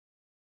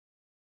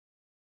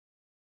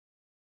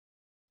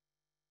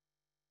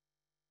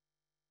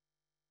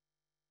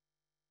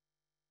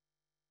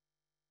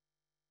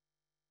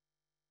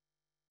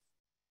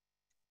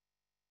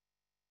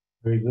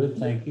Very good,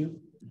 thank you.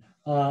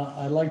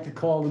 I'd like to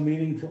call the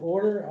meeting to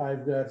order.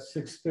 I've got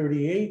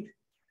 6:38.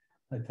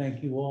 I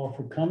thank you all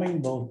for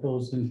coming, both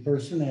those in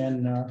person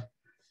and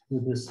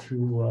with us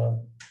through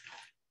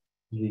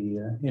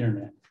the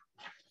internet.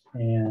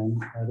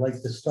 And I'd like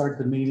to start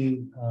the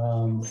meeting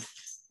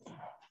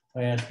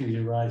by asking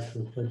you to rise for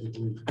the Pledge of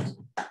Allegiance.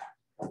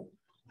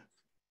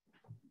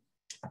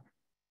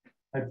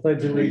 I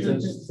pledge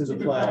allegiance to the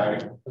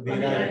flag of the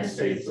United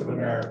States of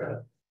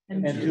America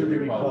and to the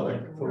republic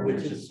for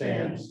which it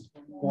stands,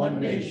 one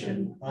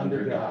nation,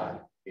 under God,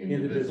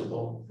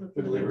 indivisible,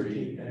 with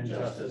liberty and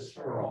justice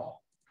for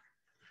all.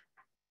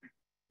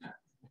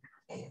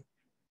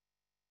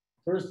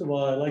 First of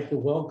all, I'd like to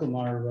welcome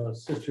our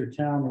sister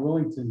town,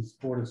 Willington's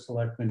Board of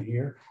Selectmen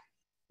here.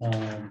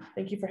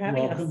 Thank you for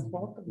having us.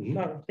 Welcome.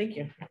 Oh, thank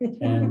you.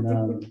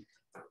 And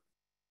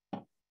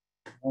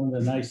one of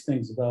the nice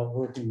things about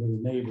working with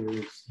a neighbor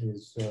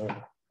is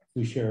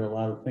we share a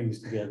lot of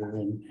things together,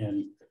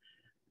 and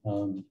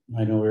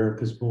I know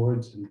Erica's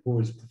boards and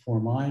boards before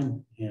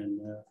mine,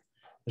 and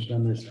I've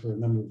done this for a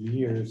number of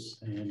years,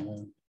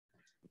 and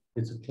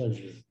it's a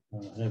pleasure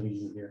having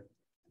you here.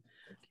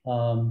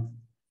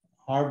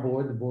 Our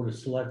board, the Board of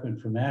Selectmen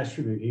from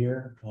Ashford, are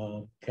here.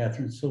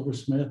 Catherine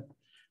Silversmith,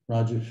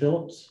 Roger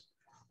Phillips.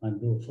 I'm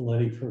Bill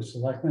Folletti, First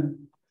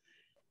Selectman.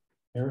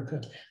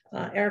 Erica?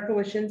 Erica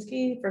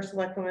Wyszynski, First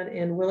Selectwoman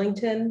in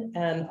Willington,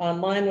 and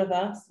online with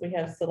us we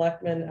have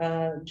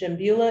Selectman Jim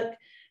Bulick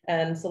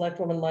and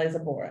Selectwoman Liza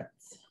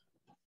Boritz.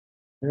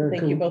 Erica,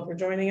 thank you both for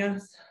joining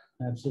us.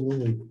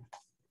 Absolutely.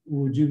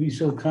 Would you be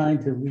so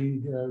kind to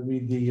read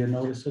the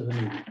notice of the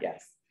meeting?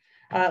 Yes.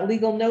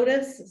 Legal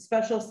notice,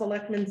 special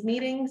selectmen's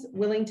meetings,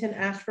 Willington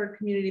Ashford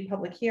Community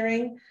Public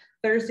Hearing,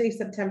 Thursday,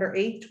 September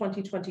 8th,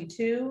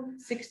 2022,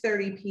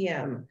 6:30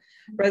 p.m.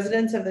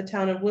 Residents of the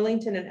town of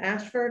Willington and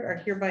Ashford are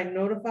hereby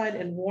notified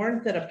and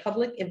warned that a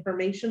public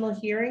informational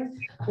hearing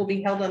will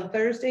be held on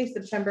Thursday,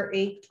 September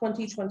 8th,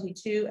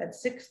 2022 at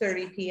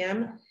 6:30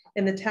 p.m.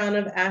 in the town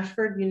of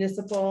Ashford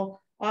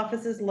Municipal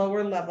Offices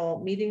lower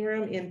level meeting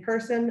room in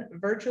person,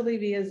 virtually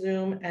via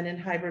Zoom, and in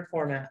hybrid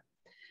format.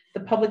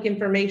 The public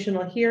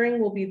informational hearing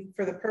will be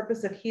for the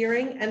purpose of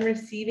hearing and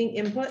receiving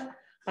input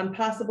on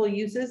possible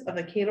uses of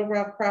the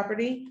Cadlerock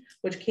property,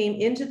 which came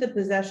into the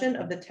possession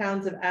of the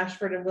towns of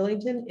Ashford and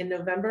Willington in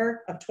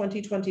November of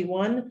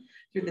 2021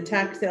 through the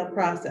tax sale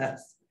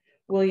process.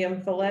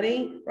 William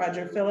Folletti,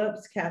 Roger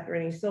Phillips,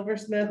 Catherine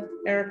Silversmith,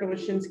 Erica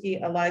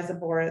Wyszynski, Liza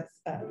Boritz,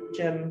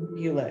 Jim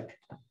Bulick.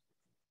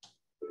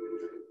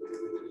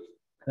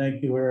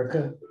 Thank you,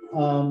 Erica.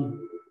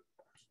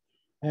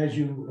 As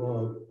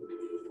you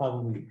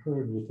probably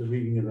heard with the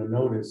reading of the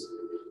notice,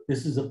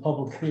 this is a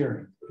public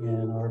hearing,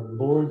 and our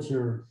boards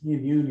are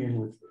in union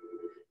with,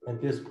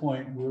 at this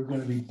point, we're going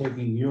to be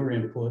taking your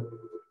input,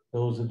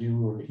 those of you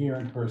who are here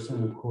in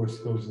person, of course,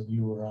 those of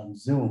you who are on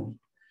Zoom.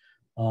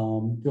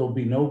 There'll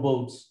be no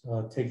votes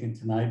taken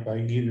tonight by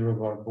either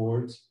of our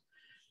boards.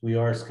 We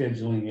are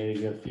scheduling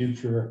a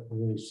future,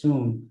 really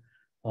soon,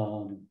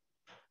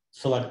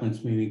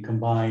 selectmen's meeting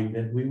combined,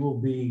 that we will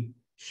be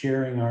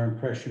sharing our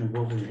impression of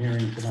what we're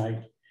hearing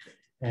tonight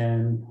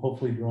and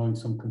hopefully drawing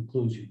some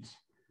conclusions.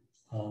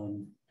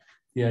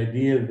 The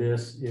idea of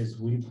this is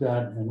we've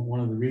got, and one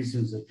of the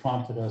reasons that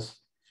prompted us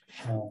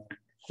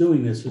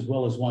doing this, as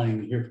well as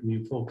wanting to hear from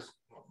you folks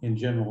in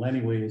general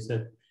anyway, is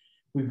that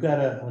we've got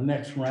a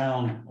next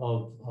round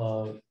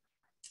of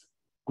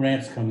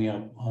grants coming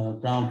up,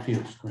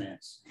 brownfields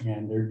grants,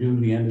 and they're due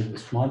the end of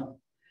this month.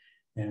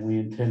 And we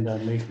intend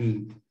on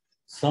making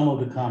some of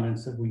the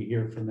comments that we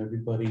hear from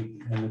everybody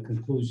and the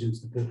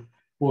conclusions that the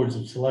boards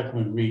of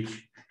selectmen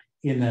reach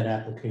in that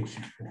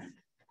application form.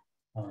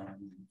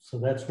 So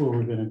that's where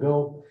we're going to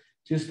go.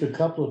 Just a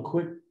couple of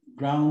quick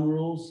ground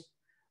rules.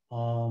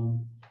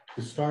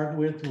 To start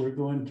with, we're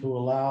going to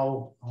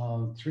allow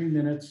 3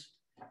 minutes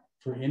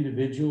for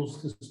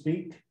individuals to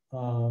speak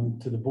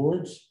to the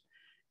boards.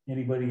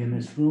 Anybody in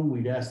this room,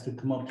 we'd ask to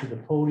come up to the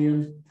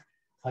podium,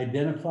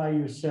 identify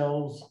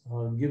yourselves,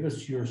 give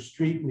us your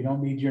street. We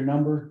don't need your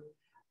number,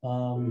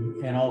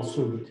 and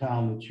also the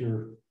town that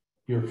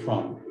you're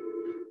from.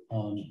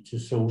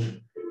 Just so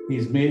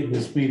this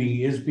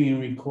meeting is being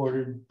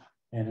recorded,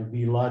 and it'll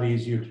be a lot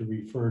easier to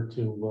refer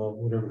to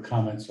whatever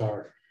comments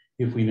are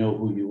if we know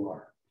who you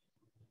are.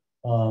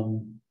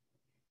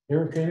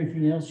 Erica,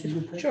 anything else you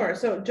would think? Sure.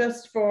 So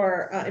just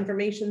for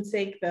information's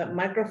sake, the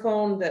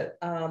microphone that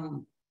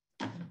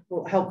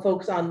will help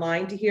folks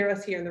online to hear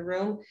us here in the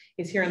room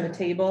is here on the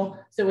table.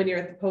 So when you're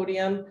at the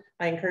podium,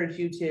 I encourage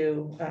you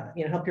to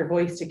help your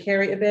voice to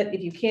carry a bit.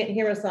 If you can't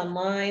hear us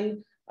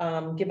online,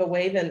 give a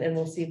wave and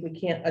we'll see if we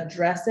can't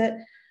address it.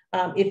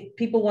 If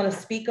people want to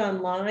speak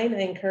online, I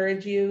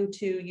encourage you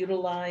to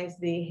utilize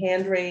the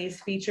hand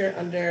raise feature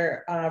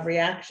under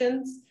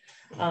reactions,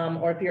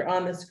 or if you're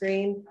on the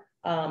screen,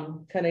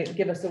 kind of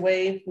give us a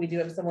wave. We do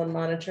have someone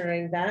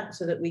monitoring that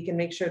so that we can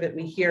make sure that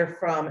we hear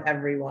from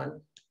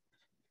everyone.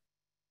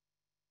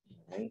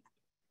 Right.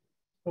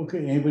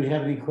 Okay, anybody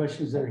have any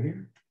questions that are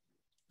here?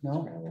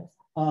 No?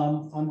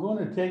 I'm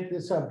going to take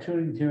this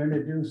opportunity to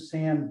introduce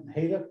Sam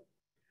Hayda.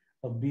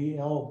 of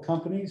BL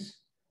Companies.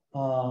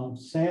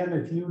 Sam,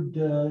 if you'd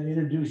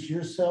introduce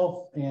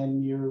yourself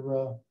and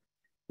your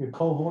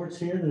cohorts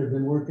here that have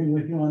been working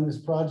with you on this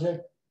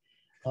project.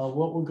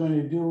 What we're going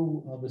to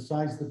do,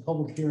 besides the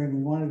public hearing,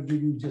 we want to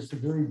give you just a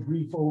very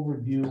brief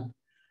overview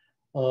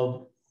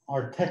of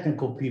our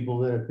technical people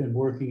that have been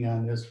working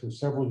on this for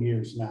several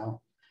years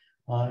now.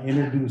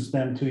 Introduce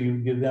them to you,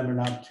 give them an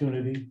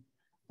opportunity.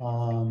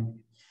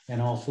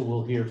 And also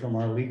we'll hear from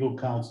our legal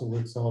counsel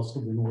that's also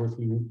been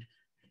working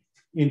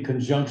in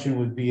conjunction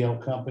with BL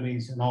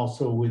Companies and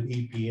also with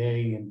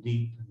EPA and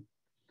DEEP and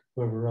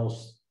whoever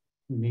else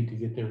we need to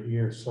get their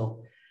ear.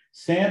 So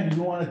Sam, do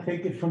you want to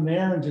take it from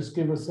there and just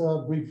give us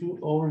a brief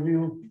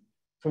overview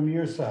from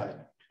your side?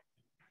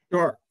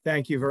 Sure.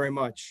 Thank you very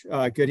much.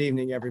 Good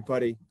evening,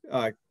 everybody.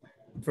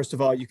 First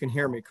of all, you can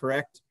hear me,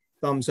 correct?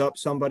 Thumbs up,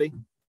 somebody?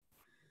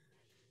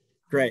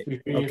 Great.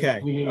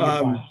 Okay.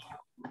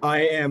 I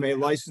am a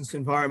licensed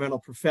environmental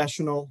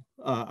professional.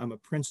 I'm a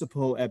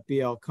principal at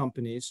BL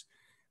Companies.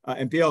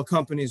 And BL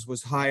Companies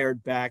was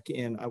hired back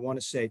in, I want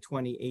to say,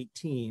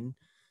 2018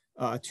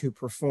 to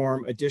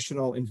perform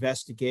additional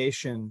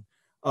investigation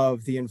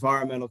of the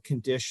environmental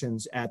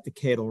conditions at the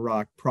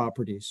Cadlerock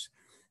properties.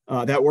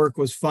 That work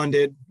was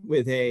funded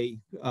with a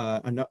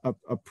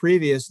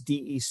previous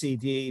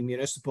DECD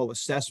municipal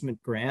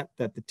assessment grant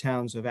that the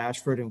towns of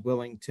Ashford and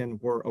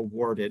Willington were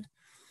awarded.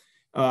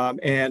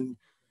 And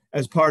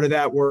as part of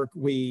that work,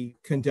 we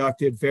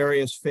conducted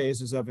various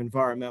phases of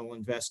environmental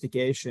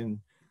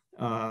investigation.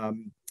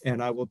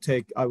 And I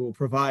will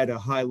provide a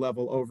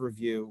high-level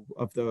overview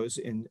of those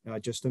in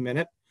just a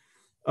minute.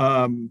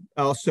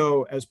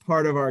 Also, as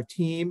part of our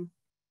team,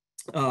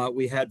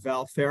 we have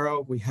Val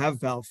Farrow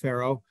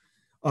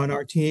on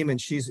our team,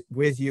 and she's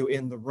with you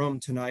in the room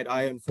tonight.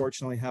 I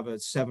unfortunately have a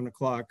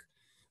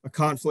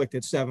conflict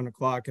at 7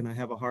 o'clock, and I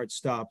have a hard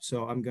stop,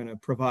 so I'm going to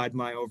provide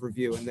my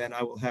overview, and then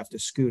I will have to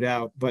scoot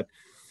out. But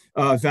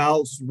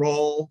Val's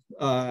role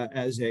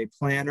as a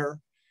planner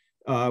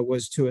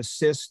was to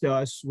assist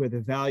us with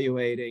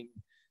evaluating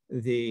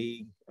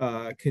the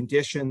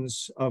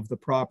conditions of the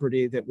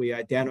property that we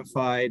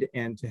identified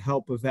and to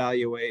help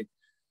evaluate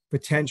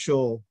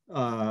potential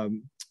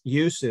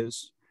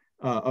uses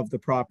of the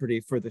property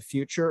for the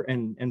future.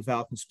 And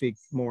Val can speak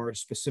more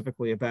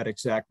specifically about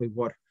exactly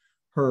what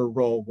her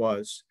role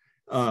was.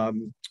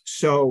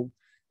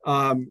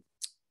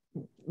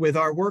 With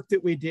our work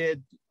that we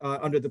did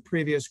under the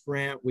previous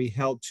grant, we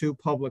held 2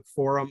 public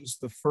forums.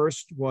 The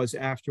first was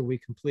after we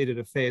completed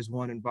a phase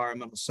 1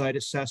 environmental site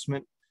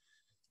assessment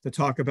to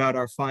talk about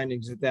our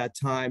findings at that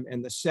time.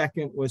 And the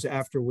second was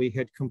after we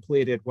had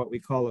completed what we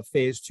call a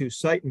phase 2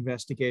 site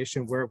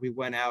investigation, where we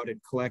went out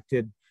and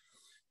collected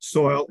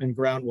soil and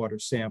groundwater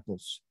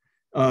samples.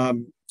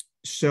 I'm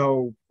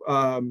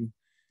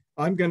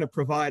going to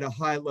provide a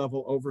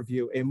high-level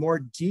overview. A more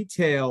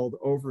detailed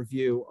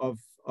overview of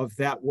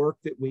that work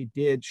that we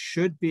did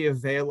should be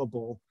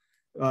available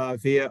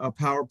via a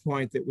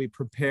PowerPoint that we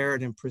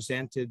prepared and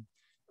presented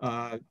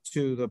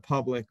to the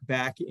public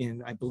back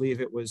in, I believe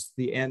it was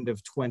the end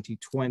of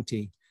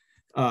 2020.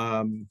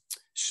 But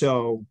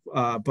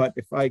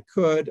if I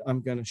could,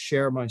 I'm going to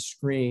share my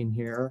screen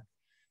here.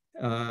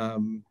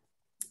 Can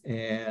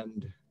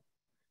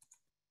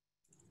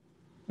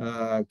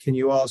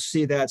you all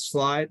see that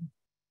slide?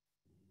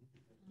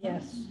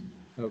 Yes.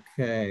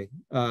 Okay.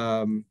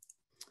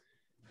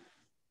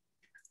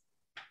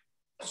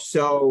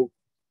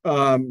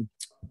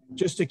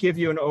 Just to give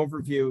you an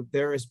overview,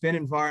 there has been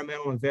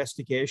environmental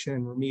investigation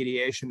and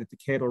remediation at the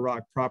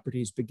Cadlerock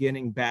properties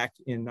beginning back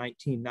in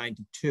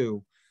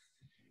 1992.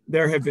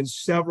 There have been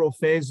several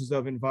phases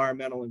of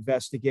environmental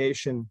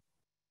investigation,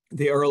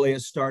 the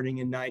earliest starting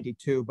in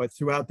 92, but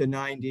throughout the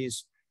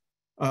 90s,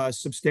 a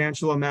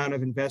substantial amount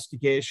of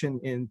investigation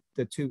in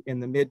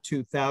the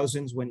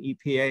mid-2000s when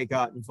EPA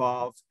got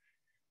involved.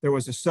 There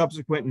was a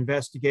subsequent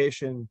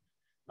investigation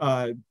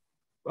that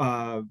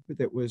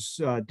was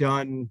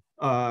done,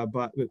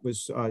 but it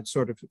was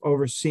sort of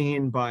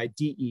overseen by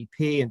DEP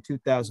in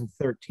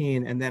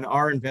 2013, and then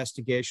our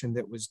investigation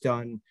that was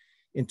done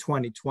in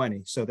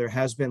 2020. So there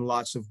has been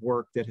lots of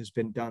work that has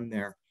been done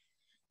there.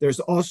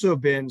 There's also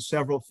been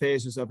several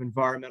phases of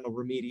environmental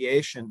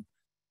remediation.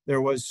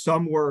 There was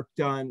some work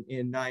done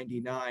in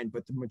 '99,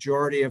 but the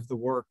majority of the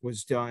work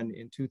was done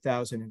in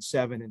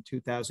 2007 and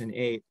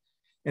 2008.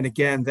 And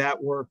again,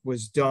 that work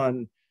was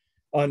done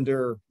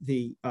under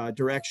the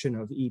direction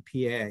of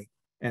EPA,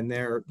 and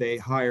they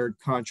hired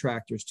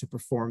contractors to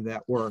perform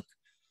that work.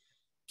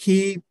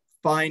 Key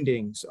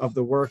findings of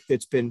the work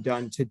that's been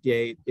done to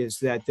date is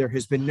that there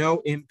has been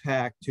no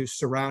impact to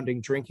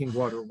surrounding drinking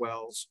water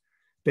wells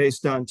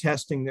based on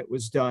testing that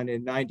was done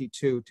in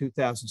 '92,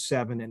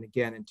 2007, and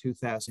again in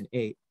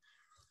 2008.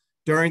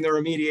 During the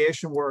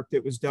remediation work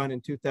that was done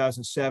in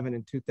 2007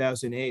 and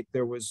 2008,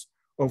 there was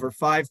over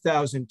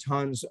 5,000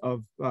 tons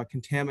of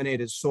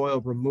contaminated soil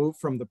removed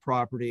from the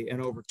property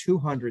and over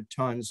 200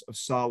 tons of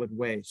solid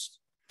waste.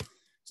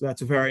 So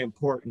that's very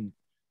important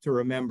to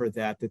remember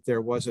that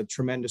there was a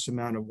tremendous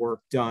amount of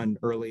work done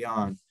early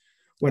on.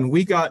 When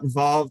we got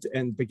involved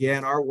and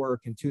began our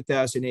work in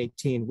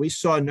 2018, we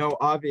saw no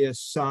obvious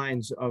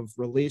signs of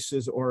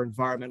releases or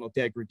environmental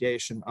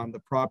degradation on the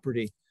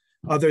property,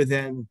 other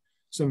than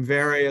some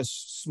various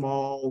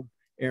small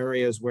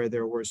areas where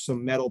there was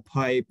some metal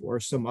pipe or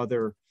some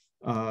other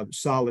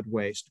solid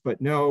waste, but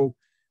no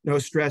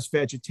stress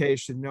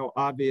vegetation, no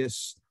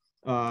obvious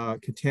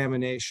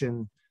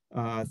contamination,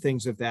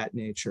 things of that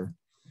nature.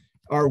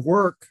 Our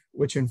work,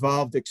 which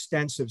involved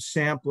extensive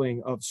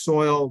sampling of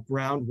soil,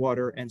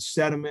 groundwater, and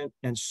sediment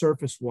and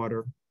surface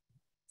water,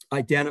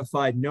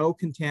 identified no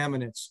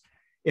contaminants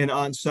in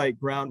on-site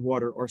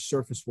groundwater or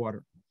surface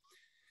water.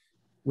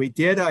 We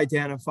did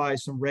identify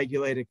some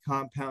regulated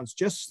compounds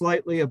just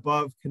slightly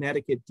above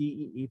Connecticut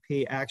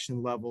DEEP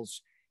action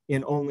levels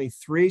in only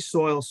 3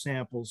 soil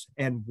samples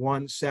and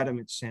 1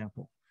 sediment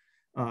sample.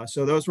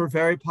 So those were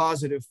very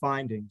positive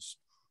findings.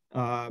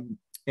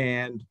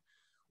 And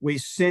we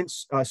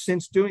since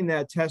doing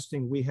that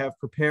testing, we have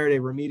prepared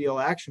a remedial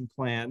action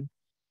plan,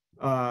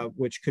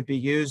 which could be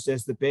used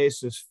as the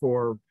basis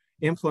for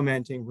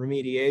implementing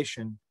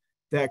remediation,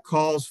 that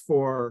calls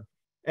for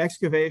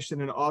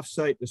excavation and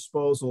offsite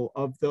disposal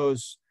of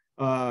those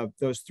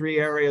 3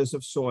 areas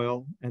of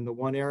soil and the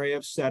 1 area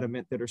of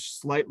sediment that are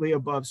slightly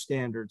above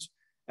standards,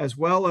 as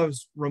well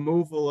as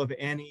removal of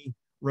any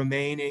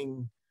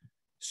remaining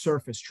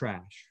surface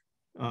trash.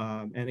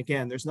 And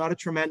again, there's not a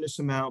tremendous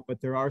amount,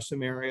 but there are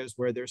some areas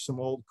where there's some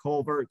old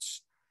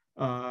culverts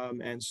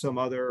and some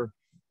other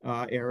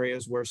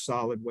areas where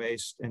solid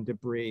waste and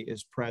debris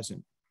is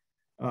present.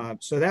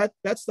 So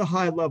that's the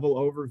high level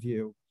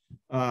overview.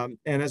 And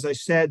as I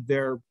said,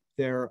 there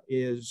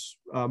is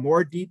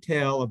more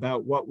detail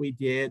about what we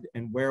did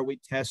and where we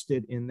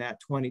tested in that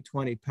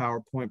 2020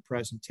 PowerPoint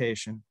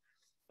presentation.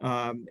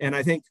 And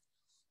I think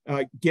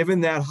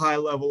given that high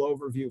level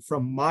overview,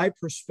 from my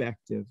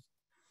perspective,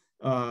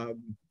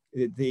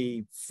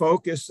 the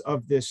focus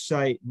of this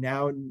site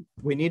now,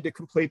 we need to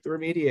complete the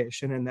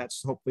remediation, and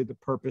that's hopefully the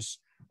purpose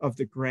of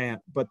the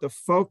grant, but the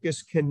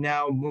focus can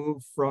now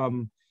move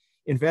from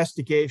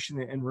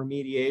investigation and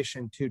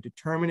remediation to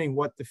determining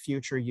what the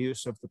future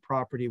use of the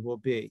property will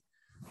be.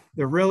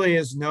 There really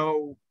is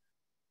no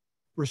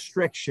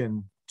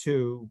restriction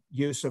to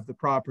use of the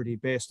property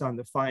based on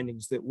the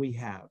findings that we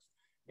have.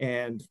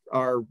 And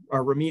our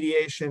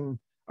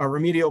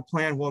remedial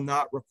plan will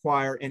not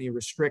require any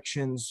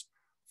restrictions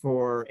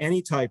for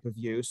any type of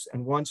use.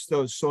 And once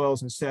those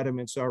soils and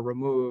sediments are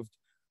removed,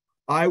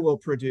 I will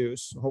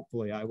produce,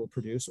 hopefully I will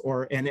produce,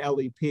 or an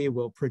LEP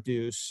will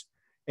produce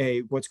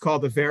what's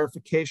called a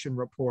verification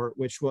report,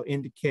 which will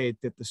indicate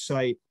that the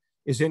site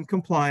is in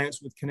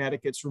compliance with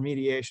Connecticut's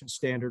remediation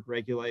standard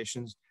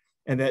regulations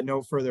and that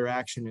no further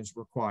action is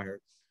required.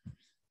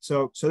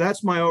 So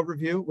that's my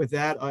overview. With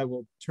that, I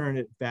will turn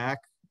it back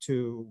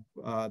to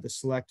the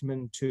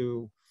selectmen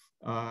to,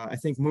 I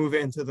think, move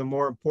into the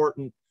more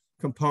important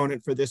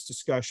component for this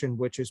discussion,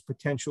 which is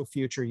potential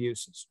future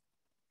uses.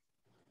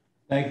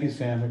 Thank you,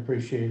 Sam. I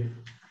appreciate it.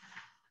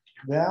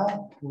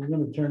 Val, we're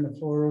going to turn the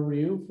floor over to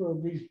you for a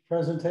brief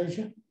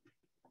presentation.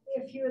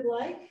 If you would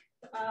like,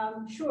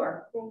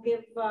 sure. We'll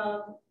give,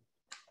 I'll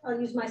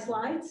use my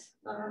slides.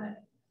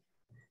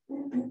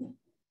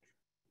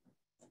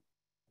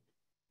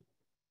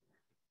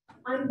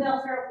 I'm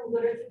Belle Farrell from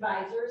Goodrich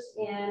Advisors,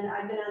 and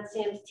I've been on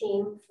Sam's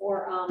team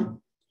for,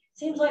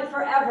 seems like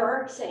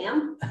forever,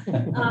 Sam.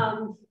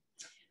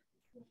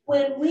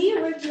 When we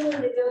originally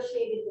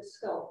negotiated the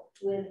scope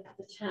with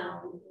the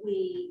town,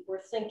 we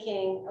were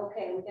thinking,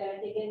 okay, we got to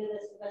dig into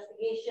this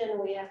investigation.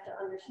 We have to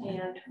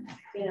understand,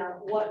 you know,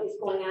 what is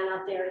going on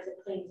out there. Is it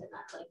clean? Is it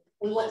not clean?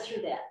 We went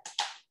through that.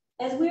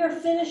 As we are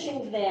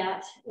finishing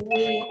that,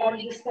 we had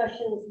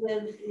discussions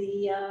with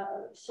the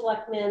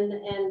selectmen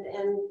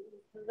and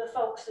the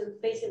folks who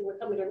basically were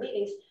coming to our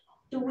meetings.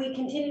 Do we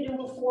continue to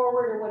move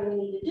forward, or what do we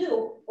need to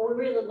do? Well, we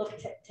really looked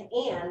to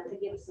Ann to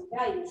give us some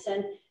guidance,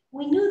 and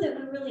we knew that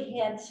we really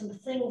had some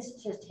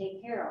things to take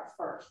care of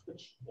first,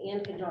 which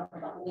Ann can talk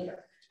about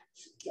later.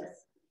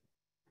 Yes.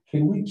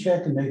 Can we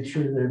check and make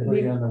sure that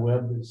everybody on the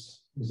web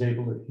is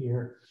able to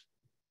hear?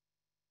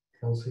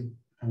 Kelsey,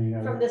 I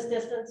mean, From this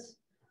distance.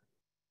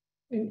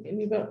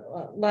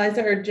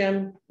 Liza or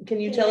Jim, can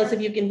you tell us if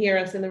you can hear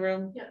us in the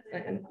room? Yeah.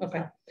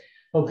 Okay.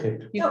 Okay.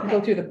 You can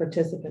go through the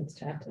participants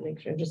tab to make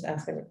sure, just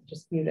ask them,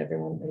 just mute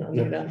everyone and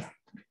unmute us.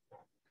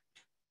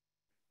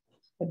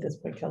 At this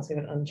point, Kelsey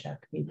would uncheck,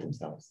 mute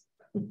themselves,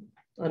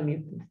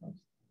 unmute themselves.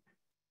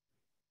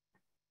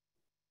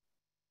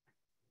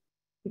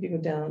 If you go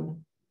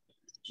down,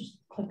 just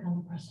click on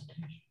the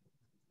presentation.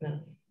 No,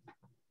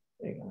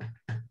 there you go.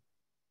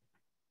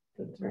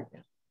 That's right.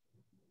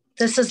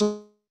 This is. There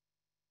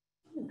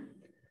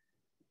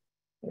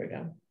we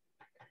go.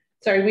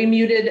 Sorry, we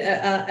muted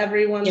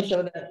everyone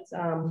so that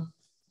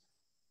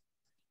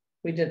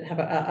we didn't have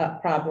a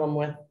problem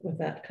with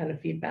that kind of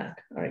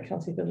feedback. All right,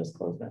 Kelsey, you'll just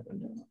close that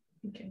window.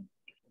 Okay.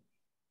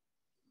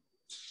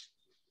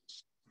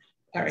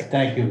 All right.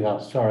 Thank you, Val.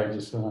 Sorry,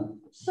 just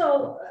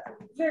So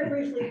very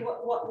briefly,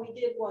 what we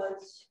did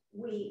was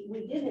we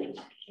didn't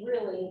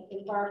really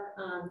embark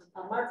on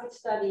a market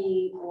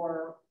study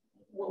or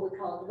what we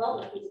call a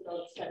development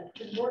feasibility study,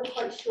 because we weren't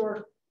quite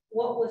sure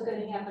what was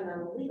going to happen on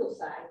the legal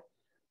side.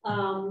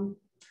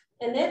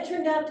 And that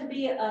turned out to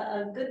be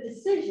a good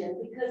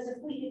decision, because if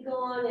we had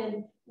gone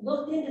and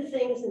looked into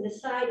things and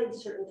decided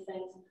certain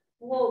things,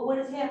 well, what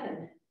has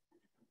happened?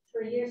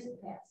 3 years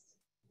have passed.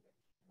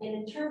 And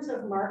in terms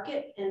of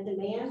market and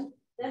demand,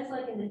 that's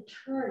like an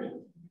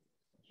eternity,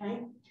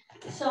 okay?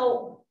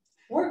 So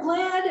we're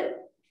glad,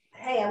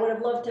 hey, I would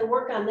have loved to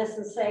work on this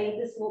and say,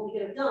 this is what we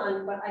could have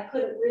done, but I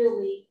couldn't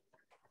really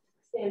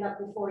stand up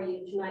before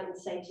you tonight and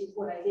say, geez,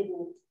 what I did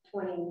in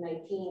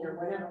 2019 or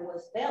whatever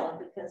was valid,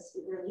 because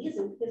it really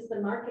isn't, because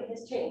the market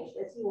has changed,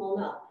 as you all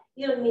know.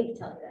 You don't need to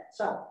tell you that.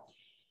 So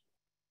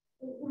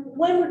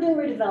when we're doing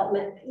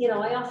redevelopment, you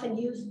know, I often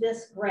use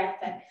this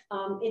graphic.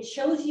 It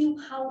shows you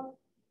how,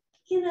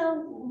 you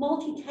know,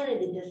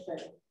 multi-tenanted this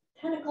thing,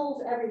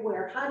 tentacles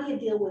everywhere. How do you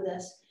deal with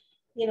this?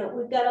 You know,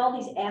 we've got all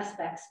these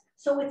aspects.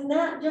 So it's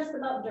not just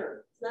about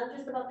dirt. It's not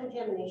just about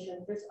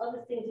contamination. There's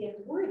other things you have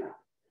to worry about.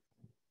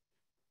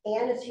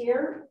 Anne is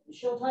here.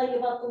 She'll tell you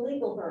about the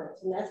legal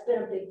hurdles, and that's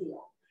been a big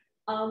deal.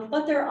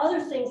 But there are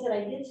other things that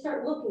I did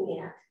start looking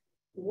at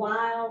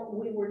while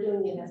we were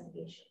doing the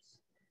investigations.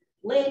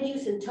 Land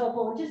use and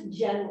topo, and just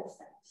general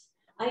things.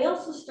 I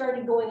also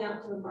started going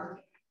out to the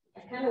market.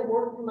 I kind of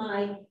worked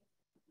my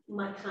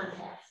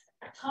contacts,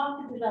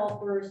 talked to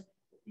developers,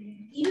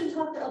 even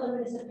talked to other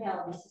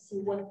municipalities to see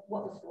what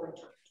was going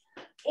on.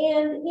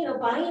 And, you know,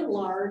 by and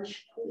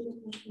large,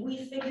 we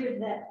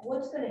figured that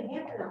what's going to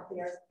happen out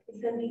there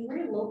is going to be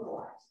very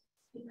localized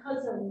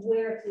because of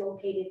where it's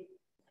located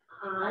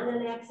on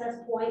an access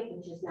point,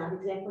 which is not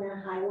exactly on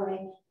a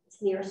highway.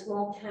 It's near a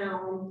small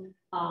town.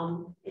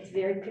 It's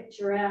very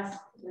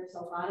picturesque. There's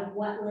a lot of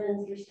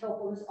wetlands, there's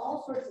topo, there's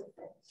all sorts of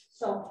things.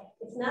 So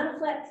it's not a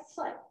flat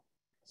site.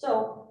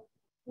 So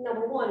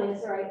number one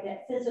is, all right,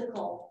 that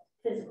physical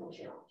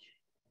challenge.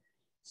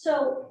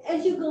 So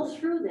as you go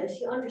through this,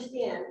 you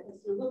understand, as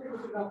you look at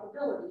the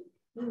developability,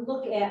 you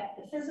look at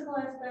the physical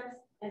aspects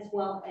as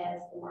well as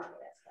the market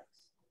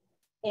aspects.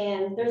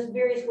 And there's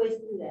various ways to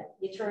do that.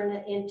 You turn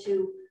it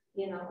into,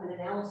 you know, an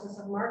analysis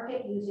of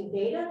market using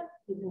data.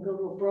 You can go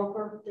to a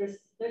broker. There's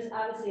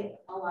obviously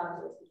a lot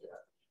of ways to do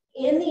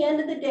it. In the end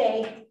of the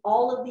day,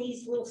 all of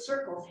these little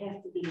circles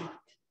have to be marked.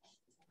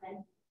 Okay?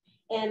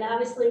 And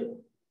obviously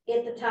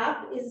at the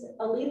top is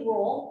a lead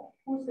role.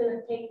 Who's going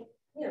to take,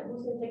 you know,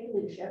 who's going to take the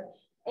leadership?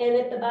 And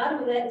at the bottom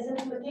of that is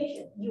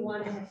implementation. You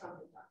want to have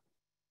something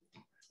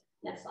done.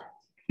 Next slide.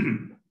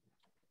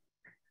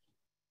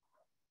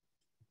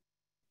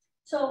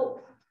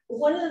 So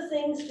one of the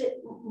things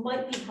that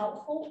might be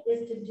helpful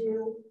is to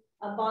do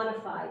a bona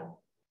fide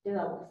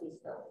development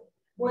feasibility,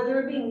 where there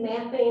would be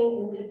mapping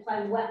and we'd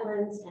apply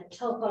wetlands and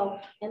topo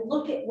and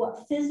look at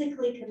what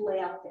physically could lay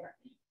out there.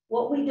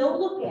 What we don't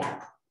look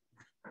at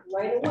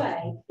right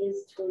away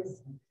is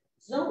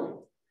zoning,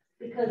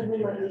 because we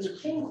might need to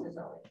change the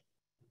zoning.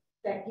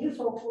 In fact, you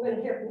folks, we're going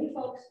to hear from you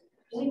folks,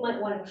 we might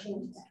want to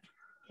change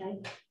that, okay?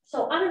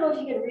 So I don't know if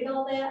you can read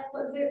all that,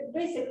 but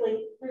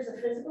basically there's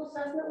a physical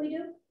assessment we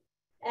do,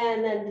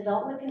 and then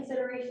development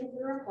considerations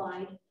that are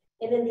applied,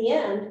 and in the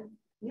end,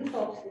 you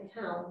folks, the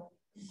town,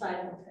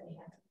 decide what's going to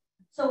happen.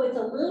 So it's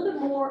a little bit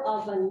more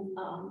of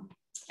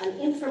an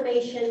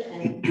information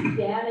and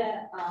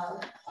data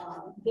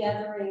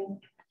gathering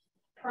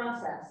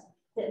process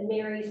that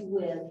marries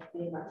with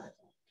the environment.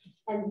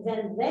 And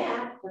then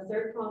that, the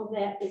third prong of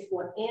that, is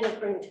what Anna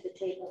brings to the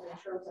table in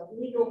terms of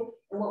legal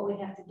and what we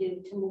have to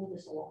do to move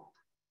this along.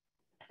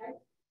 Okay.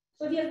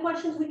 So if you have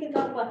questions, we can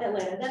talk about that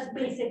later. That's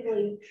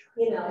basically,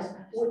 you know,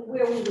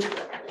 where we would go.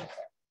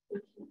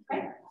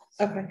 Okay.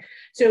 Okay.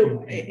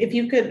 So if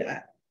you could,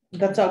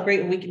 that's all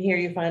great and we can hear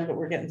you fine, but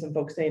we're getting some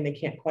folks saying they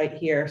can't quite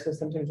hear. So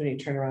sometimes when you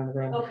turn around the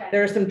room, okay,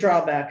 there are some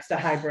drawbacks to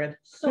hybrid.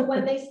 So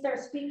when they start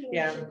speaking,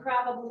 yeah, you should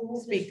probably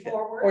move this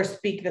forward. Or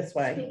speak this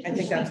way. Speak I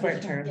think that's where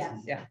it turns.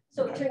 Yes. Yeah.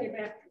 So turn your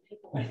back to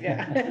people.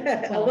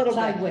 Yeah. A little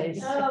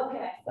sideways. Oh,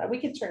 okay. We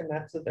can turn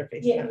that so they're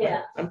facing that way.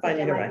 Yeah. I'm fine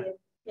either way.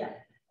 Yeah.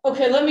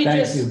 Okay, let me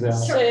Thank just you, Val.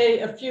 say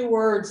a few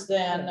words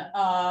then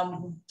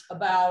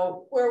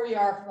about where we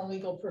are from a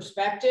legal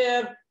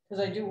perspective,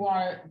 because I do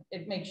want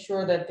to make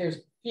sure that there's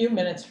a few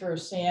minutes for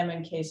Sam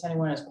in case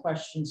anyone has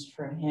questions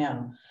for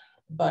him,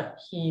 but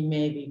he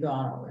may be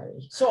gone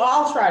already. So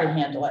I'll try to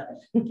handle it.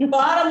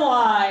 Bottom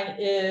line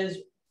is,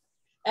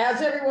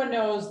 as everyone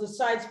knows, the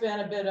site's been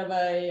a bit of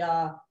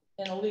a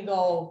in a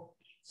legal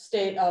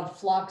state of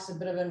flux, a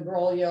bit of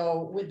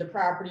imbroglio with the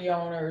property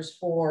owners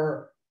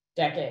for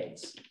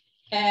decades.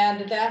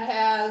 And that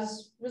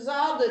has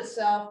resolved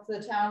itself.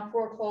 The town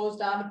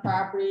foreclosed on the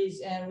properties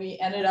and we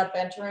ended up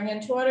entering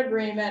into an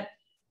agreement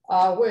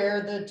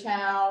where the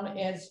town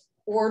is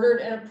ordered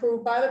and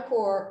approved by the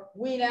court.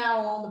 We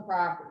now own the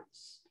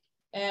properties.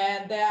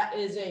 And that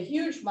is a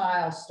huge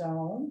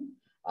milestone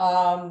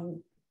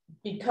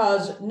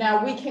because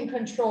now we can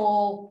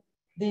control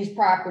these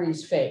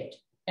properties' fate.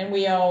 And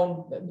we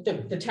own,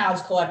 the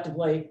towns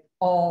collectively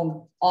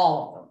own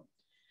all of them.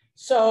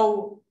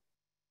 So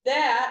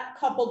that,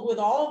 coupled with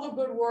all of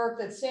the good work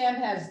that Sam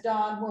has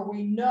done, where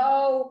we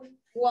know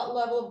what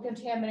level of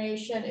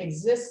contamination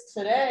exists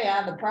today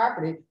on the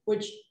property,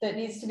 that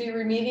needs to be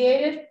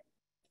remediated,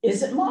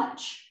 isn't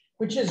much,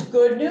 which is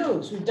good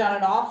news. We've done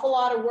an awful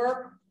lot of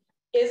work.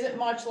 Isn't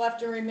much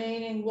left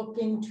remaining,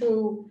 looking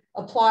to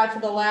apply for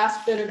the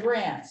last bit of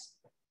grants.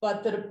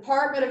 But the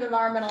Department of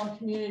Environmental and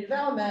Community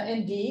Development,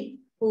 indeed,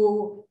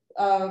 who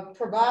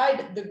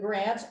provide the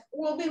grants,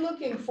 will be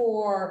looking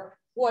for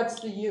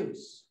what's the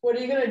use? What are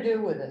you going to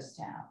do with this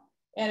town?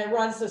 And it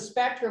runs the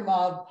spectrum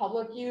of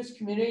public use,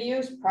 community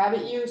use,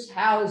 private use,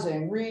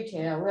 housing,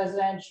 retail,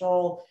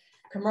 residential,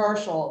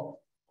 commercial.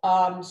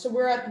 So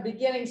we're at the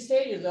beginning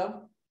stages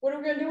of what are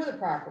we going to do with the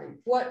property?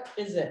 What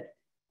is it?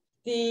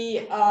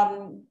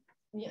 An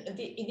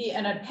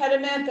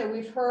impediment that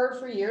we've heard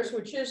for years,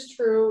 which is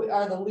true,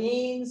 are the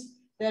liens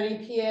that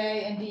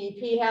EPA and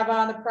DEP have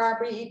on the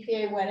property.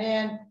 EPA went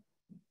in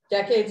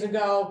decades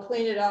ago,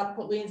 cleaned it up,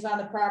 put liens on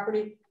the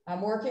property.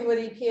 I'm working with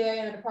EPA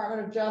and the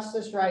Department of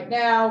Justice right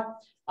now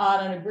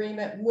on an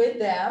agreement with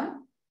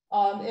them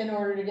in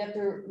order to get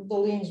the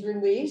liens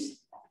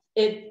released.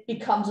 It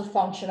becomes a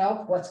function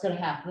of what's going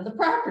to happen to the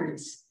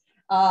properties.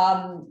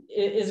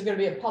 Is it going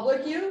to be a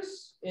public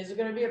use? Is it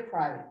going to be a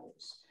private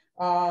use?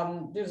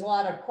 There's a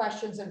lot of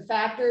questions and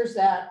factors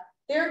that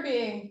they're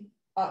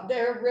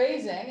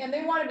raising, and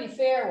they want to be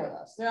fair with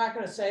us. They're not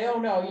going to say, oh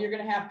no, you're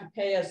going to have to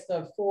pay us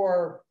I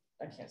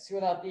can't see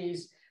without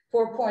these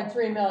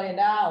 $4.3 million.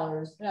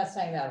 They're not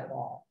saying that at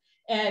all.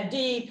 And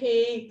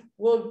DEP,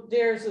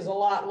 theirs is a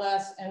lot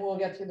less, and we'll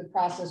get through the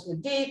process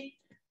with DEP.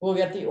 We'll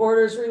get the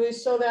orders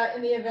released so that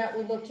in the event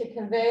we look to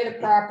convey the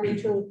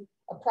property to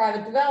a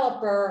private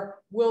developer,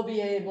 we'll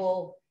be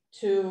able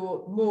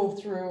to move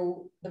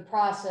through the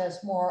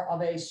process more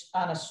of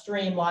on a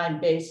streamlined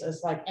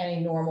basis, like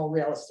any normal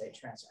real estate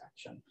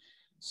transaction.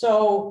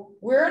 So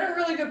we're in a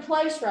really good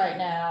place right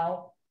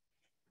now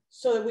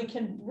so that we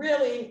can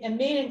really and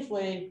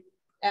meaningfully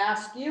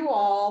ask you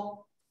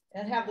all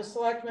and have the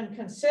selectmen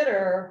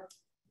consider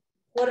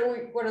what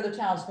are the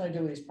towns going to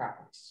do with these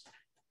properties.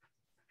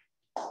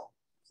 So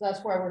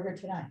that's why we're here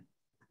tonight.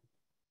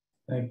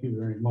 Thank you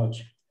very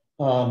much.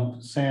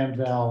 Sam,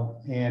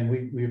 Val, and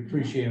we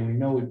appreciate it. We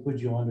know we put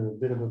you under a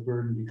bit of a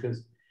burden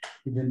because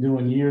you've been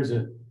doing years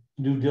of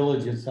due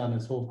diligence on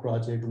this whole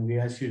project, and we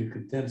asked you to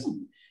condense it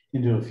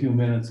into a few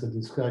minutes of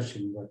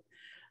discussion. But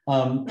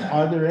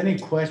are there any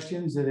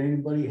questions that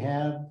anybody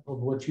have of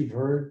what you've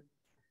heard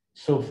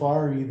so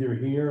far, either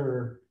here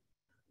or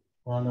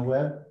on the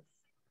web?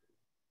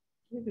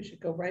 I think we should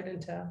go right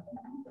into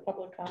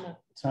public comment.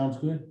 Sounds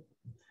good.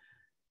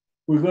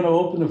 We're going to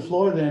open the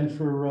floor then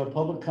for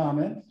public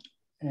comment.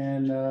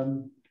 And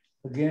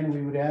again,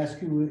 we would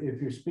ask you,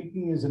 if you're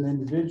speaking as an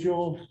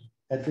individual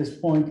at this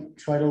point,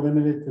 try to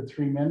limit it to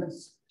 3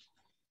 minutes.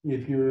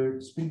 If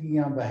you're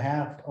speaking on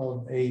behalf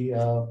of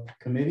a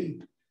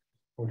committee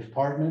or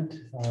department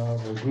or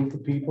group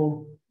of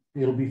people,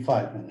 it'll be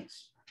 5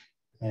 minutes.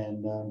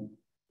 And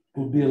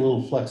we'll be a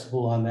little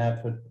flexible on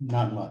that, but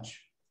not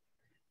much,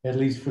 at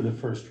least for the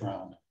first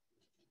round.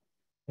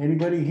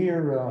 Anybody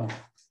here?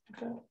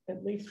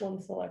 At least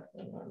one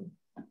selectman.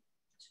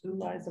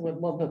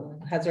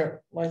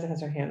 Liza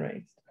has her hand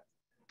raised.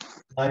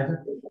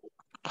 Liza?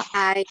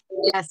 Hi,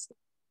 yes.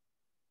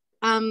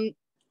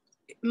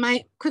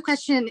 My quick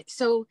question.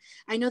 So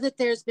I know that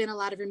there's been a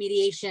lot of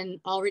remediation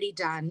already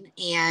done,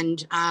 and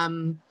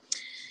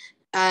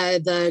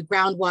the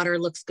groundwater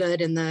looks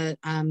good, and the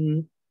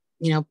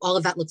all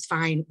of that looks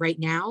fine right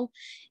now.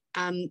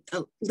 A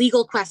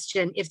legal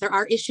question: if there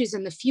are issues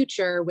in the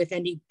future with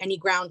any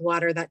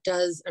groundwater that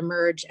does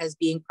emerge as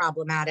being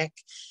problematic,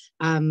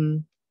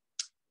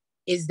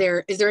 is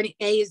there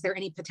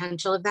any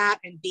potential of that?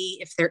 And B,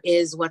 if there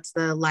is, what's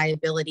the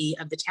liability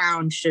of the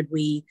town should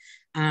we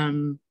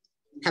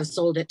have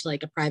sold it to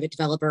like a private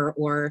developer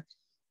or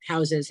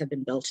houses have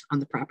been built on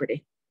the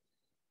property?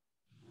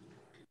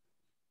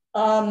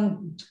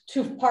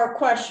 Two-part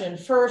question.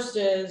 First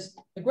is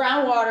the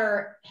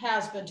groundwater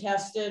has been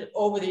tested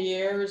over the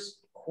years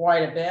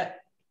quite a bit,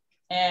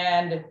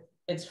 and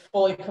it's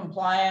fully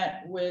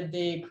compliant with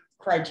the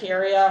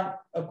criteria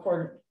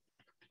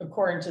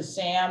according to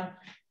Sam.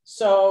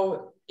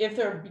 So if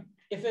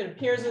it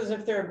appears as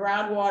if there are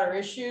groundwater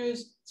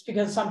issues, it's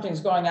because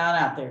something's going on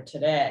out there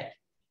today,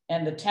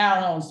 and the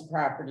town owns the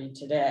property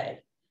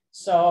today.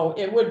 So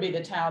it would be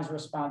the town's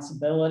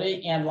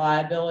responsibility and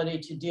liability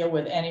to deal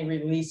with any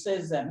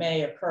releases that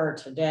may occur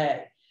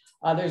today.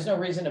 There's no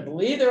reason to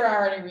believe there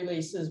are any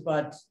releases,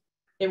 but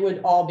it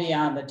would all be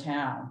on the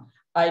town.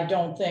 I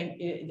don't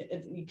think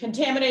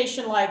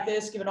contamination like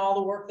this, given all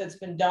the work that's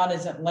been done,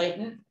 isn't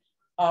latent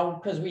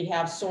because we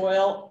have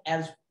soil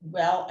as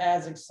well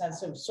as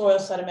extensive soil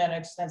sediment,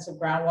 extensive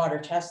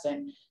groundwater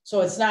testing.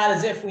 So it's not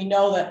as if we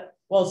know that,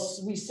 well,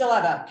 we still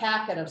have a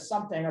packet of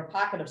something or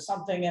pocket of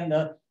something in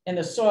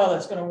the soil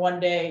that's going to one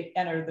day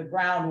enter the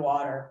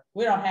groundwater.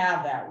 We don't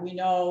have that. We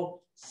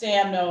know,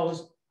 Sam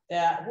knows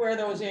that where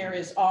those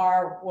areas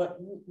are, what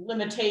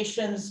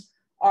limitations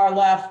are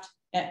left,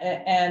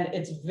 and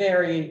it's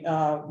very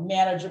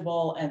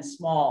manageable and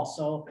small.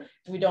 So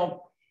we don't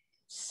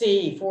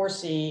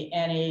foresee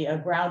any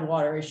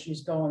groundwater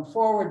issues going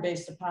forward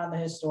based upon the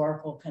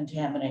historical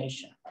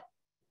contamination.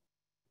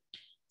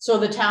 So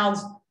the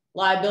town's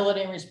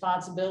liability and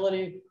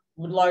responsibility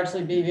would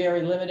largely be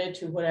very limited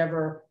to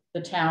whatever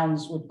the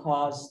towns would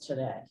cause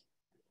today.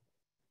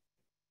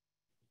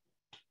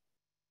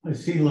 I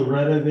see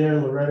Loretta there.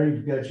 Loretta,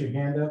 you've got your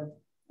hand up?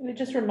 Let me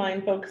just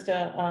remind folks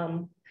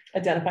to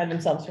identify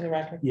themselves for the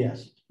record.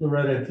 Yes.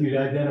 Loretta, if you'd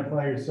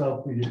identify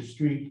yourself with your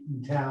street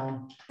and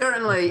town.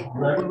 Certainly.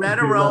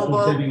 Loretta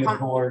Roble,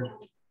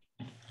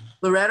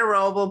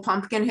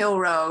 Pumpkin Hill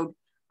Road.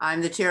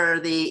 I'm the chair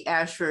of the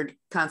Ashford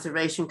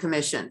Conservation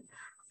Commission.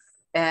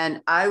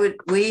 And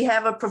we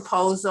have a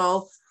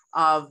proposal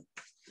of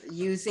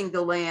using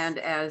the land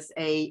as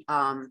a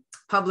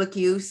public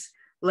use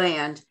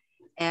land.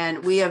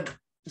 And we have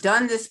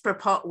done this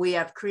we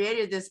have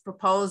created this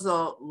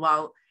proposal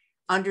while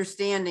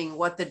understanding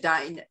what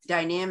the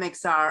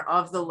dynamics are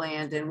of the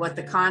land and what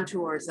the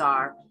contours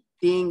are,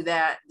 being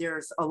that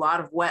there's a lot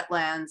of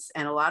wetlands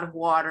and a lot of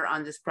water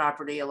on this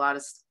property, a lot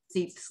of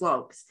steep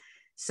slopes.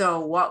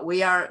 So what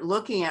we are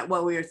looking at,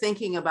 what we are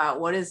thinking about,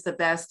 what is the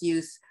best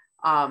use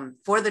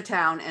for the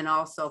town and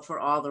also for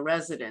all the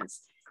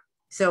residents.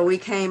 So we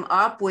came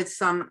up with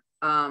some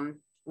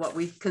what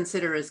we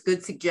consider as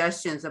good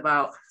suggestions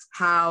about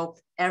how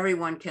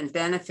everyone can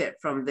benefit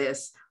from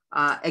this,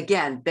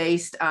 again,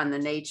 based on the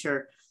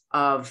nature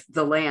of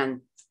the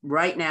land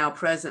right now,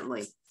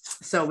 presently.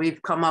 So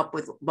we've come up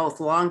with both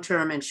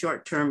long-term and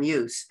short-term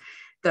use.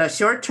 The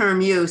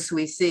short-term use,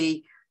 we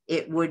see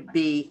it would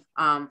be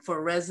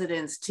for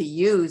residents to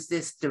use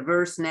this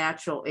diverse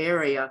natural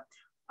area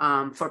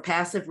for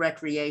passive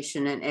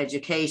recreation and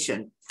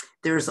education.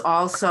 There's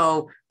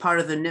also part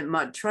of the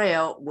Nipmuc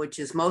Trail, which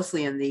is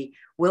mostly in the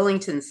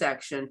Willington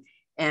section,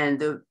 and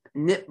the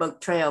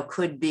Nipmuc Trail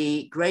could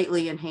be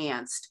greatly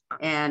enhanced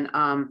and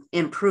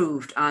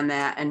improved on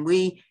that. And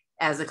we,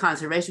 as a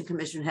Conservation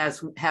Commission,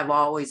 have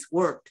always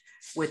worked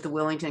with the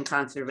Willington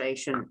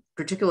Conservation,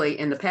 particularly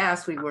in the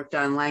past, we worked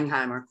on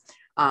Langheimer,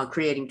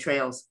 creating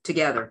trails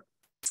together.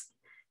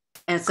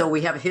 And so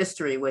we have a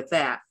history with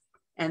that.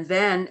 And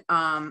then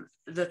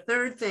the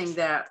third thing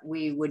that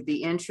we would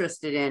be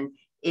interested in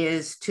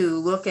is to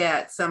look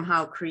at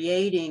somehow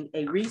creating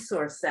a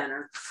resource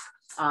center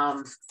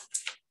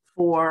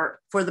for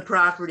the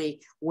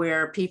property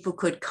where people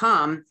could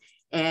come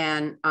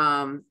and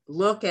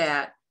look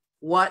at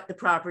what the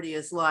property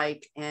is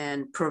like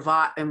and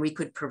we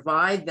could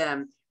provide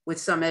them with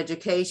some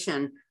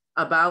education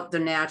about the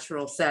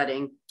natural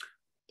setting.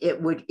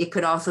 It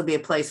could also be a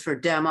place for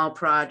demo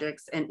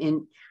projects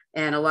and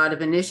a lot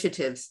of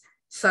initiatives,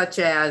 such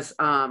as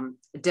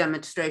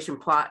demonstration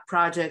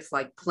projects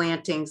like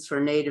plantings for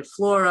native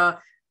flora,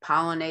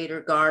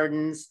 pollinator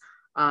gardens.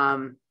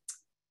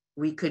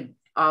 We could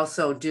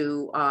also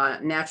do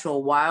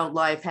natural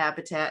wildlife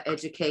habitat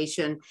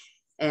education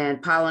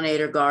and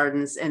pollinator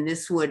gardens. And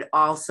this would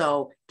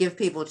also give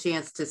people a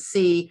chance to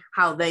see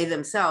how they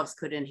themselves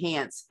could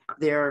enhance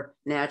their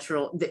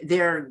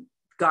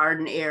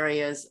garden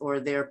areas or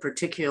their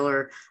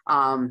particular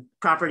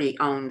property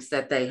owns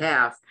that they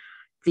have.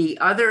 The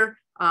other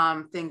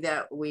thing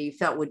that we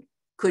felt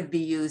could be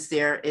used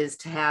there is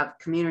to have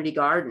community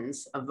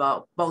gardens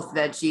about both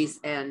veggies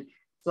and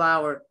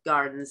flower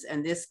gardens.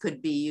 And this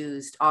could be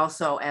used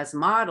also as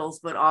models,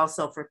 but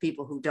also for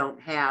people who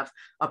don't have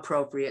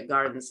appropriate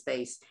garden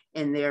space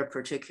in their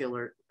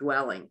particular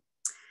dwelling.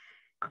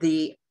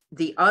 The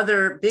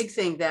other big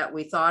thing that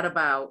we thought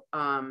about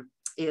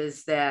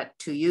is that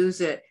to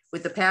use it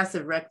with the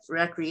passive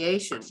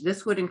recreation,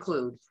 this would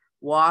include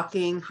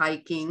walking,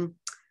 hiking,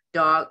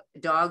 dog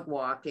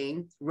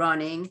walking,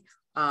 running,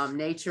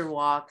 nature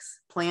walks,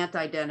 plant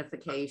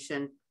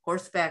identification,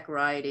 horseback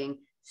riding,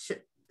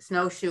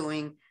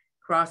 snowshoeing,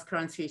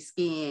 cross-country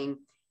skiing,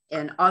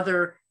 and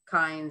other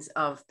kinds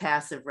of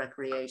passive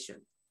recreation.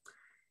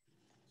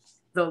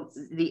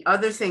 The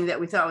other thing that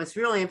we thought was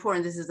really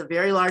important, this is a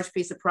very large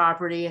piece of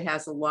property. It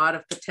has a lot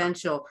of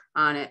potential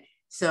on it.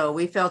 So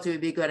we felt it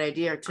would be a good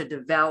idea to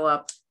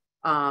develop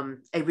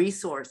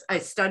a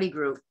study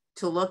group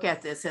to look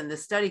at this, and the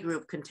study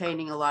group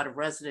containing a lot of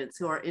residents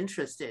who are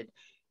interested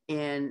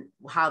in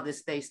how this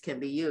space can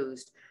be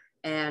used,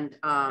 and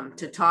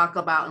to talk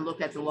about and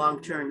look at the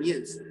long-term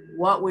use.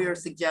 What we are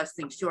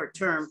suggesting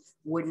short-term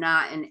would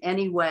not in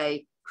any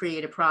way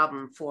create a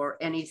problem for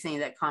anything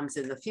that comes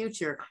in the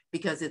future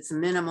because it's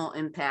minimal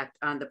impact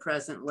on the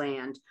present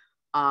land.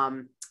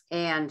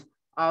 And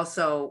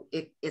also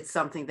it's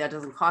something that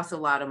doesn't cost a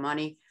lot of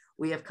money.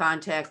 We have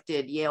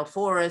contacted Yale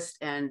Forest,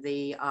 and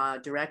the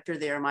director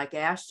there, Mike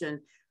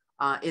Ashton,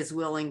 is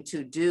willing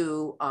to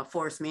do a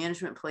forest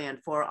management plan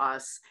for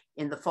us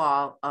in the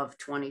fall of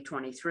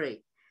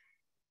 2023.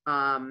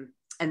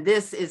 And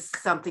this is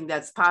something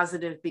that's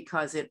positive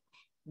because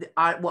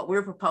what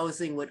we're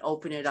proposing would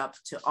open it up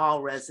to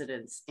all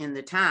residents in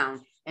the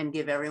town and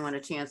give everyone a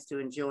chance to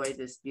enjoy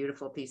this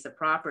beautiful piece of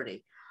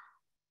property.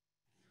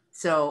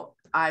 So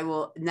I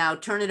will now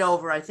turn it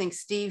over. I think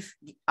Steve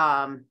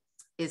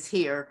is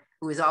here.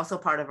 who is also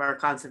part of our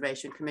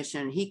Conservation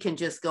Commission. He can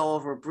just go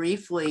over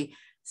briefly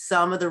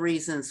some of the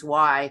reasons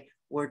why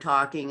we're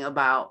talking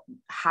about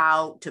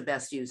how to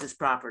best use this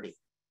property.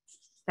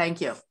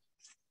 Thank you.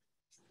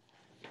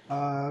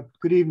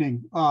 Good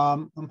evening.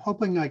 I'm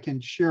hoping I can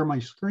share my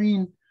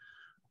screen.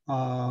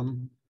 There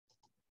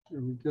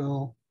we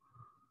go.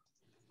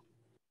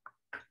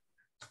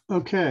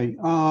 Okay.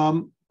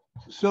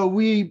 So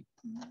we,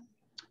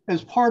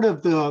 as part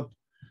of the,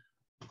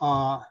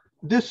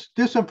 this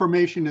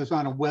information is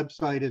on a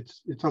website.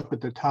 It's up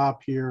at the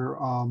top here.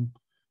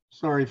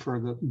 Sorry for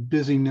the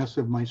busyness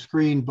of my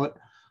screen, but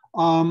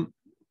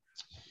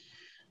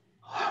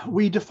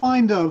we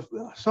defined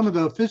some of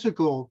the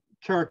physical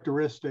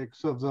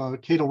characteristics of the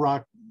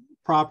Cadlerock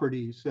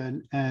properties,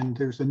 and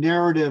there's a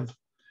narrative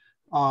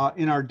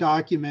in our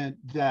document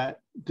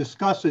that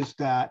discusses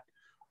that.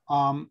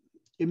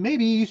 It may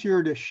be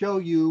easier to show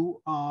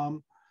you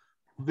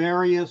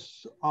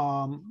various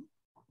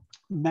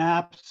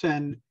maps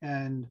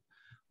and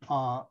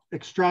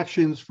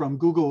extractions from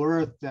Google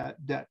Earth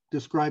that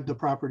describe the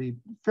property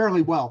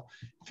fairly well.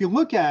 If you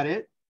look at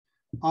it,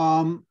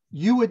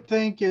 you would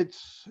think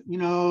it's, you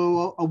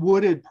know, a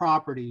wooded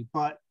property,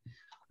 but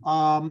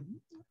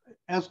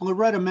as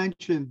Loretta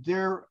mentioned,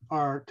 there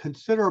are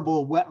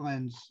considerable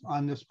wetlands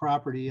on this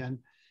property, and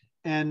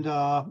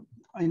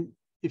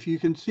if you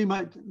can see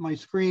my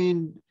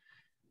screen,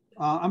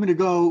 I'm going to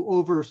go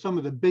over some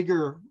of the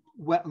bigger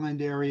wetland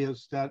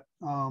areas that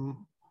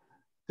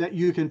that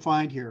you can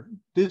find here.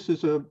 This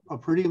is a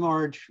pretty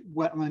large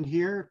wetland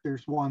here.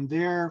 There's one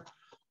there.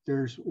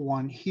 There's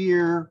one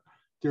here.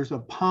 There's a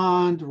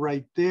pond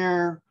right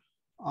there.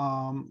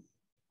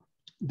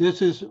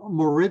 This is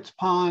Moritz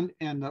Pond,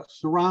 and the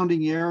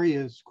surrounding area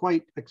is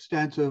quite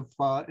extensive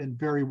and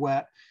very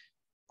wet.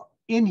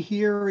 In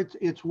here,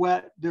 it's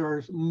wet.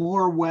 There's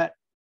more wet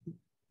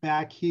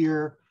back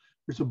here.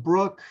 There's a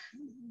brook.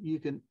 You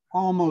can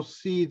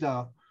almost see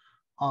the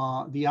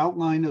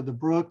outline of the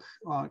brook.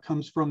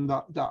 Comes from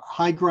the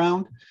high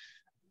ground.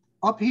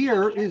 Up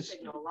here is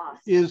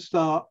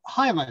the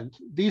highland.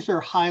 These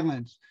are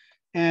highlands,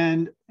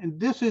 and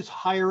this is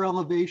higher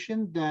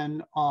elevation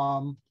than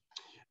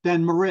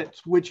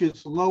Moritz, which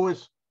is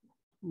lowest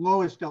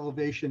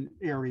elevation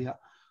area.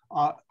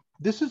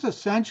 This is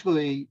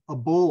essentially a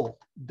bowl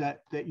that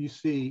you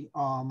see.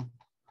 I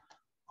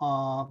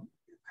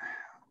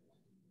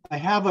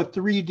have a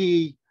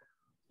 3D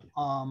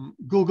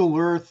Google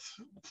Earth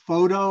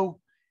photo.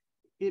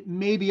 It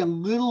may be a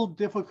little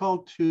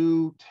difficult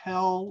to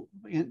tell,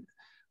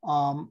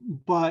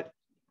 but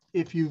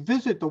if you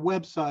visit the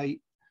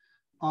website,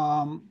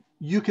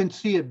 you can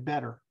see it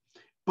better.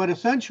 But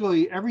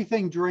essentially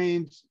everything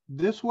drains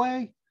this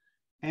way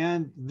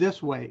and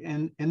this way.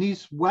 And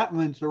these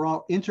wetlands are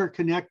all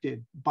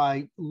interconnected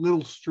by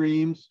little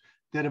streams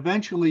that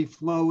eventually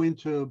flow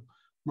into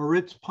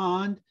Moritz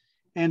Pond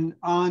and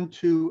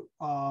onto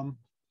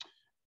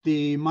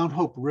the Mount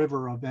Hope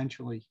River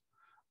eventually.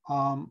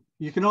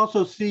 You can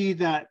also see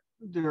that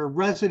there are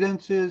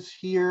residences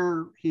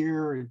here,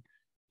 here, and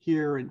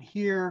here, and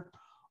here.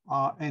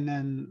 And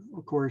then,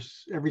 of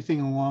course, everything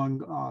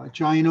along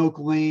Giant Oak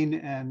Lane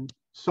and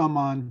some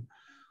on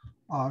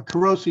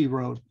Carosi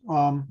Road.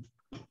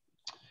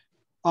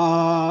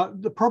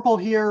 The purple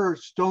here are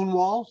stone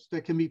walls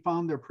that can be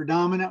found. They're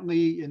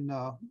predominantly in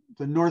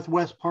the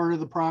northwest part of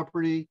the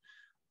property.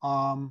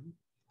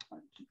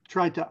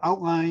 Tried to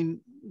outline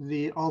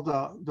all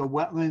the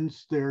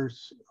wetlands.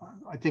 There's,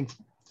 I think,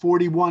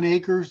 41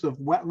 acres of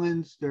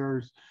wetlands.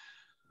 There's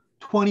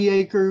 20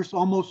 acres,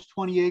 almost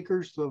 20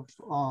 acres of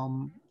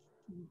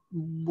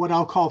what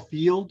I'll call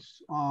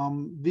fields.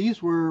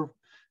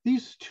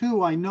 These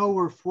two I know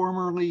were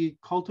formerly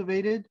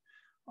cultivated.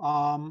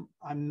 I'm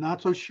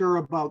not so sure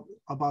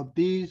about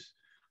these.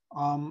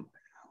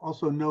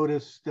 Also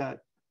notice that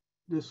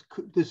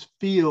this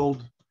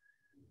field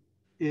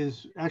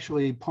is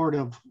actually part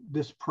of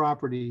this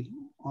property.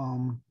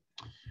 I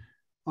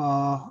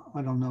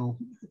don't know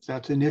if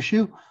that's an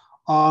issue.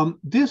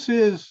 This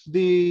is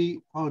the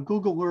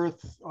Google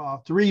Earth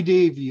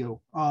 3D view.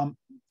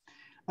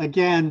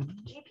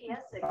 Again,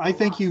 I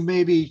think you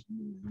maybe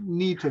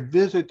need to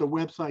visit the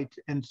website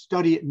and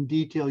study it in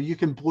detail. You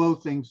can blow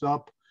things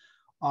up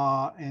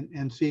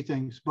and see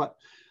things. But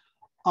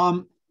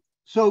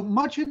so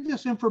much of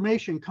this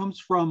information comes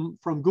from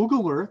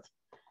Google Earth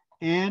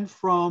and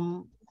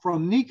from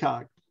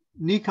NECOG.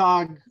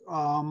 NECOG,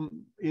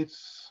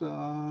 it's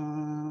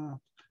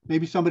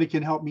maybe somebody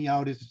can help me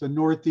out. It's the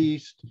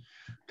Northeast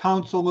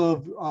Council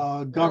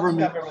of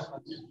Governments.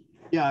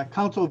 Yeah,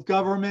 Council of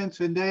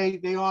Governments, and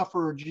they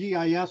offer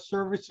GIS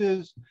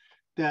services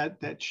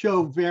that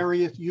show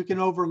various. You can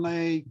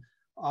overlay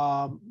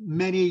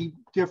many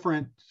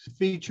different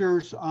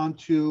features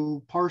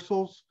onto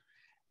parcels,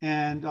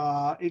 and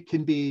it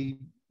can be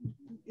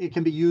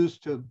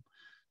used to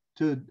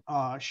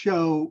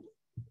show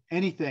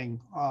anything: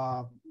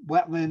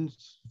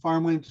 wetlands,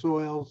 farmland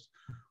soils,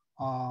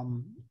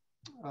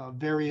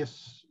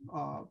 various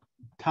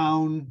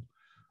town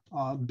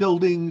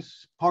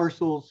buildings,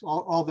 parcels,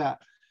 all that.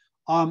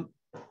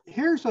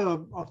 Here's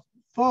a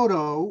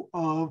photo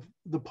of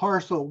the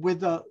parcel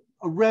with a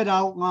red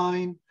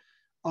outline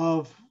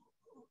of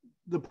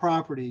the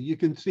property. You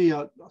can see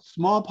a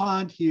small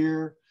pond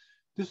here.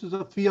 This is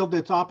a field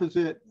that's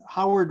opposite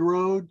Howard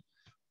Road,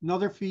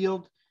 another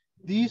field.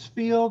 These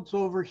fields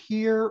over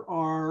here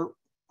are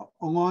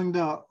along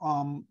the,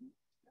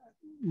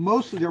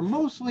 they're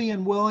mostly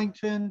in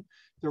Willington.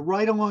 They're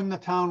right along the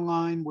town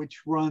line,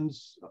 which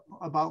runs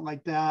about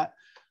like that.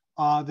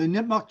 The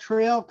Nipmuc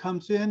Trail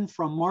comes in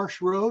from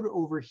Marsh Road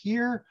over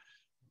here,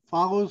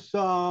 follows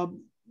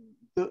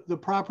the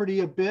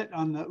property a bit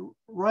on the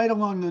right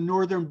along the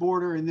northern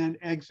border, and then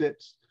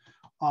exits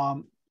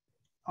on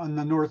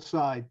the north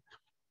side.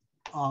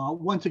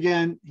 Once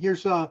again,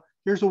 here's a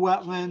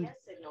wetland.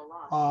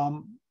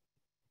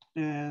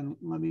 And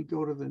let me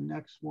go to the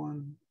next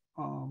one.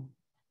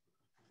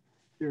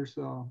 There's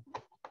a,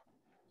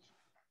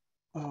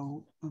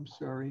 oh, I'm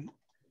sorry.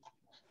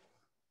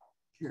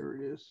 Here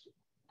it is.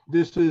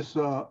 This is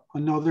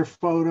another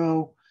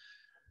photo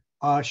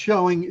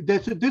showing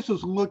this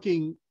is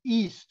looking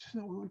east,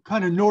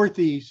 kind of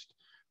northeast.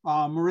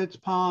 Moritz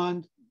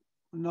Pond,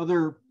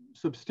 another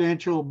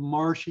substantial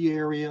marshy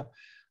area,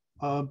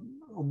 a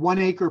 1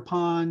 acre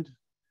pond,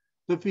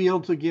 the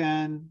fields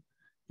again.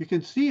 You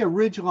can see a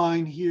ridge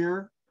line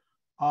here.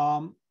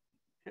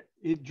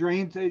 It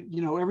drains,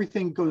 you know,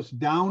 everything goes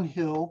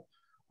downhill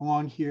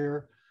along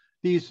here.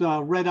 These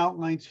red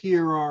outlines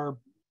here are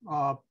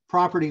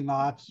property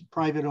lots,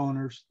 private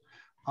owners.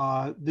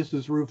 This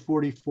is Route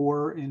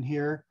 44 in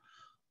here.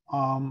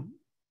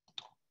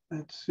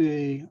 Let's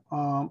see,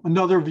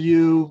 another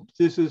view.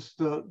 This is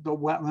the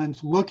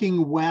wetlands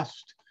looking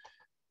west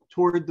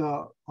toward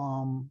the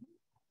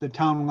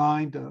town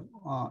line, the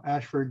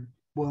Ashford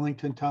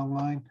Willington town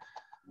line.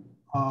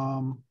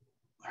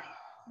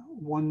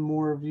 One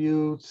more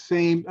view,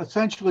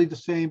 essentially the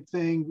same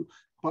thing,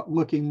 but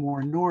looking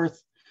more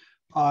north.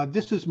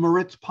 This is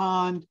Moritz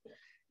Pond.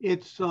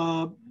 It's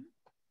a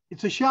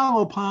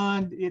shallow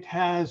pond. It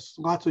has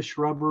lots of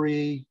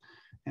shrubbery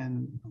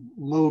and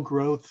low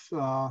growth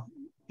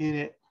in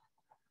it.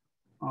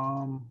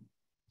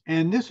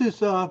 And this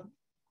is,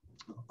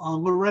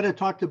 Loretta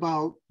talked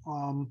about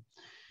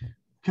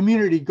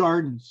community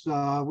gardens.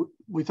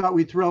 We thought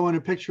we'd throw in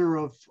a picture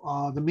of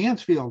the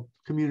Mansfield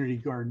Community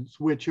Gardens,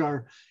 which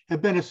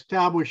have been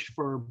established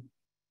for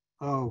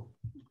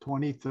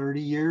 20,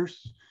 30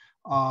 years.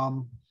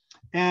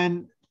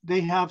 And they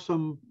have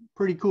some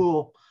pretty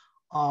cool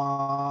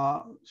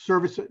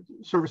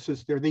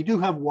services there. They do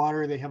have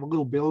water. They have a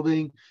little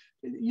building.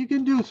 You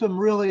can do some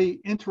really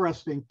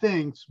interesting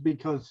things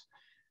because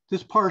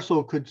this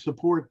parcel could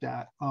support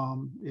that.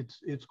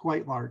 It's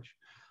quite large.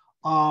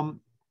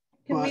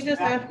 Can we just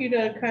ask you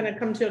to kind of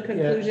come to a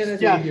conclusion?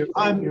 Yeah, you're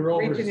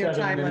over reaching your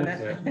 7 time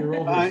minutes. limit. You're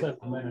over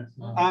 7 minutes.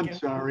 I'm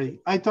sorry.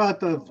 I thought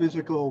the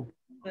physical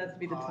That's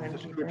be the time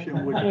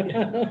description would be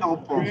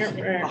helpful.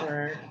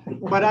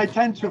 But I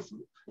tend to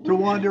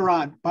wander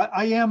on. But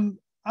I'm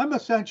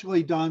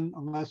essentially done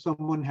unless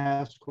someone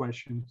has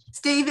questions.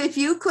 Steve, if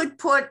you could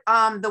put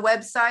the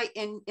website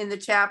in the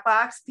chat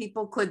box,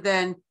 people could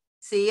then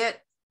see it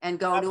and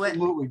go to it.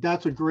 Absolutely.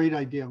 That's a great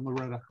idea,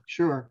 Loretta.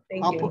 Sure.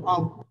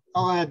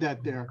 I'll add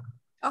that there.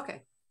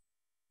 Okay.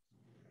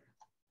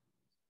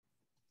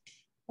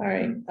 All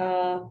right. Is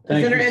Thank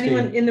there you,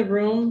 anyone Steve. in the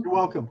room You're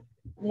welcome.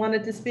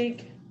 wanted to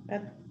speak?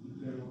 I'm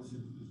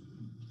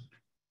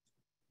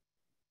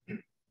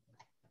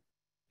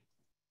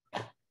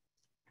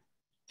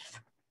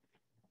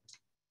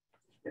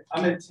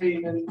at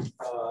Taman,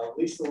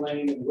 Lisa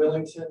Lane in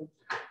Willington.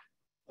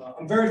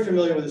 I'm very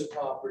familiar with this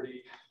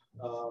property.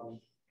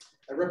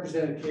 I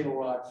represented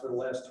Cadlerock for the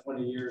last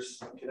 20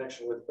 years in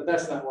connection with, but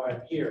that's not why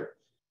I'm here.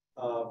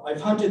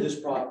 I've hunted this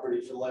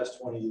property for the last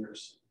 20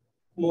 years,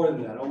 more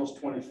than that, almost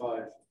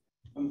 25.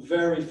 I'm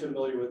very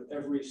familiar with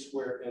every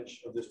square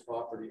inch of this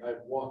property.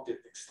 I've walked it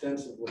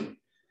extensively.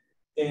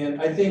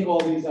 And I think all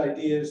these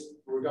ideas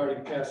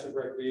regarding passive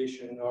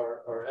recreation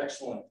are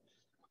excellent.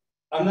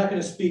 I'm not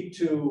going to speak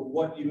to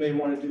what you may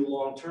want to do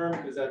long-term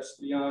because that's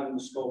beyond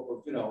the scope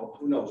of, you know,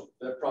 who knows,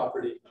 that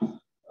property.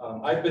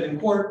 I've been in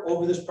court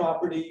over this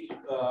property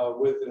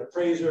with an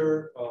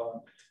appraiser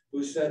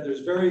who said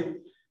there's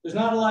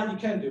not a lot you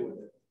can do with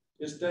it.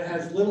 It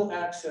has little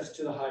access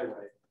to the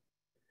highway.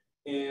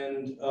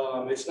 And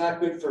it's not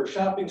good for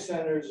shopping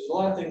centers. There's a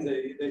lot of things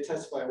they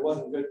testify it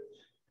wasn't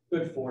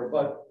good for.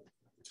 But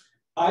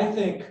I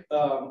think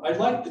I'd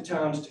like the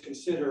towns to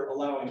consider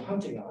allowing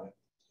hunting on it.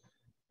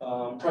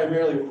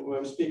 Primarily, when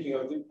I'm speaking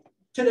of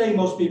today,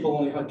 most people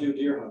only do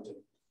deer hunting.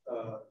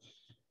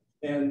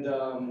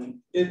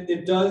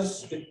 It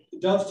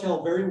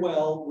dovetail very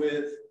well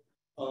with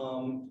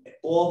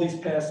all these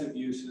passive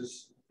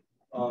uses.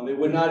 It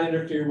would not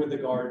interfere with the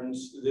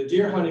gardens. The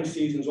deer hunting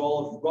season's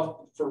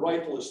for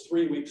rifle is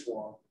 3 weeks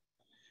long.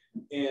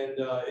 And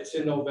it's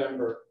in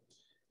November,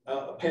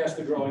 past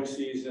the growing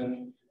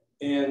season.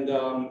 And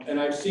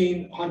I've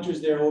seen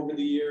hunters there over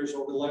the years,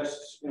 over the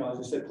last, you know, as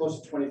I said,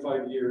 close to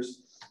 25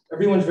 years.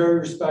 Everyone's very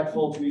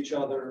respectful to each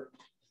other.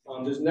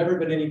 There's never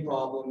been any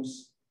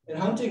problems. And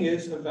hunting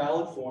is a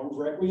valid form of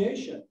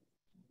recreation.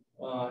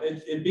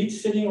 It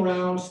beats sitting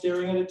around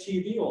staring at a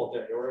TV all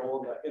day or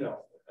all that,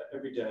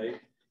 every day.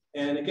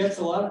 And it gets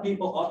a lot of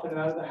people up and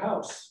out of the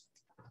house.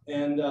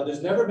 And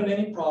there's never been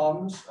any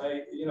problems.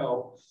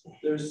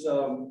 There's,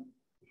 and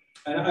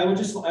I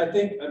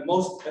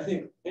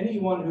think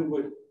anyone who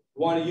would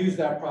want to use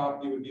that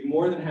property would be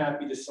more than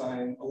happy to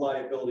sign a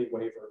liability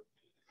waiver.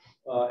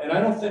 And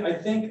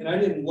I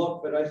didn't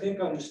look, but I think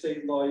under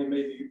state law, you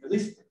may be, at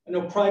least I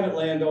know private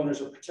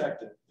landowners are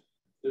protected.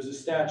 There's a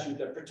statute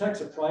that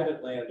protects a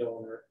private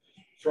landowner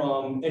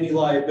from any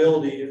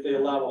liability if they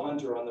allow a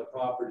hunter on their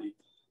property.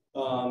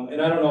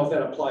 And I don't know if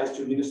that applies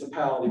to a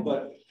municipality,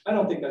 but I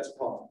don't think that's a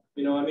problem.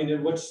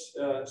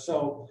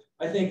 So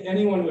I think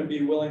anyone would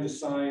be willing to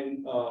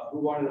sign, who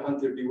wanted to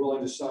hunt, they'd be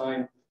willing to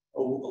sign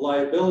a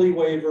liability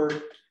waiver.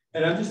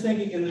 And I'm just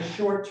thinking in the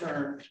short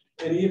term,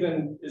 and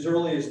even as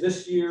early as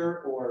this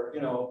year, or,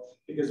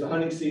 because the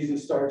hunting season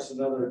starts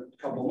another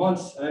couple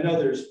months. And I know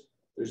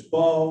there's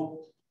bow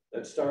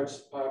that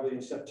starts probably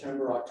in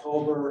September,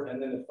 October, and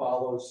then it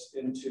follows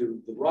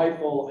into the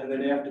rifle. And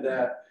then after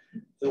that,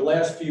 the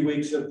last few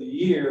weeks of the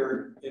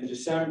year in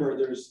December,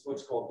 there's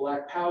what's called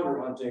black powder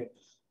hunting.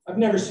 I've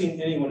never seen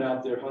anyone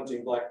out there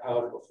hunting black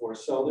powder before.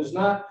 So there's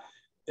not,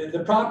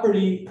 the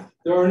property,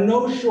 there are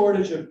no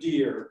shortage of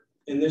deer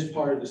in this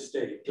part of the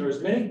state. There are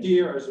as many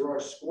deer as there are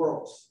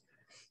squirrels.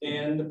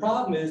 And the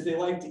problem is they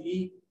like to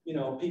eat,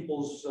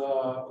 people's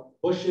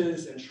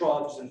bushes and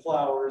shrubs and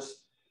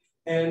flowers.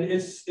 And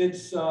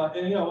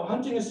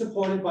hunting is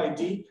supported by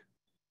DEEP,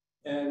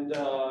 and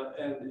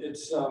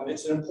it's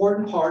an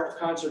important part of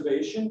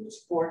conservation.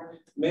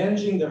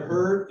 Managing the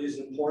herd is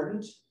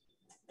important,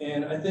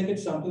 and I think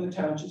it's something the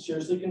town should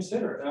seriously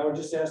consider. And I would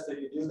just ask that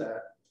you do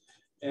that.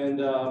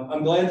 And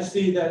I'm glad to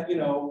see that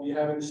you're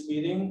having this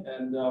meeting,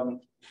 and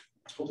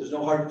hope there's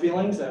no hard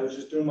feelings. I was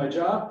just doing my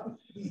job,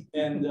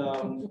 and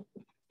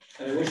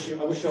I wish you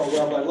all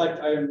well.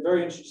 But I am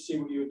very interested to see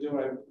what you do.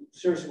 I would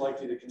seriously like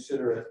you to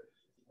consider it.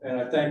 And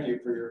I thank you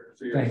for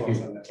your thoughts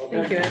on that.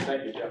 Okay? Thank you.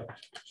 Thank you, Jeff.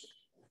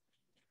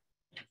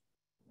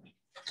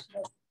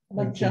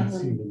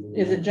 John.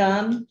 Is it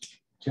John?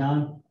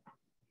 John?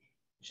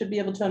 Should be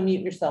able to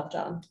unmute yourself,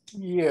 John.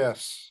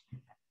 Yes.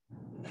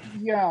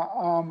 Yeah.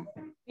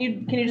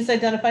 Can you just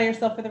identify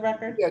yourself for the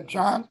record? Yeah,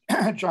 John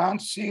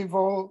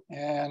Seville,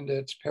 and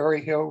it's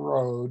Perry Hill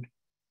Road.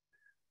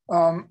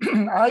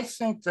 I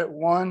think that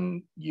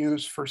one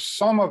use for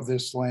some of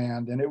this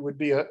land, and it would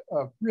be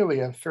really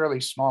a fairly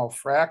small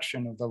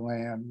fraction of the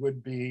land,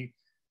 would be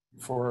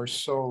for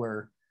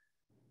solar.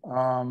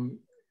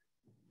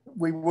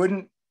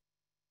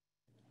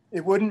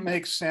 It wouldn't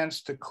make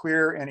sense to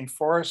clear any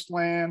forest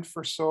land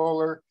for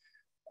solar.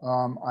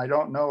 I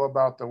don't know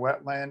about the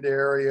wetland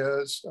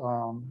areas.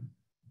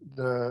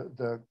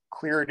 The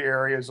cleared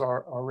areas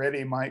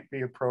already might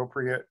be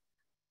appropriate,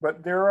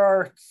 but there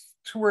are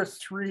 2 or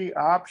 3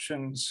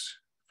 options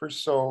for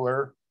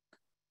solar.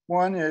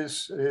 One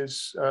is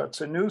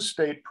it's a new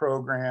state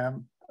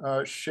program,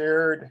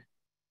 shared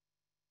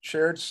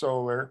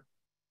solar.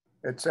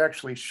 It's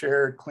actually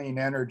Shared Clean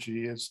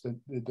Energy is the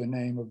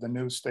name of the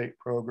new state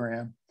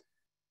program.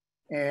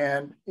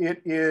 And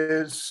it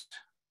is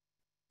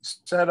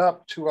set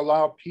up to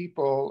allow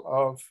people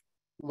of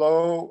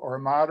low or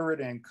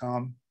moderate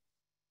income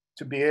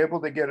to be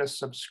able to get a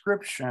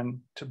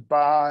subscription to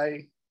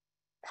buy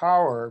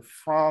power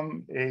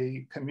from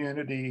a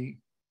community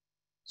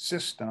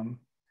system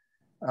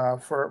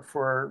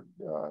for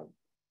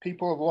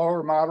people of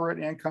lower moderate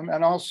income,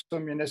 and also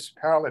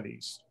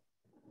municipalities.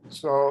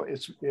 So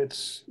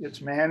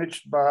it's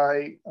managed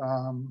by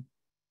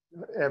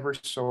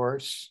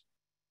Eversource,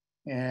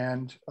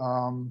 and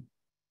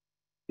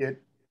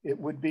it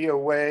would be a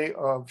way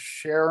of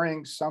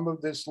sharing some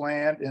of this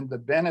land and the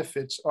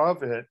benefits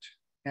of it,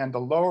 and the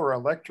lower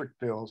electric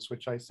bills,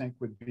 which I think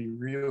would be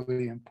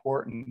really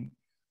important,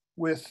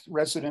 with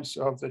residents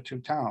of the 2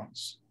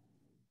 towns.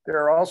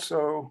 There are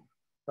also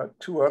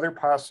 2 other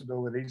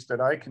possibilities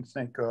that I can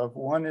think of.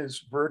 One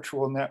is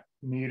virtual net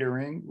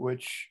metering,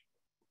 which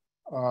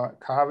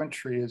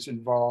Coventry is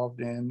involved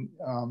in.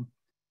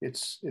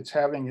 It's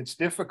having its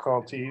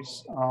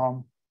difficulties,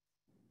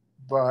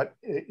 but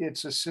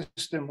it's a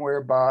system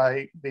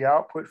whereby the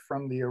output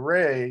from the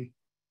array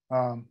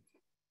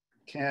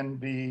can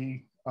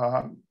be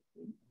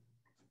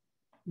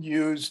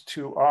used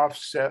to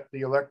offset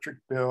the electric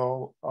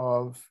bill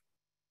of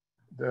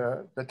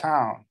the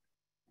town.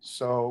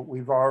 So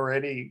we've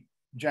already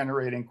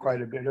generating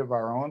quite a bit of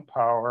our own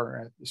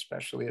power,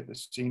 especially at the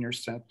senior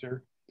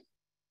center.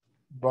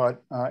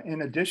 But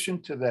in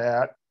addition to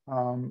that,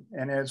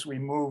 and as we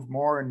move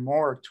more and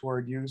more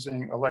toward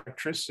using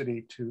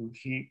electricity to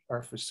heat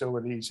our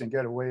facilities and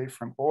get away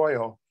from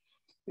oil,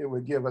 it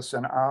would give us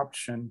an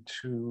option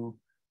to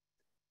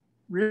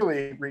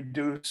really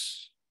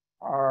reduce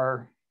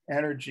our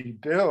energy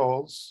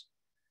bills.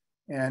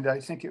 And I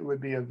think it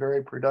would be a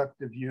very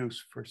productive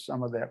use for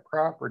some of that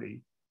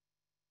property.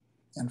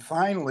 And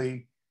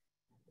finally,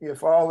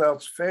 if all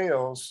else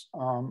fails,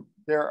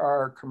 there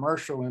are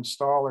commercial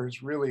installers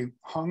really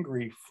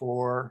hungry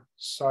for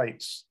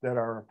sites that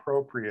are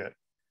appropriate.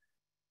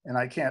 And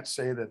I can't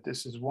say that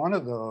this is one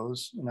of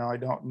those. You know, I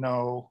don't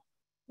know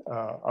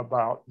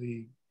about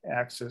the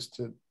access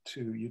to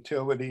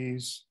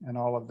utilities and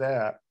all of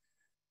that.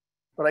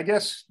 But I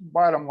guess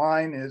bottom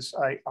line is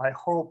I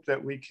hope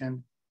that we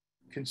can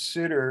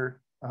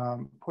consider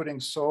putting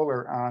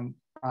solar on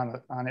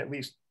at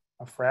least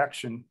a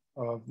fraction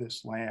of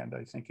this land.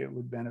 I think it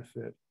would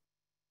benefit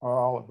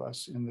all of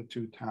us in the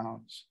two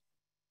towns.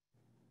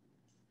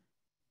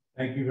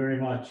 Thank you very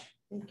much.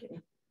 Thank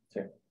you.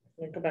 Sure.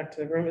 We'll go back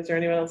to the room. Is there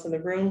anyone else in the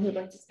room who'd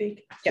like to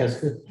speak? Yes.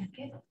 Jessica?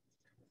 Okay.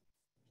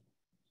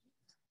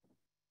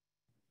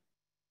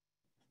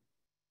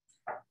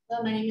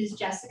 Hello, my name is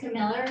Jessica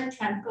Miller,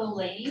 Tremco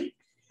Lane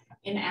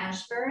in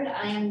Ashford.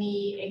 I am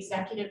the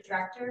executive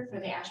director for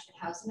the Ashford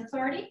Housing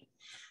Authority.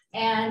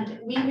 And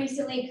we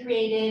recently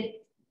created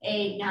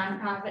a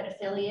nonprofit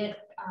affiliate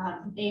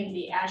named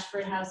the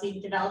Ashford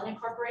Housing Development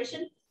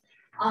Corporation.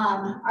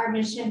 Our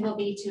mission will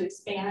be to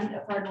expand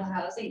affordable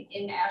housing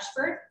in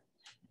Ashford.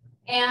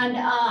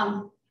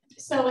 And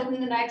so within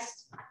the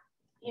next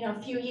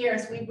few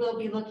years, we will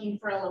be looking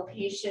for a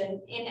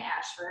location in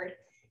Ashford.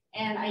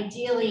 And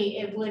ideally,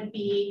 it would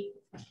be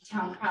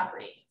town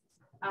property.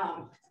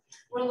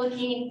 We're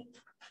looking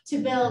to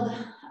build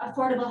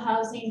affordable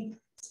housing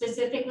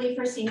specifically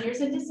for seniors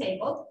and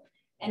disabled,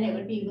 and it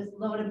would be with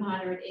low to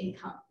moderate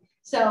income.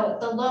 So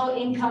the low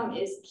income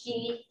is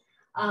key.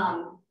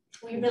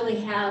 We really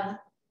have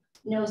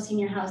no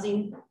senior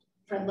housing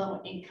for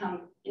low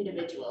income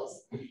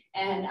individuals.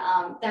 And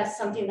that's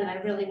something that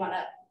I really want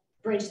to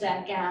bridge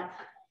that gap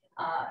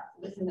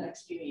within the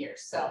next few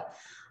years. So,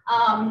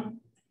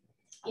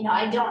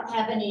 I don't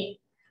have any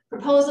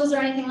proposals or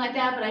anything like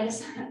that, but I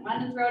just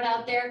wanted to throw it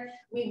out there.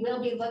 We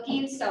will be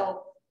looking,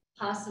 so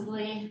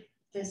possibly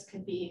this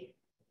could be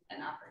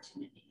an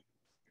opportunity.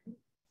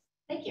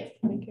 Thank you.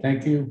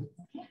 Thank you.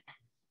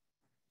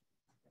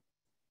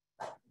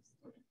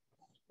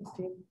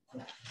 Christine.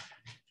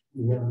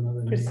 We have another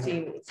name.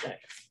 Christine is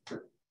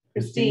next.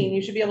 Christine,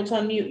 you should be able to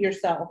unmute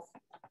yourself.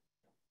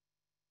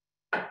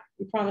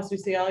 We promise we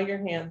see all your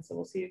hands, so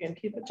we'll see you again.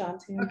 Keep it,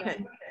 John's hand.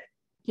 Okay.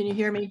 Can you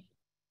hear me?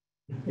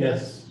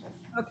 Yes.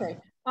 Okay.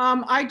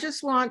 I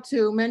just want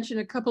to mention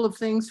a couple of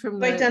things from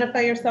the. Identify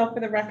yourself for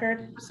the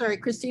record. Sorry,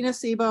 Christina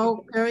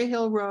Sebo, Perry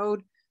Hill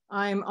Road.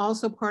 I'm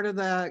also part of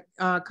the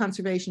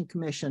Conservation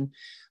Commission.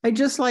 I'd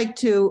just like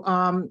to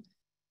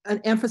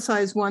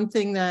emphasize one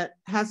thing that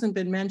hasn't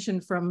been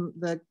mentioned from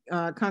the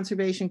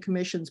Conservation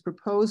Commission's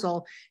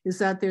proposal is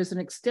that there's an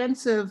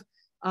extensive,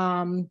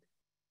 there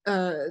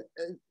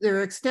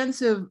are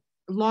extensive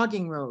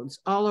logging roads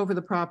all over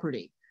the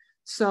property.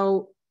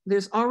 So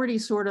there's already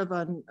sort of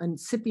an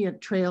incipient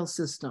trail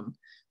system,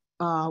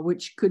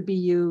 which could be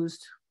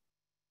used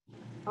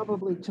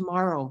probably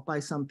tomorrow by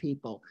some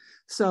people.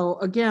 So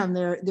again,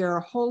 there are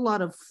a whole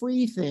lot of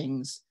free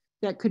things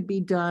that could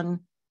be done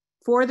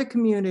for the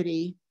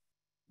community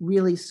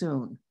really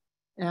soon.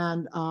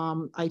 And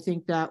I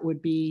think that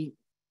would be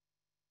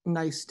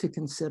nice to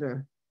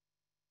consider.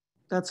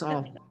 That's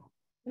all.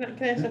 Can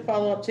I ask a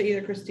follow up to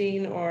either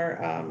Christine or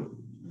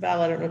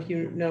Val? I don't know if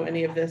you know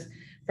any of this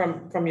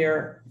from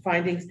your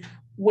findings.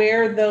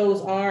 Where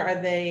those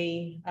are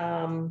they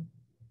kind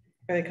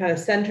of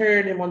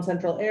centered in one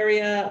central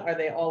area? Are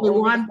they all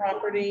over the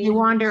property? They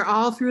wander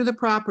all through the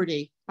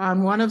property.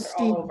 On one of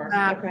Steve's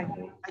map, okay.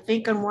 I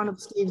think on one of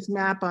Steve's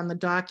map on the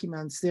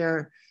documents,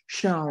 they're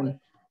shown,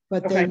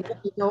 but they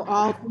go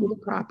all through the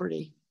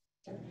property.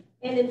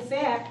 And in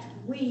fact,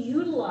 we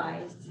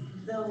utilized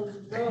those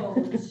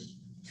roads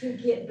to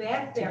get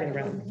back there.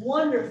 It was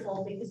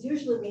wonderful because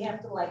usually we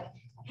have to like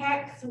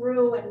hack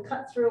through and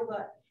cut through,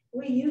 but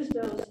we used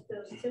those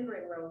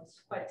timbering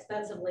roads quite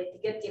extensively to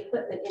get the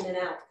equipment in and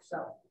out.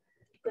 So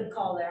good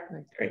call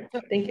there. Great,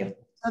 thank you.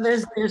 So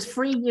there's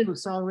free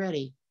use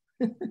already.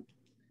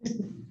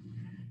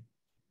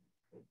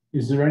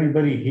 Is there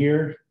anybody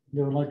here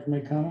that would like to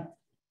make comment?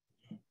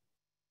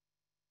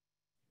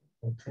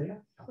 Okay.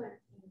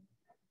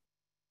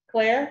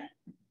 Claire?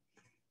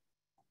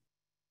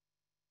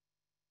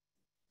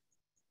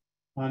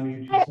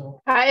 Unmute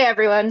yourself. Hi,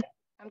 everyone.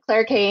 I'm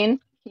Claire Kane.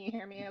 Can you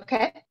hear me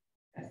okay?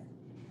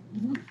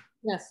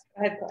 Yes,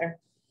 go ahead, Claire.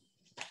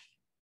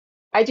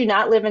 I do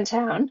not live in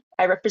town.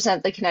 I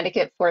represent the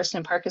Connecticut Forest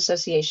and Park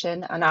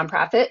Association, a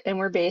nonprofit, and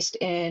we're based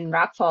in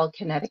Rock Fall,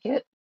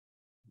 Connecticut.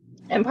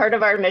 And part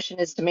of our mission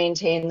is to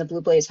maintain the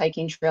Blue Blaze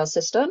hiking trail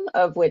system,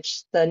 of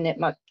which the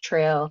Nipmuc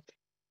Trail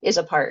is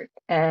a part.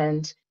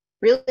 And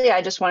really,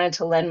 I just wanted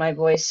to lend my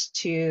voice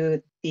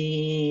to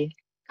the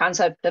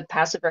concept of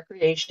passive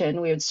recreation.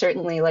 We would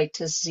certainly like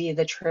to see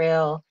the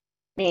trail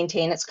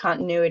maintain its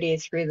continuity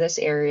through this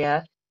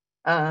area.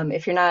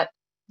 If you're not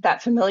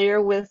that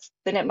familiar with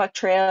the Nipmuc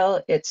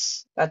Trail,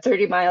 it's a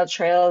 30-mile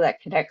trail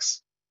that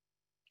connects,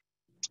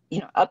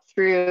 up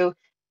through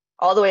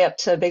all the way up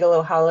to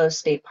Bigelow Hollow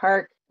State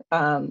Park.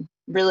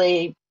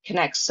 Really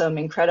connects some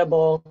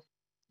incredible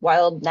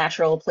wild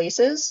natural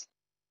places.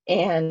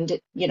 And,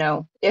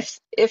 if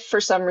for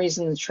some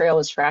reason the trail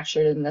was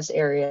fractured in this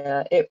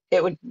area,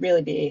 it would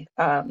really be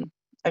a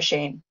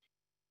shame.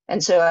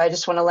 And so I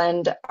just want to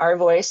lend our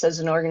voice as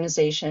an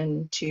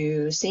organization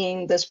to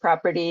seeing this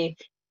property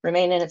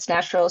remain in its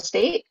natural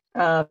state,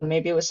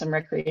 maybe with some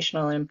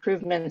recreational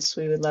improvements.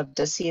 We would love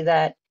to see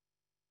that.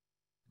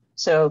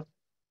 So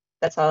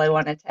that's all I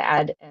wanted to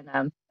add.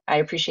 And I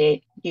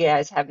appreciate you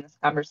guys having this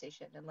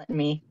conversation and letting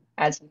me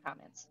add some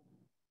comments.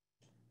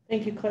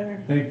 Thank you,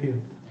 Claire. Thank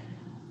you.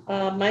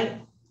 Mike?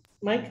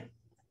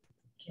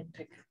 Can't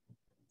pick.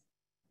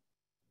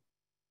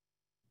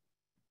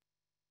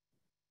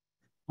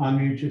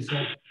 Unmute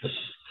yourself.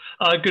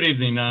 Good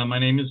evening. My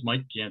name is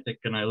Mike Gantic,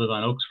 and I live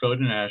on Oaks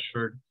Road in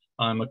Ashford.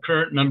 I'm a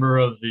current member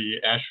of the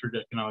Ashford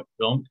Economic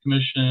Development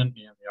Commission and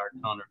the Our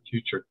Town of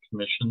Future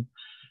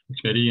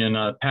Committee, and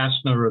a past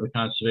member of the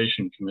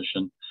Conservation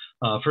Commission.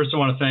 First, I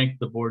want to thank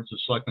the boards of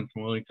selectmen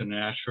from Willington and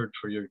Ashford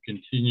for your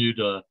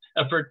continued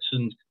efforts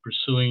in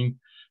pursuing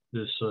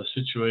this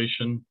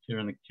situation here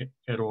in the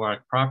Cadlerock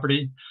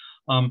property.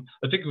 I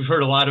think we've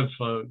heard a lot of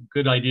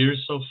good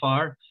ideas so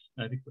far.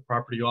 I think the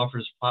property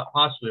offers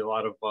possibly a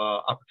lot of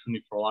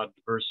opportunity for a lot of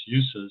diverse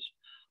uses.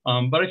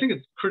 But I think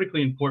it's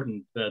critically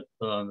important that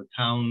the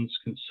towns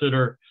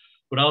consider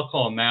what I'll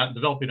call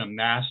developing a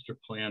master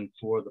plan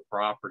for the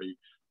property.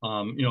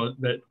 You know,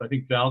 that I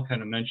think Val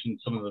kind of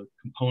mentioned some of the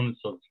components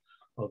of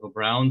a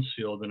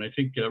brownfield, and I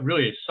think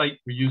really a site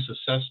reuse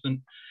assessment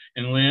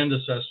and land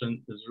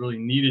assessment is really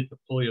needed to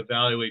fully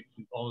evaluate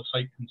all the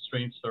site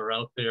constraints that are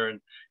out there,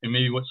 and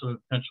maybe what sort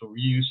of potential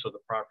reuse of the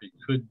property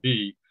could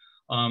be.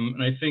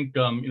 And I think,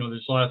 you know,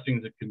 there's a lot of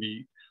things that can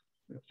be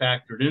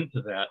factored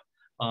into that.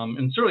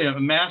 And certainly a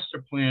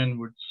master plan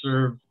would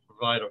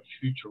provide a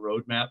future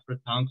roadmap for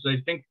the town, because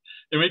I think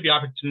there may be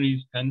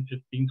opportunities 10,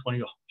 15,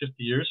 20,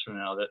 50 years from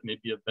now that may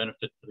be of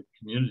benefit to the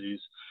communities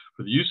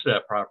for the use of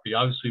that property.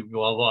 Obviously, we've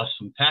all lost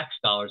some tax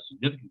dollars,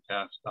 significant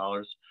tax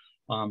dollars.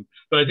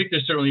 But I think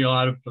there's certainly a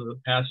lot of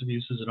passive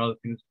uses and other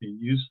things being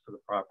used for the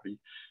property.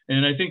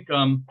 And I think,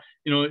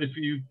 you know, if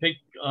you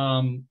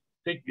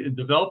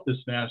develop this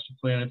master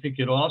plan, I think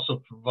it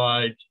also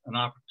provides an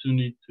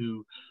opportunity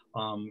to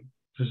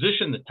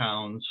position the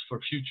towns for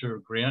future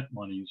grant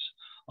monies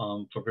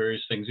for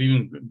various things,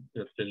 even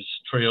if there's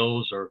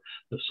trails or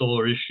the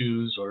solar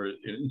issues, or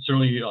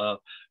certainly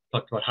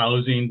talked about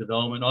housing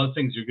development, other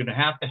things. You're going to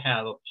have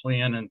a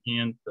plan in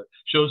hand to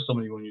show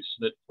somebody when you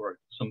submit for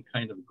some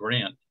kind of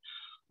grant.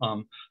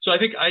 So I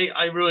think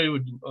I really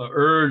would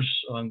urge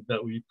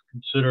that we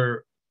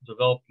consider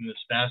developing this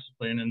master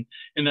plan,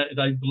 and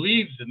I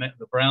believe that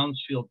the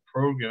Brownfield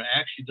program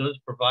actually does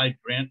provide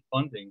grant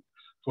funding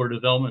for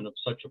development of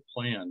such a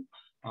plan.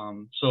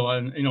 So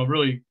I'm, you know,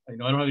 really, I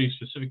don't have any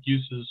specific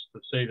uses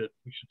to say that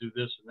we should do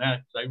this and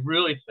that, because I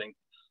really think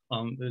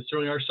there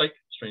certainly are site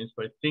constraints,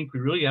 but I think we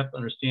really have to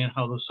understand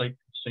how those site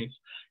constraints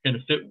kind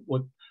of fit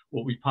what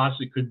we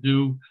possibly could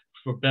do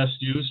for best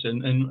use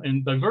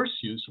and diverse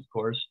use, of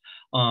course,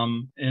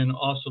 and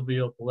also be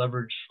able to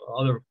leverage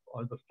other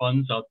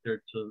funds out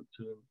there to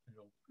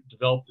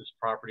develop this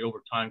property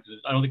over time, because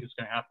I don't think it's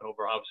going to happen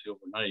obviously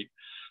overnight.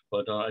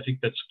 But I think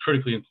that's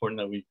critically important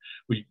that we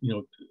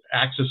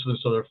access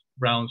this other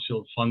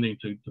brownfield funding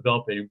to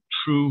develop a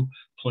true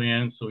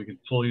plan so we can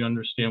fully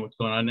understand what's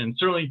going on, and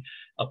certainly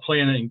a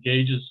plan that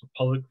engages the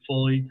public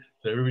fully,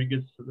 so everybody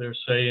gets their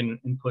say and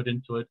input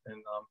into it,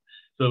 and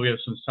so we have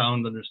some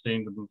sound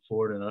understanding to move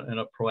forward in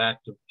a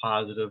proactive,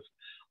 positive,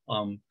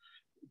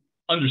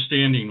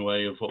 understanding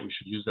way of what we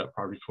should use that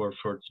property for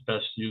its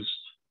best use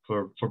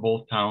for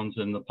both towns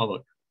and the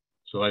public.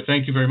 So I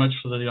thank you very much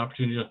for the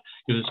opportunity to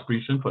give this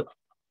brief input.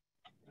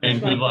 And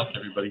good luck,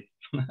 everybody.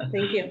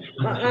 Thank you.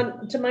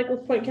 To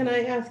Michael's point, can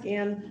I ask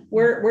Ann,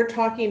 we're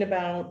talking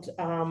about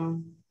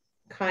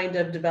kind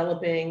of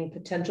developing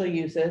potential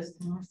uses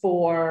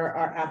for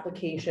our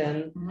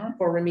application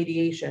for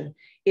remediation.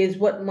 Is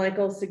what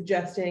Michael's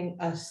suggesting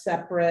a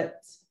separate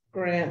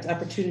grant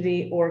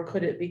opportunity, or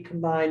could it be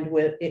combined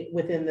with it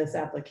within this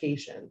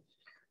application?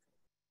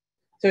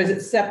 So is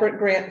it separate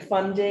grant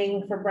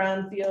funding for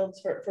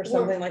brownfields for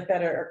something like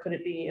that, or could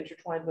it be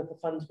intertwined with the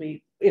funds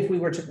if we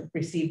were to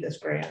receive this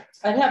grant?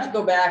 I'd have to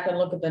go back and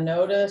look at the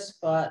notice,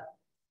 but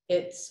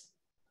it's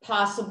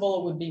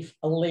possible it would be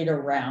a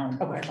later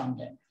round of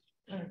funding.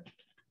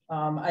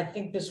 I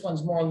think this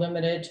one's more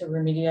limited to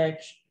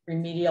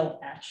remedial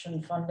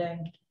action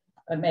funding,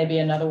 but maybe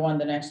another one,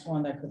 the next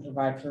one, that could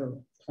provide for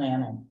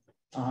planning.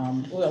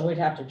 Well, we'd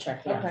have to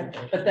check that. Okay,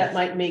 but that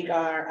might make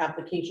our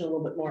application a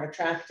little bit more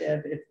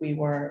attractive if we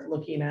were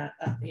looking at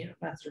a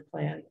master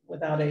plan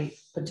without a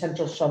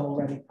potential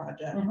shovel-ready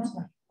project.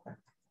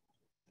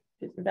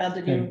 Val,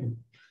 did you?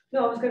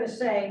 No, I was going to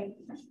say,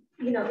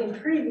 in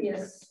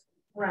previous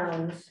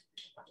rounds,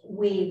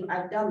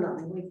 I've done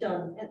them.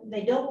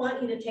 They don't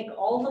want you to take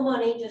all the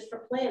money just for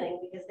planning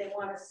because they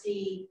want to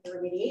see the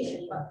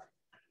remediation. But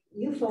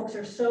you folks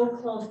are so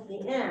close to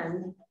the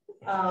end.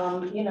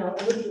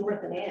 It would be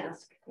worth an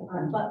ask,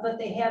 but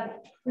they have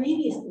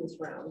previous to this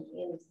round,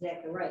 and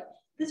exactly right.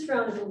 This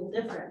round is a little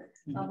different,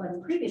 but in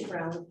the previous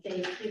round,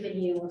 they've given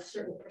you a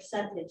certain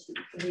percentage that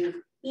you can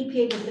do.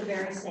 EPA does the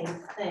very same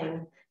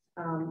thing.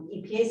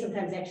 EPA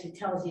sometimes actually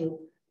tells you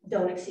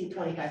don't exceed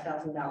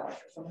 $25,000 or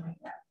something like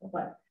that.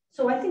 But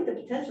so I think the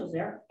potential's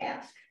there.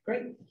 Ask.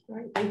 Great. All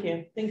right. Thank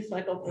you. Thanks,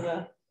 Michael, for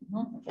the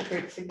a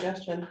great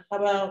suggestion. How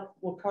about,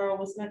 well, Carl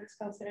was next,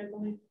 Councilor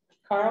Anthony.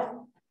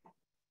 Carl?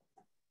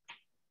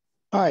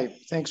 Hi,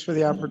 thanks for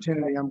the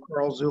opportunity. I'm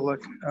Carl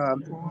Zulik.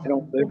 I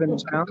don't live in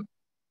town,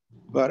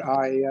 but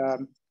I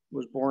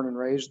was born and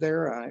raised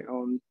there. I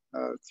own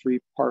 3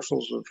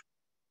 parcels of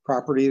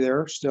property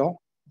there still,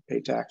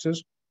 pay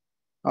taxes.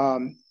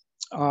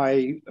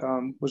 I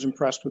was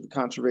impressed with the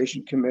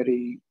Conservation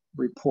Committee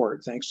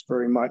report. Thanks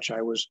very much.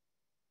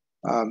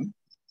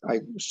 I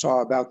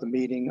saw about the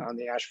meeting on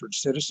the Ashford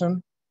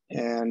Citizen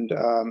and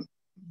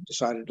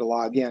decided to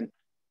log in.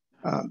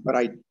 But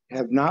I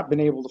have not been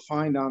able to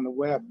find on the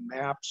web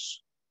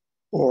maps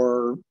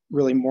or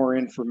really more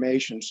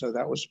information. So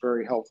that was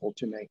very helpful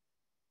to me.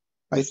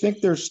 I think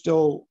there's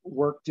still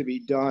work to be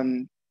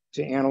done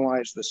to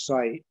analyze the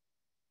site.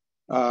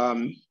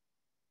 And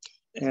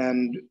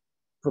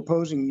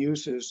proposing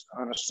uses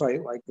on a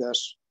site like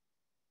this,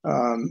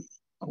 a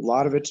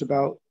lot of it's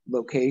about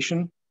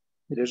location.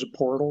 It is a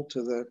portal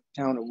to the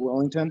town of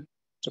Willington.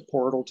 It's a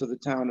portal to the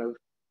town of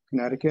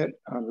Connecticut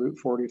on Route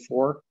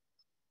 44.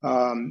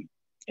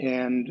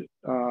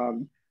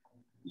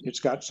 It's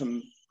got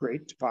some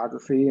great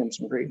topography and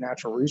some great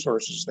natural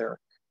resources there,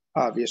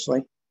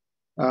 obviously.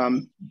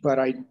 But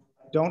I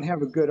don't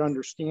have a good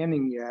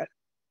understanding yet.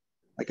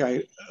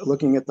 Like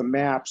looking at the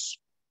maps,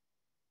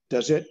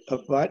 does it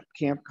abut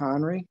Camp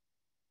Connery,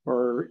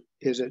 or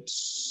is it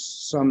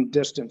some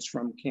distance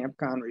from Camp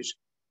Connery's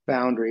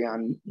boundary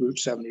on Route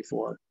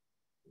 74?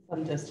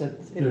 Some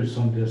distance. There's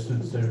some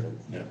distance there.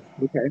 Yeah.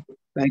 Okay,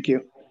 thank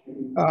you.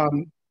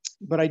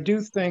 But I do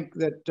think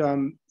that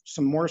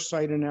some more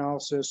site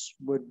analysis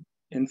would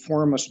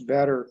inform us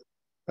better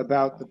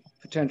about the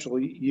potential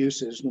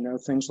uses,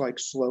 things like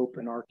slope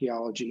and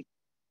archaeology,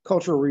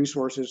 cultural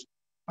resources.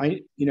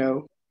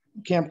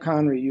 Camp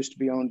Connery used to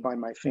be owned by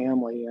my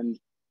family, and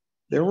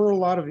there were a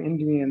lot of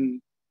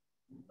Indian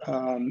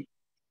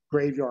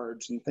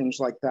graveyards and things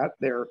like that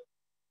there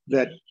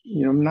that,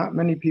 not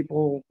many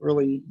people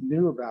really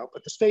knew about,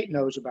 but the state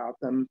knows about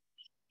them,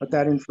 but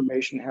that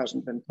information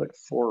hasn't been put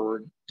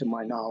forward to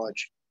my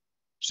knowledge.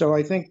 So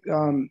I think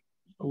a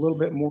little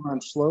bit more on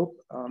slope,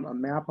 a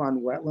map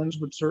on wetlands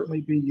would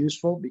certainly be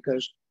useful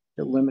because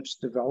it limits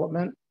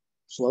development.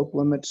 Slope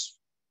limits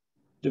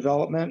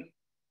development,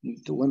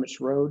 it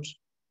limits roads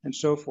and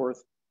so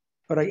forth.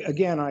 But I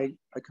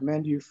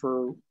commend you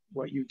for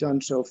what you've done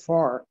so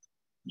far.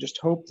 Just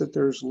hope that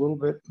there's a little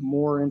bit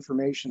more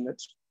information that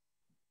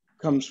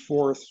comes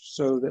forth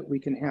so that we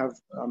can have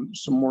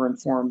some more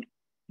informed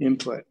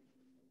input.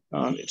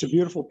 It's a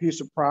beautiful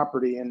piece of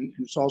property, and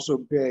it's also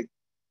big.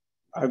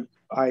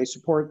 I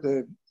support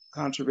the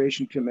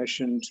Conservation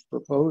Commission's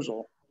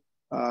proposal.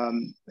 I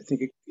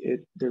think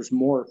there's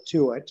more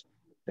to it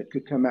that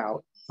could come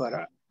out, but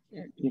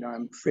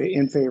I'm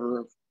in favor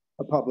of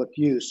a public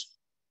use,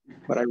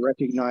 but I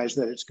recognize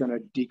that it's going to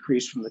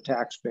decrease from the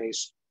tax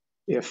base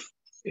if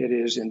it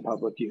is in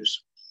public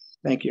use.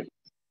 Thank you.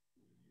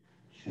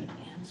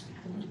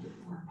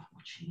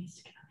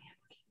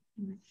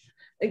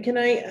 Can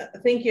I,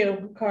 thank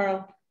you,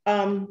 Carl.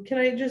 Can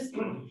I just,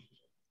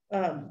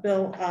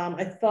 Bill,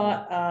 I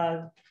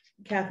thought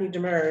Kathy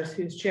Demers,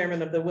 who's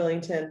chairman of the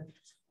Willington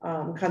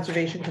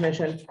Conservation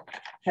Commission,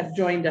 had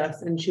joined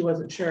us, and she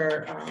wasn't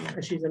sure,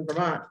 as she's in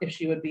Vermont, if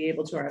she would be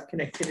able to have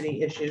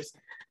connectivity issues.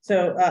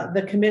 So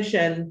the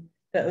commission,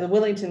 the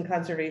Willington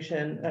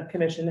Conservation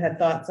Commission had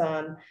thoughts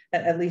on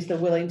at least the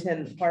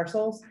Willington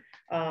parcels,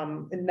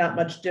 and not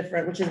much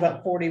different, which is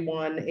about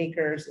 41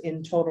 acres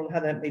in total, how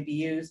that may be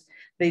used.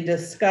 They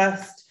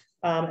discussed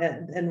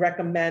and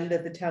recommend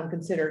that the town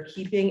consider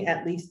keeping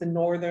at least the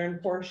northern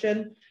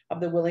portion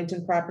of the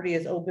Willington property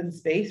as open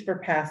space for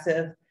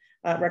passive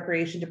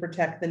recreation to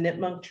protect the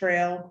Nipmunk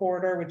Trail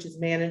corridor, which is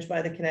managed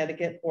by the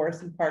Connecticut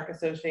Forest and Park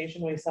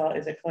Association. We saw,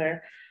 is it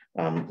Claire,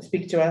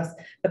 speak to us.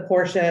 The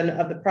portion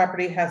of the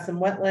property has some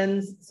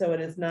wetlands, so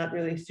it is not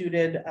really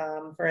suited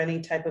for any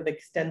type of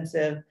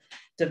extensive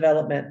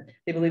development.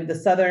 They believe the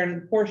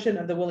southern portion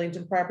of the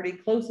Willington property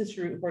closest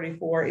to Route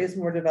 44 is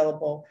more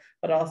developable,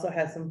 but also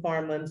has some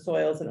farmland,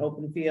 soils, and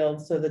open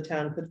fields, so the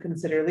town could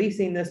consider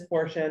leasing this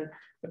portion of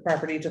the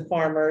property to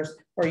farmers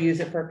or use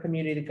it for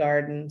community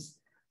gardens.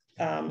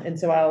 And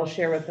so I'll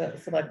share with the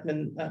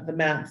selectmen the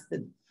maps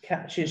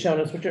that she's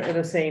shown us, which are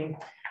the same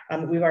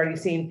we've already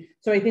seen.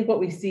 So I think what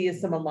we see is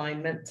some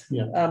alignment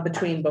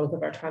between both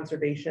of our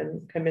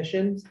conservation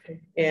commissions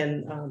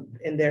and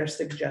their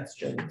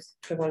suggestions.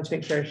 So I wanted to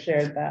make sure I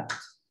shared that.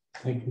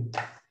 Thank you.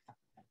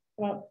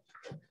 Well,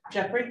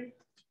 Jeffrey.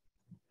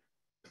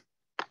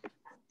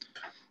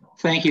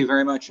 Thank you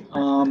very much.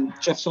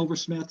 Jeff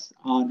Silversmith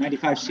on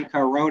 95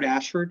 Seacar Road,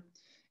 Ashford.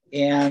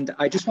 And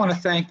I just want to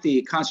thank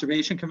the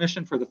Conservation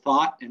Commission for the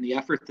thought and the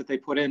effort that they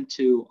put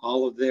into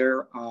all of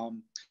their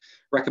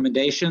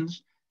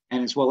recommendations,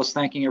 and as well as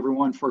thanking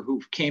everyone for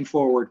who came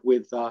forward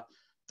with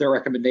their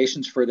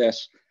recommendations for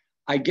this.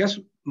 I guess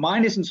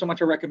mine isn't so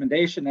much a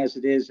recommendation as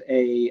it is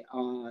a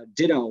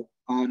ditto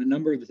on a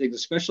number of the things,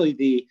 especially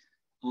the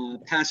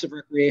passive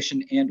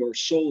recreation and or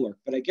solar.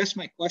 But I guess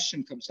my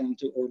question comes down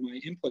to, or my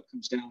input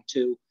comes down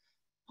to,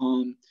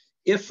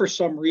 if for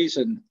some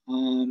reason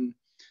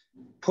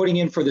putting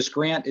in for this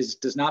grant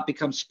does not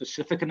become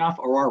specific enough,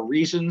 or our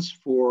reasons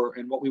for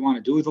and what we want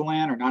to do with the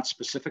land are not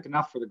specific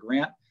enough for the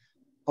grant,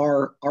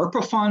 are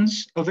ARPA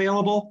funds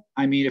available?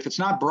 I mean, if it's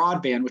not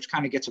broadband, which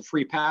kind of gets a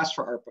free pass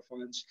for ARPA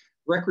funds,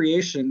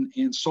 recreation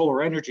and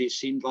solar energy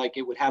seemed like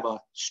it would have a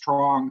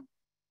strong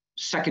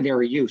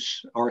secondary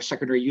use for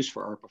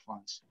ARPA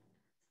funds.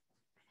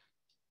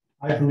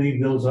 I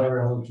believe those are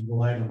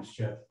eligible items,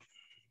 Jeff.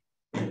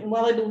 And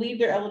while I believe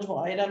they're eligible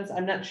items,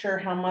 I'm not sure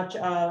how much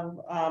of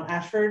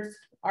Ashford's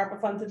ARPA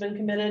funds have been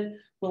committed.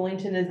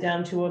 Willington is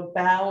down to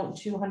about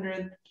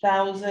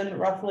 200,000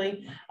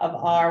 roughly of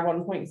our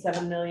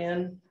 1.7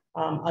 million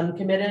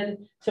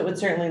uncommitted. So it would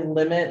certainly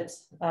limit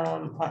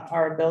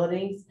our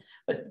abilities.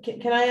 But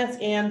can I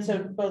ask Anne, so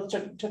both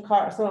to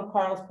some of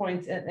Carl's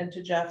points and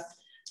to Jeff's,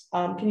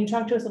 can you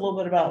talk to us a little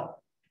bit about,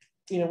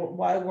 you know,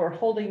 why we're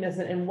holding this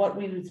and what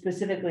we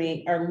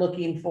specifically are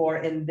looking for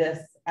in this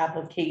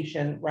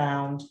application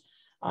round,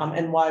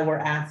 and why we're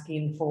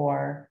asking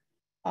for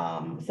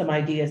some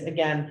ideas.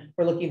 Again,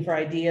 we're looking for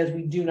ideas.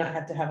 We do not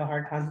have to have a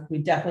hard concept. We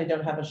definitely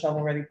don't have a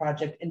shovel-ready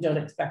project and don't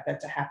expect that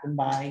to happen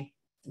by,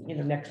 you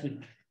know, next week.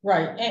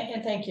 Right,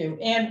 and thank you.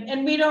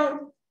 And we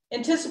don't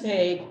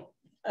anticipate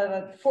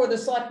for the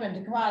selectmen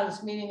to come out of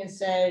this meeting and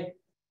say,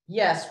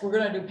 yes, we're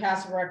going to do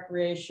passive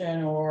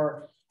recreation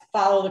or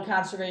follow the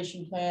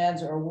conservation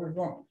plans, or we're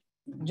going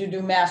to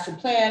do master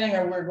planning,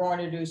 or we're going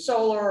to do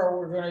solar, or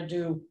we're going to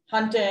do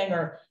hunting,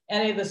 or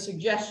any of the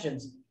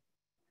suggestions.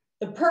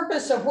 The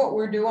purpose of what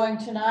we're doing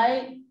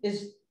tonight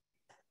is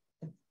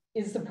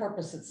the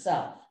purpose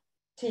itself.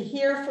 To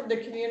hear from the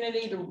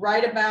community, to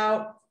write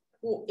about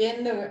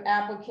in the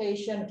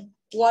application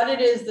what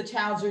it is the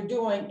towns are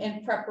doing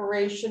in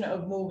preparation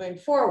of moving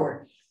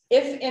forward.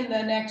 If in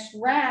the next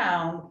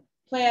round,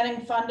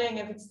 planning funding,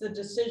 if it's the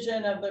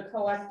decision of the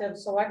collective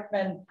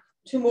selectmen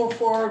to move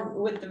forward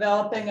with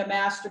developing a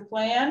master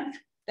plan,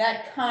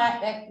 that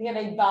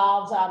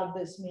evolves out of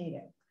this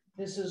meeting.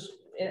 This is,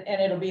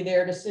 and it'll be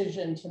their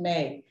decision to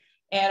make.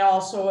 And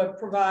also it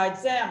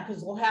provides them,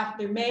 because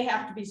there may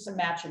have to be some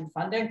matching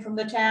funding from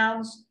the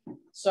towns.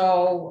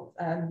 So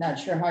I'm not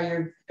sure how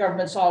your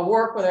governments all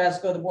work, whether it has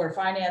to go to the Board of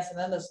Finance and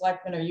then the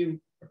selectmen, or you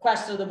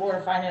request to the Board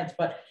of Finance,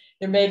 but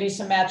there may be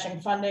some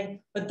matching funding.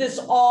 But this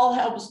all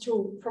helps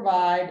to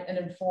provide an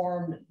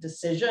informed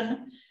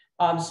decision,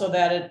 so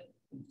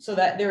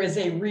that there is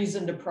a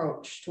reasoned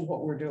approach to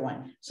what we're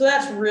doing. So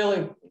that's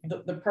really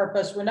the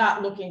purpose. We're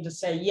not looking to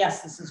say,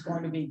 yes, this is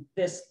going to be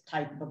this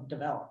type of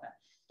development.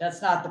 That's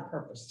not the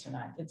purpose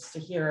tonight. It's to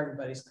hear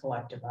everybody's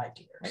collective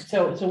ideas.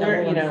 So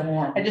we're, you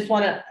know, I just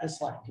want to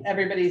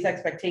everybody's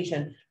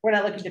expectation. We're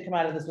not looking to come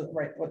out of this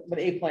with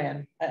a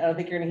plan. I don't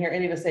think you're going to hear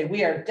any of us say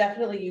we are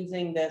definitely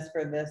using this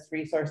for this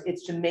resource.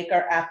 It's to make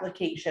our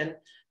application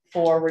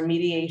for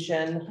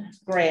remediation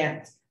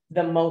grant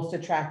the most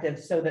attractive,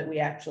 so that we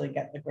actually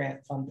get the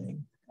grant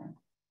funding.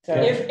 So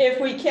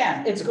if we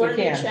can, it's going to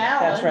be a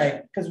challenge. That's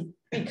right,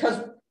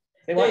 because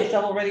they want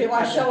shovel-ready. They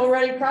want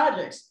shovel-ready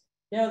projects.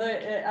 You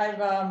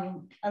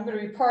know, I'm going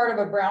to be part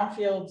of a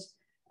Brownfields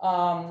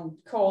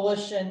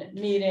coalition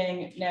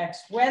meeting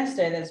next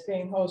Wednesday that's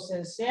being hosted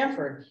in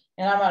Stamford,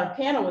 and I'm on a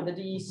panel with the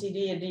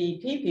DECD and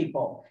DEP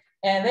people,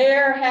 and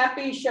they're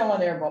happy showing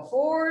their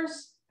befores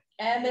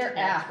and their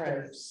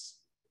afters,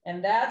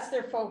 and that's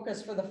their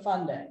focus for the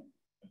funding.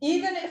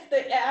 Even if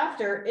the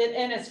after,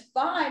 and it's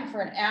fine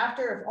for an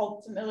after if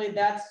ultimately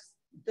that's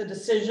the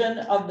decision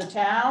of the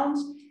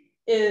towns,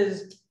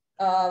 is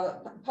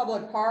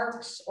public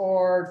parks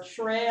or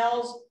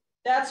trails,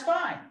 that's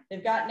fine.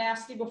 They've got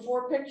nasty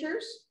before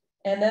pictures,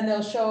 and then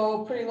they'll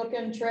show pretty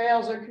looking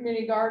trails or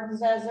community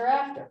gardens as they're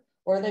after,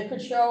 or they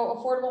could show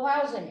affordable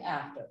housing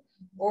after,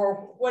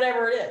 or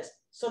whatever it is.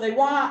 So they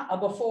want a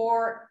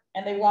before,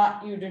 and they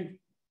want you to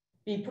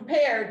be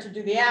prepared to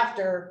do the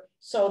after,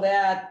 so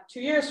that 2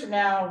 years from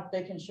now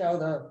they can show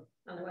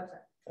on the website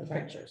the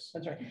pictures.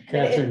 That's right.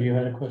 Catherine, you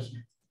had a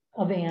question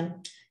of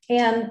Anne.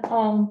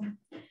 And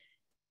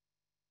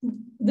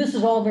this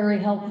is all very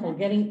helpful,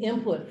 getting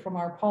input from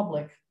our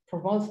public for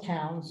both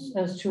towns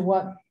as to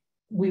what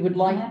we would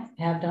like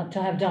to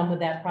have done with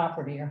that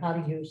property, or how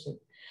to use it.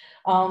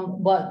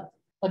 But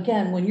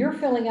again, when you're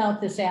filling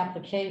out this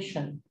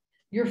application,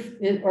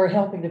 or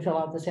helping to fill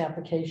out this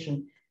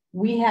application,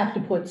 we have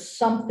to put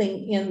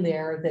something in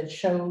there that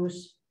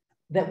shows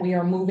that we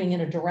are moving in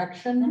a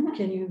direction.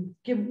 Can you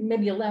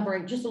maybe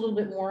elaborate just a little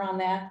bit more on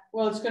that?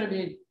 Well, it's going to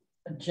be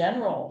a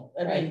general.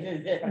 I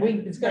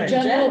mean, it's going to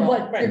be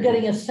general, but you're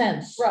getting a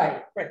sense.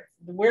 Right.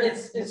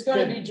 It's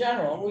going to be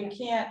general. We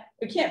can't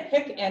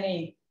pick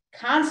any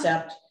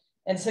concept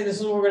and say this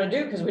is what we're going to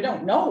do, because we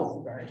don't know what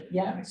we're going to do.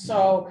 Yeah.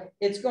 So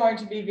it's going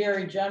to be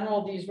very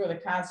general. These were the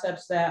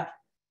concepts that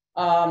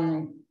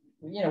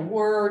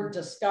were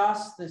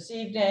discussed this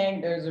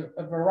evening. There's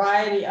a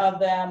variety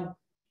of them.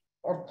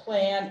 Our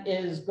plan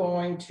is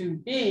going to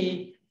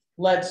be,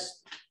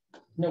 let's,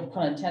 no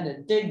pun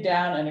intended, dig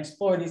down and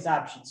explore these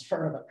options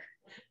further.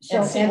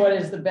 and see what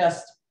is the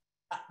best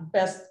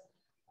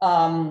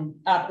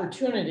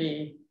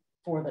opportunity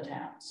for the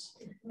towns.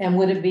 And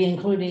would it be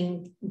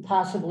including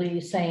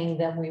possibly saying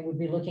that we would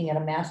be looking at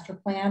a master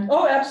plan?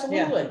 Oh,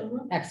 absolutely. Yeah.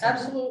 Excellent.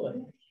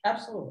 Absolutely.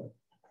 Absolutely.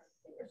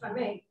 If I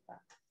may,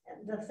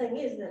 the thing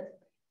is that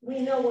we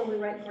know when we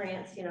write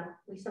grants, you know,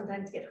 we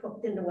sometimes get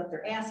hooked into what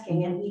they're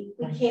asking and we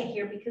can't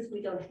hear because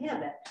we don't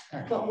have it.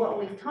 But what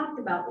we've talked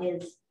about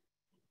is,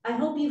 I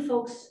hope you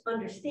folks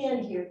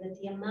understand here that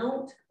the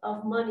amount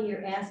of money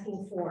you're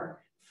asking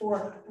for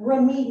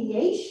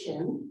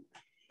remediation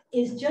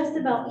is just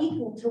about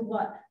equal to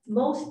what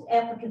most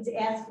applicants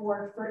ask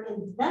for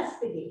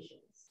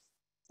investigations.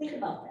 Think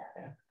about that.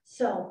 Yeah.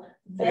 So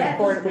that's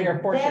your,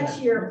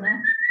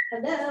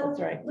 hello. That's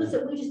right.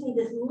 Listen, we just need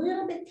this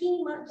little bit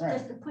teeny much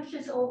just to push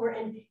us over.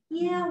 And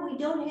yeah, we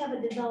don't have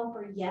a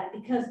developer yet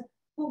because,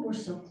 well, we're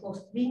so close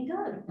to being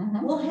done.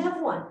 We'll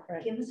have one.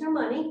 Give us our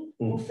money.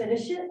 We'll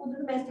finish it. We'll do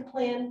the master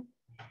plan.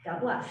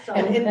 God bless. So,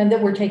 and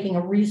that we're taking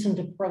a reasoned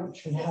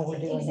approach in how we're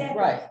doing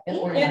exactly.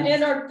 it. Right.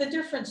 And the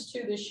difference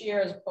too this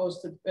year as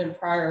opposed to in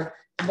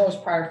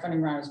most prior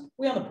funding rounds,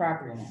 we own the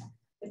property now.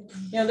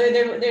 You know,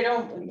 they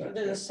don't,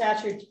 the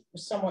statute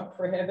somewhat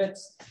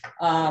prohibits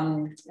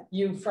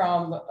you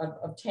from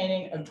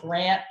obtaining a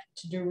grant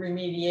to do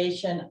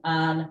remediation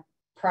on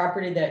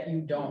property that you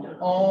don't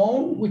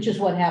own. Which is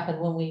what happened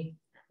when we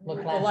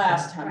looked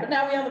last time. But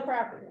now we own the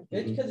property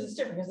because it's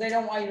different, because they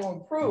don't want you to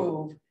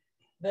improve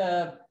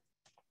the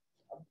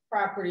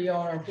property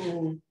owner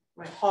who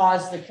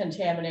caused the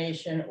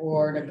contamination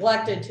or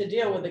neglected to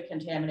deal with the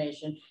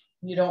contamination.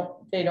 They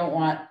don't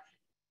want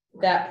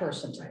that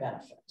person to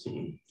benefit.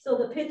 So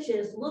the pitch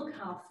is, look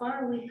how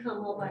far we've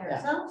come all by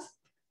ourselves.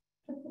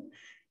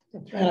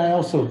 And I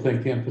also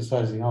think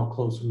emphasizing how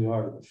close we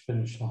are to the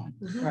finish line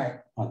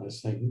on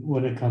this thing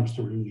when it comes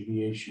to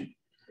remediation.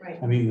 Right.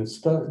 I mean,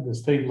 the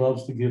state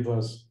loves to give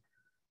us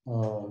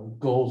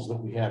goals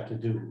that we have to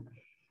do.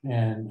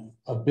 And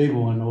a big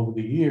one over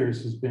the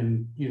years has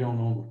been, you don't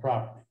own the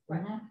property.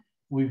 Right.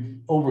 We've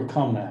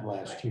overcome that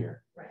last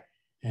year. Right.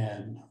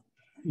 And,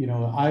 you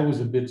know, I was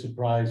a bit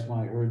surprised when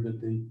I heard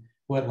that the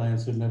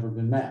wetlands have never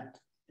been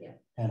mapped. Yeah.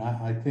 And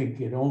I think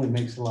it only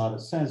makes a lot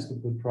of sense to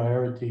put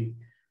priority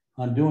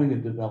on doing a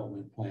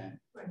development plan,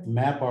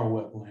 map our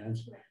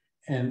wetlands,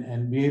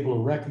 and be able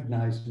to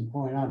recognize and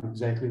point out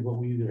exactly what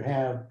we either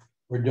have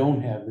or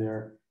don't have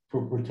there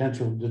for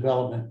potential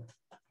development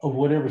of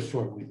whatever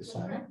sort we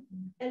decide.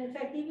 And in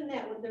fact, even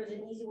that, there's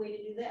an easy way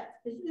to do that,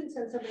 because you can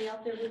send somebody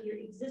out there with your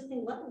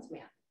existing wetlands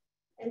map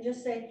and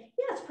just say,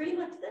 yeah, it's pretty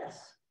much this.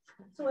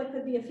 So it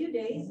could be a few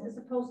days as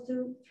opposed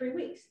to 3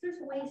 weeks.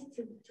 There's ways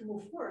to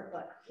move forward,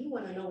 but you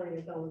want to know where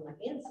you're going, like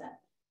Ann said,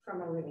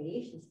 from a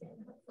remediation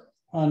standpoint.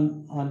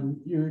 On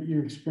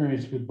your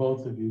experience with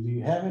both of you, do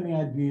you have any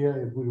idea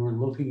if we were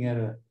looking at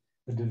a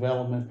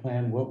development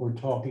plan, what we're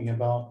talking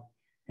about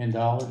in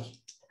dollars?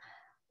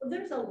 Well,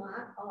 there's a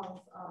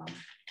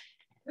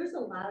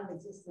lot of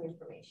existing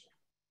information.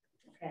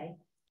 Okay,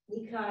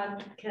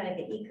 Econ,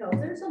 Connecticut Eco.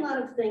 There's a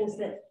lot of things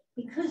that,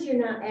 because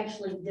you're not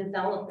actually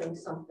developing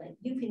something,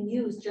 you can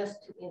use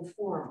just to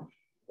inform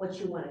what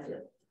you want to do.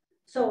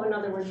 So in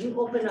other words, you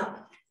open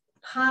up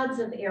pods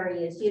of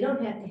areas. You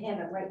don't have to have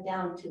it right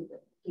down to the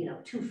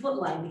 2 foot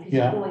line because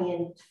you're going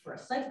in for a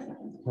site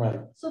plan. Right.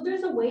 So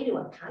there's a way to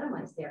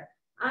economize there.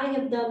 I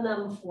have done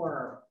them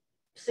for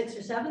 6,000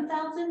 or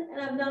 7,000,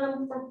 and I've done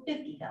them for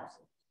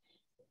 50,000.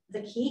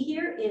 The key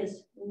here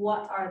is,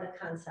 what are the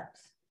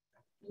concepts?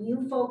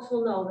 You folks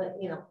will know that,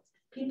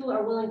 people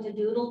are willing to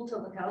doodle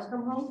till the cows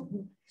come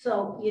home.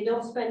 So you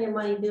don't spend your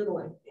money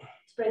doodling.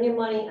 Spend your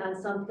money on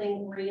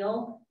something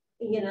real,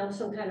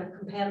 some kind of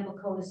compatible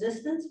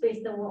coexistence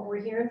based on what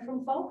we're hearing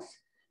from folks,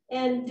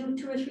 and do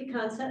 2 or 3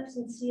 concepts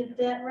and see if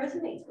that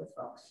resonates with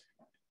folks.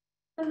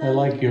 I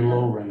like your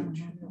low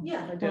range.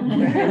 Yeah. I did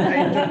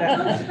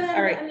that.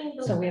 All right.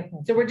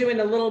 So we're doing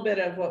a little bit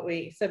of what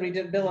we said we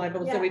did. Bill and I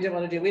both said we didn't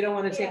want to do. We don't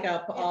want to take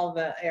up all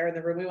the air in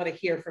the room. We want to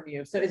hear from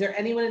you. So is there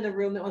anyone in the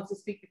room that wants to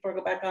speak before I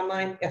go back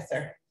online? Yes,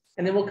 sir.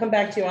 And then we'll come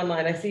back to you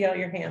online. I see all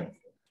your hands.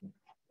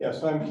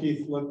 Yes, I'm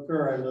Keith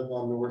Lipker. I live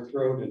on North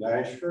Road in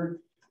Ashford.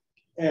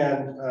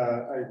 And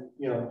I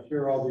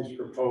hear all these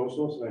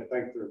proposals and I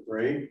think they're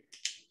great.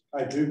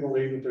 I do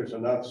believe that there's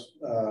enough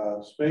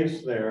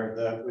space there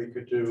that we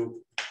could do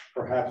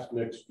perhaps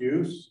mixed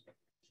use.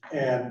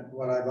 And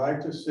what I'd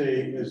like to see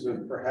is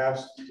that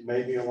perhaps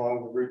maybe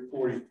along the Route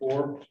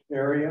 44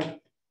 area,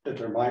 that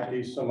there might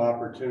be some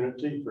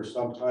opportunity for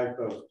some type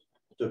of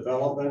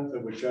development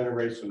that would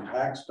generate some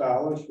tax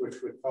dollars, which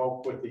would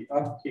help with the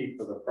upkeep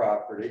of the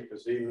property,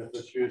 because even if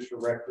it's used for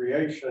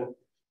recreation,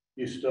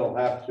 you still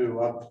have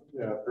to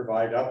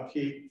provide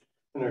upkeep.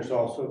 And there's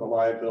also the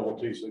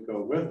liabilities that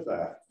go with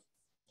that.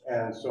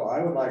 And so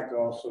I would like to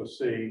also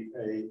see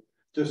a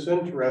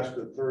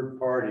disinterested third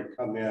party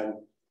come in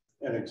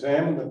and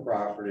examine the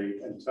property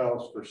and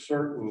tell us for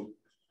certain,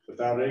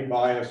 without any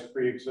bias,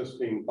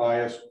 pre-existing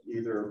bias,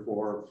 either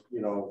for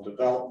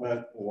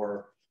development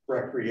or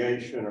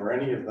recreation or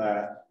any of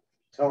that,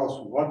 tell us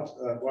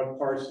what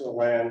parts of the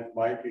land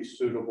might be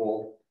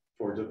suitable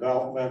for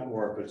development,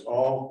 or if it's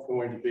all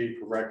going to be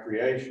for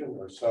recreation,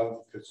 or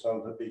could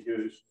some of it be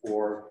used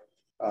for,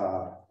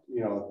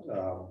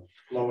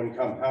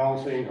 low-income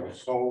housing or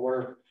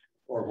solar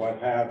or what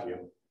have you.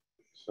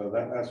 So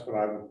that's what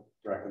I would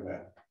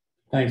recommend.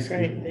 Thanks.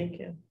 Great, thank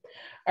you.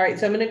 All right,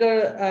 so I'm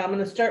going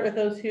to start with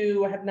those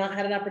who have not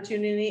had an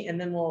opportunity,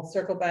 and then we'll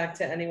circle back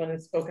to anyone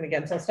who's spoken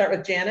again. So I'll start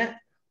with Janet.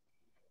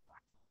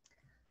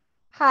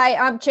 Hi,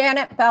 I'm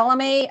Janet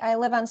Bellamy. I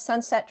live on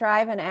Sunset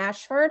Drive in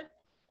Ashford.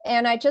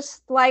 And I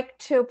just like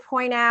to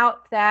point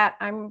out that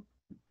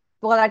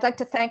I'd like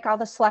to thank all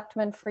the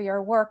selectmen for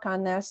your work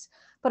on this,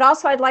 but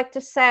also I'd like to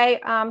say,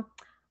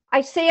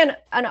 I see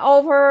an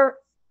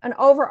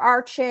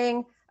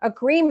overarching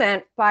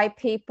agreement by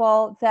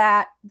people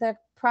that the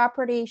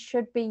property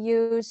should be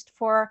used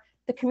for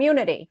the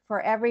community,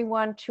 for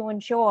everyone to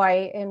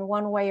enjoy in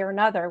one way or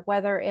another,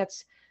 whether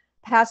it's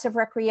passive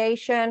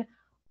recreation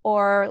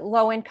or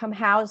low-income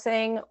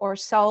housing or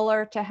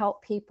solar to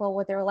help people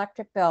with their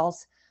electric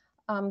bills.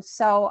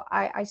 So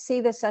I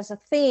see this as a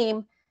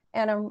theme,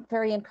 and I'm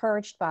very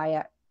encouraged by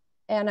it.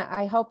 And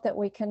I hope that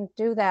we can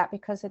do that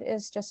because it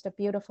is just a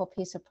beautiful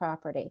piece of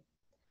property.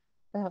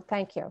 So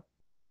thank you.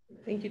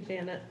 Thank you,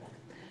 Janet.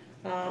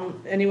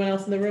 Anyone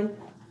else in the room?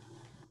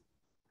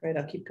 Great,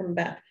 I'll keep coming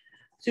back.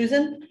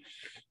 Susan?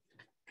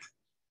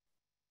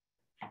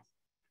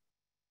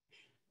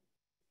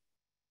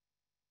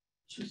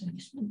 Susan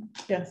Eastman.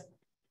 Yes.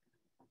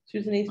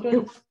 Susan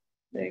Eastman?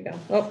 There you go.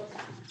 Oh,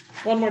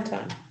 one more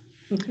time.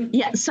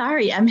 Yeah,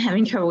 sorry, I'm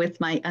having trouble with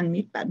my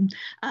unmute button.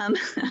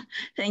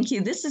 Thank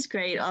you. This is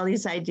great. All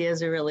these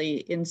ideas are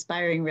really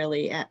inspiring,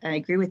 really. I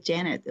agree with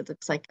Janet. It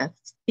looks like a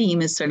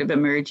theme is sort of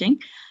emerging.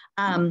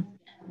 And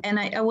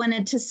I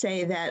wanted to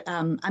say that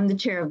I'm the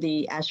chair of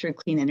the Ashford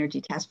Clean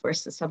Energy Task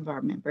Force, as some of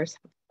our members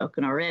have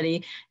spoken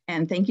already.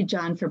 And thank you,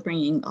 John, for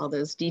bringing all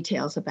those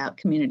details about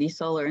community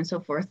solar and so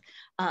forth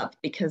up,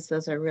 because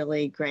those are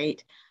really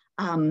great.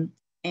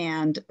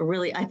 And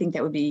really, I think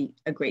that would be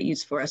a great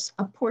use for us,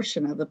 a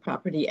portion of the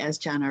property, as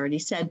John already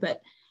said.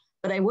 But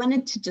I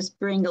wanted to just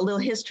bring a little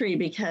history,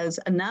 because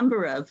a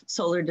number of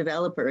solar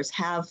developers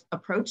have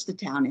approached the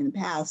town in the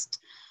past,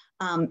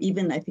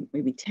 even I think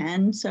maybe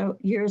 10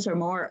 years or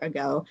more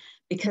ago,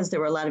 because there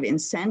were a lot of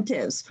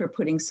incentives for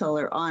putting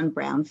solar on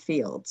brown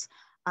fields.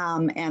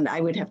 And I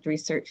would have to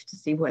research to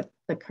see what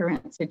the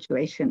current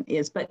situation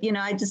is. But,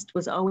 I just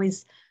was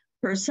always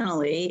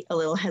personally a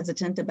little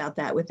hesitant about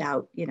that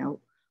without,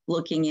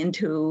 looking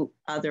into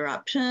other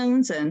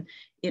options. And,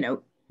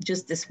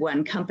 just this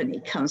one company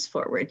comes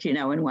forward,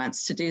 and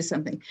wants to do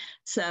something.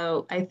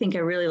 So I think I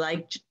really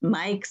liked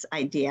Mike's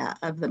idea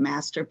of the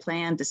master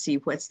plan to see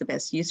what's the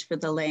best use for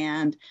the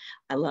land.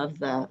 I love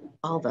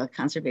all the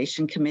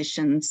Conservation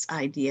Commission's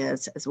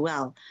ideas as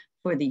well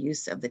for the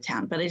use of the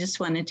town. But I just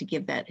wanted to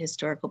give that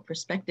historical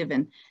perspective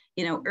and,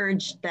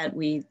 urge that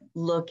we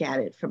look at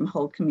it from a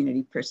whole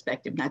community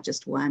perspective, not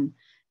just one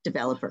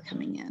developer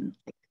coming in,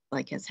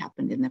 like has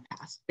happened in the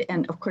past.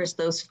 And of course,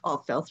 those all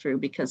fell through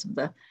because of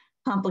the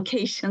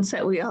complications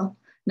that we all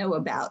know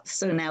about.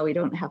 So now we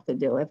don't have to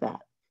deal with that,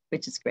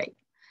 which is great.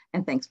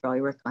 And thanks for all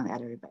your work on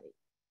that, everybody.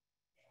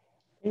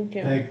 Thank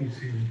you. Thank you,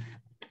 Susan.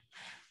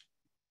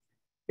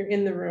 You're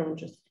in the room,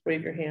 just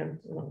wave your hand.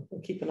 We'll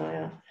keep an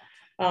eye out.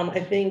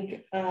 I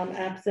think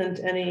absent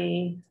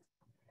any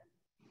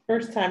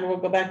first time, we'll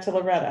go back to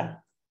Loretta.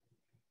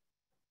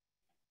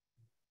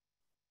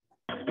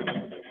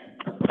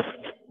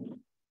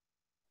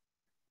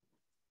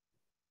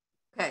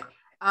 Okay,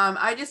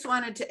 I just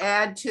wanted to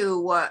add to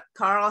what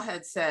Carl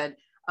had said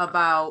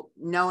about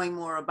knowing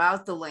more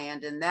about the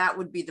land, and that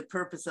would be the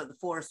purpose of the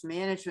forest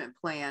management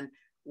plan,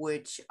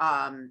 which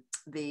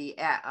the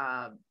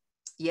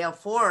Yale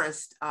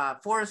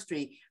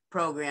Forestry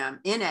program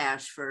in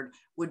Ashford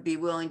would be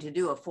willing to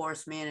do a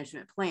forest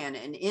management plan.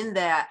 And in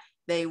that,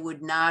 they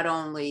would not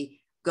only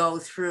go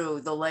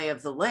through the lay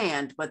of the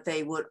land, but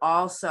they would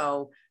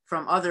also,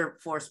 from other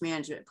forest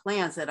management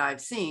plans that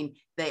I've seen,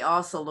 they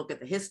also look at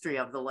the history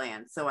of the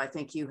land. So I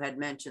think you had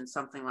mentioned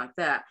something like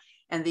that.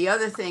 And the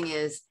other thing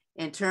is,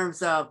 in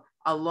terms of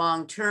a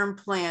long-term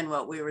plan,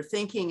 what we were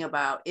thinking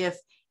about, if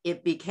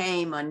it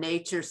became a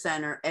nature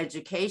center,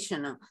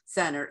 educational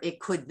center, it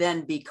could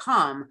then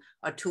become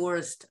a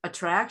tourist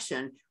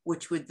attraction,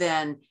 which would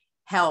then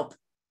help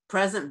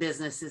present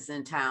businesses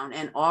in town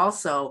and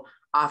also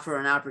offer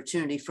an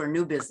opportunity for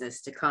new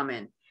business to come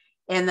in.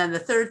 And then the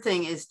third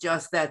thing is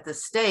just that the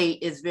state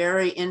is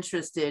very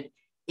interested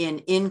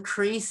in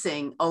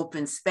increasing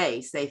open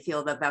space. They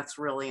feel that that's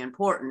really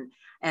important.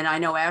 And I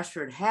know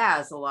Ashford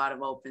has a lot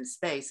of open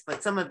space,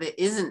 but some of it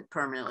isn't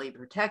permanently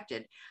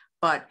protected.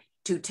 But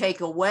to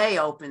take away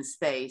open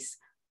space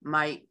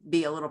might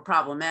be a little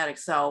problematic.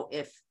 So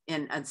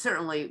and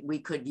certainly we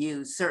could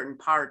use certain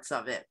parts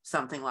of it,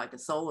 something like a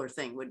solar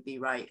thing would be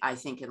right, I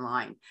think, in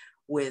line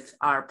with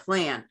our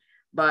plan.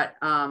 But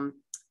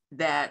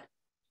that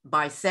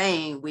by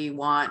saying we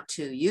want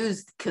to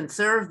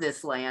conserve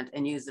this land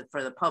and use it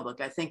for the public,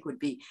 I think would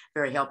be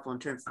very helpful in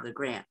terms of the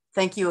grant.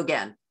 Thank you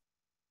again.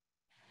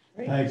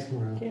 Great. Thanks,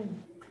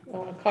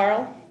 Laura.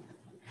 Carl?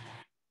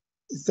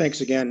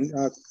 thanks again,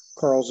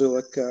 Carl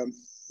Zulik,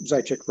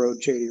 Zychek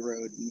Road, Shady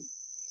Road, and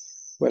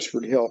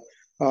Westford Hill.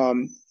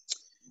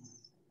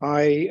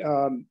 I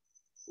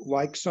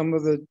like some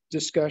of the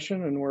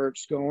discussion and where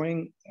it's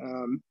going.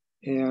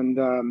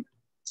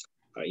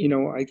 You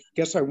know, I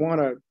guess I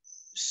want to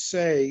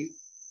say,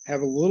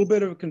 have a little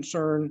bit of a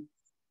concern.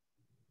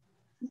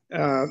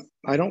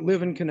 I don't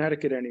live in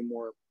Connecticut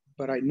anymore,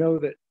 but I know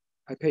that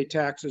I pay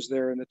taxes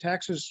there, and the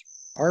taxes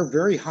are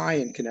very high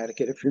in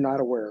Connecticut, if you're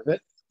not aware of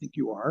it. I think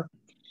you are.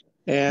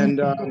 And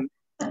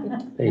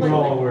we're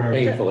all aware,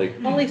 painfully.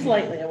 Only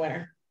slightly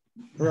aware.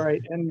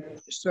 Right. And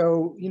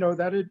so, you know,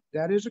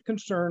 that is a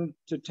concern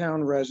to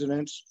town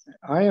residents.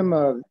 I am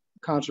a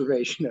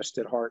conservationist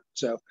at heart.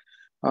 So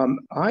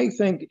I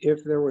think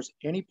if there was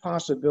any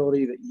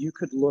possibility that you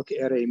could look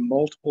at a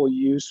multiple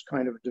use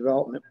kind of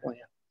development plan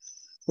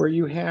where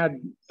you had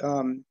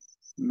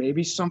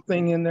maybe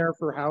something in there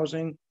for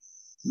housing,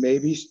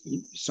 maybe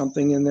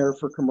something in there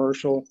for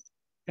commercial,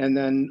 and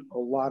then a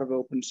lot of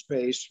open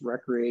space,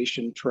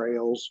 recreation,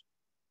 trails,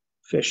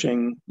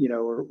 fishing, you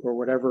know, or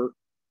whatever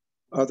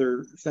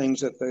other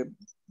things that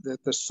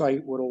the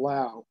site would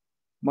allow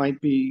might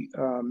be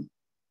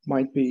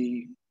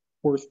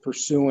worth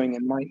pursuing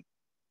and might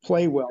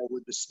play well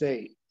with the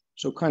state.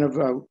 So kind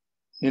of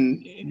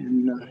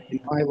in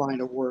my line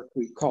of work,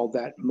 we called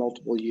that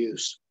multiple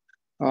use.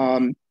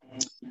 I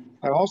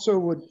also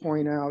would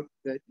point out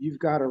that you've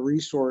got a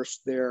resource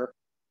there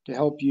to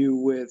help you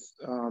with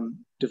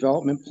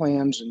development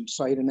plans and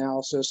site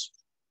analysis,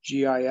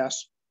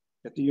 GIS,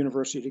 at the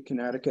University of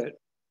Connecticut.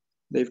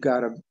 They've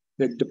got a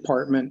big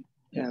department,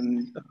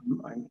 and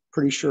I'm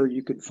pretty sure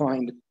you could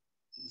find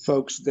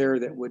folks there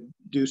that would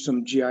do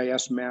some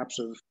GIS maps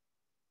of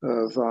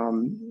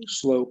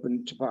slope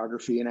and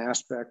topography and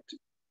aspect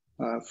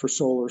for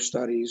solar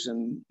studies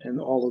and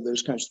all of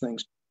those kinds of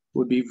things.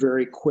 Would be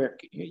very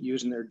quick at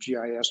using their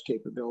GIS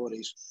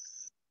capabilities.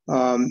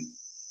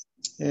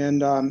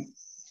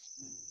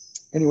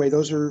 Anyway,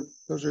 those are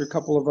a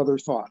couple of other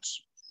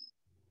thoughts.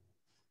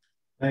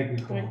 Thank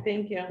you. Right,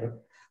 thank you.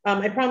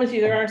 I promise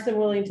you there are some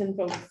Willington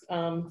folks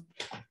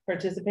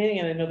participating,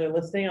 and I know they're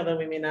listening, although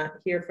we may not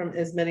hear from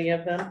as many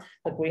of them.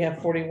 Like we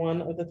have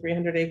 41 of the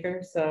 300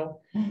 acres. So,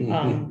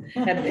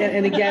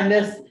 and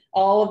again,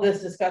 all of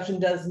this discussion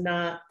does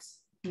not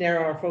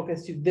narrow our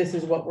focus to this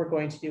is what we're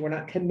going to do. We're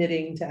not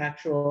committing to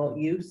actual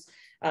use.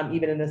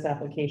 Even in this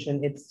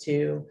application, it's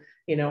to,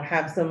 you know,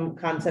 have some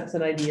concepts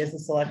and ideas the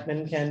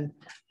selectmen can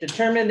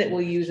determine that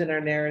we'll use in our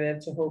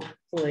narrative to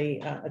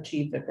hopefully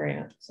achieve the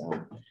grant. So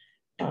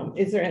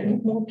is there any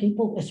more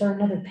people? Is there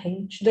another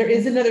page? There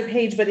is another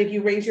page, but if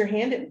you raise your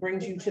hand, it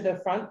brings you to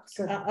the front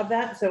of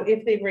that. So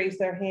if they've raised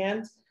their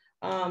hand,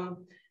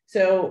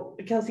 so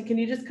Kelsey, can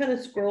you just kind of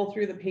scroll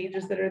through the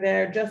pages that are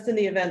there, just in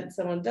the event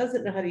someone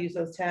doesn't know how to use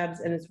those tabs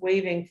and is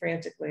waving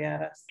frantically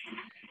at us?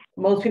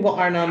 Most people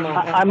aren't on the.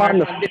 I'm on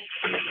the phone.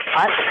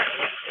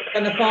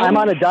 I'm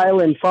on a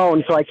dial-in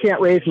phone, so I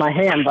can't raise my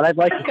hand, but I'd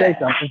like to say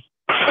something.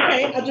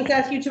 Okay, I'll just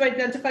ask you to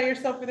identify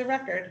yourself for the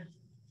record.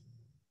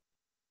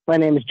 My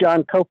name is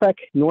John Kopek,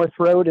 North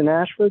Road in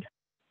Ashford.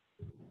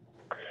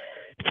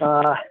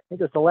 I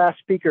think it's the last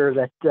speaker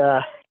that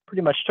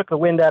pretty much took the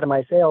wind out of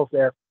my sails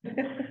there.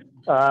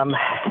 I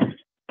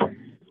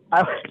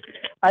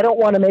don't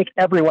want to make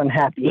everyone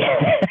happy.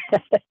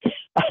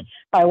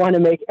 I want to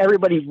make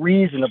everybody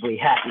reasonably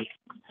happy.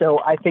 So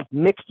I think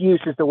mixed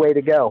use is the way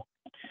to go.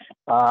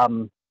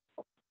 I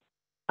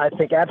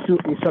think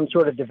absolutely some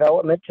sort of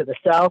development to the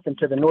south and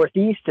to the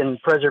northeast and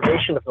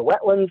preservation of the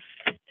wetlands.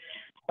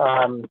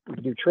 We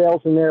can do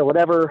trails in there,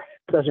 whatever,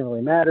 doesn't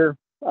really matter.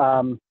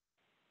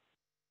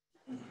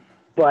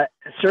 But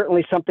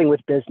certainly something with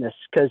business,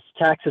 because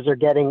taxes are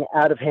getting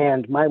out of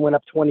hand. Mine went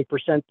up 20%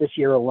 this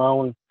year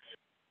alone.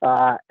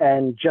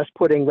 And just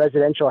putting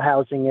residential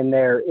housing in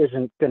there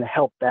isn't going to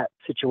help that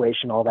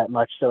situation all that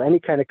much. So any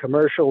kind of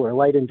commercial or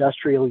light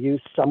industrial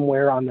use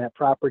somewhere on that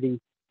property,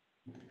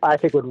 I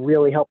think would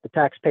really help the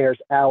taxpayers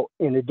out,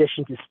 in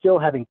addition to still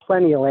having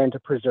plenty of land to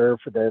preserve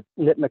for the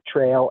Nipmuc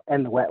Trail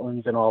and the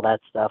wetlands and all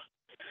that stuff.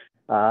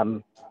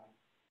 The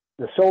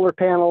solar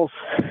panels,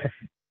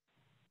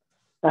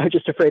 I'm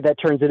just afraid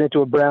that turns it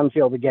into a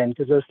brownfield again,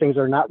 because those things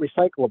are not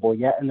recyclable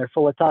yet and they're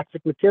full of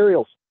toxic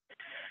materials.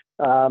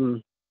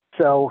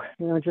 So,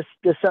 you know, just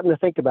something to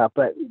think about,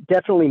 but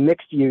definitely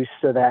mixed use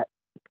so that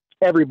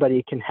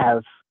everybody can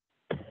have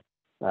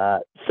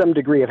some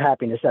degree of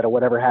happiness out of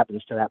whatever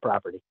happens to that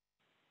property.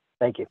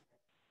 Thank you.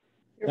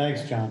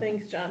 Thanks, John.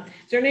 Thanks, John.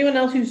 Is there anyone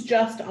else who's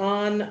just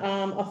on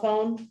a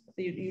phone?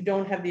 You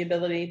don't have the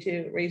ability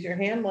to raise your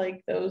hand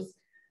like those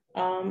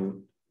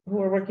who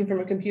are working from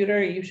a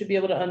computer. You should be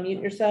able to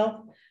unmute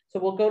yourself. So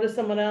we'll go to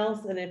someone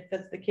else. And if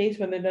that's the case,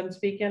 when they're done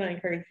speaking, I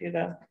encourage you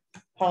to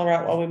holler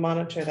out while we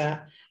monitor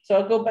that. So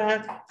I'll go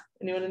back.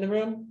 Anyone in the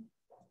room?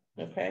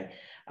 Okay.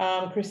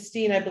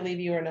 Christine, I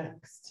believe you are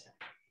next.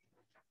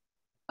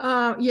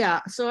 Yeah,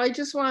 so I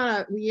just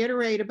want to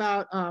reiterate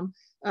about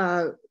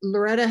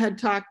Loretta had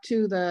talked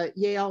to the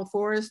Yale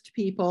Forest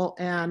people,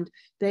 and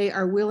they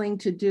are willing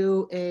to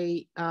do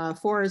a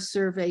forest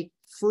survey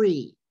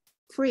free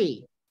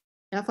free,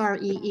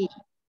 F-R-E-E.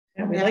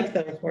 Yeah, we like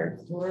those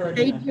words.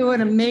 They do an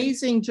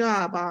amazing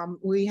job.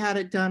 We had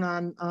it done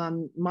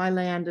on my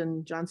land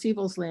and John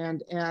Sievel's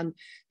land, and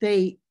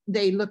they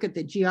look at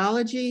the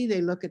geology,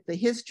 they look at the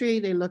history,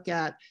 they look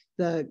at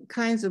the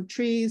kinds of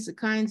trees, the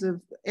kinds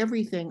of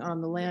everything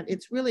on the land.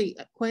 It's really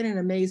quite an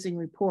amazing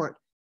report,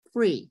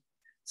 free.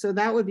 So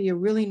that would be a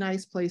really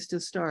nice place to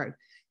start.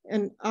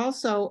 And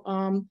also,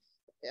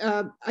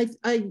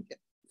 I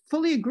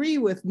fully agree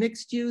with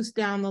mixed use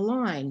down the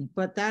line,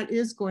 but that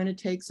is going to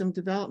take some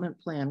development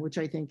plan, which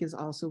I think is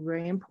also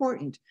very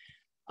important.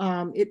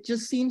 It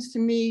just seems to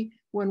me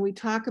when we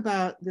talk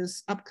about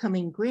this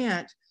upcoming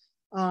grant,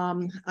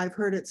 I've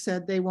heard it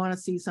said they want to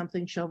see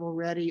something shovel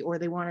ready, or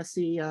they want to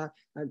see a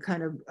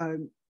kind of a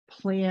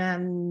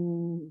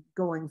plan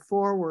going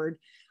forward.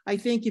 I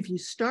think if you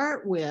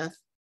start with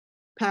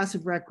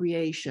passive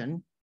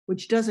recreation,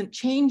 which doesn't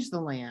change the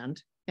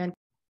land, and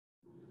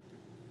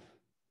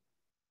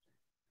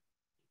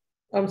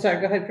I'm sorry,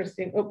 go ahead,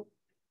 Christine. Oh,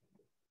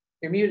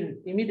 you're muted.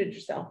 You muted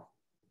yourself.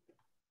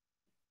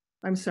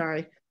 I'm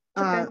sorry.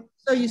 Okay.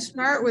 So you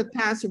start with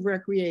passive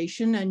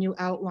recreation and you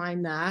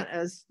outline that,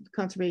 as the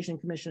Conservation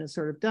Commission has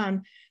sort of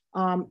done.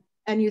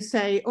 And you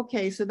say,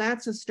 okay, so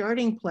that's a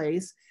starting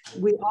place.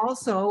 We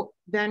also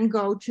then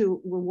go to,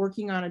 we're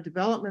working on a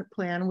development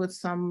plan with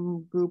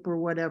some group or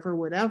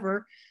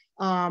whatever,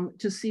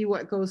 to see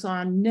what goes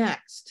on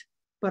next.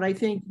 But I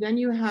think then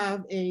you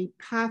have a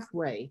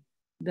pathway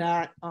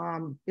that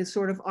is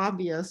sort of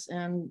obvious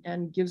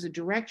and gives a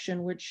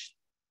direction, which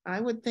I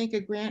would think a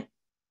grant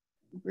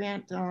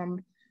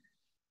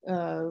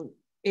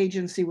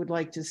agency would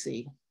like to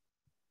see.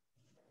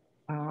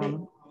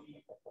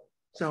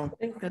 So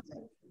that's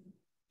it.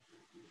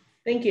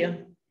 Thank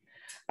you.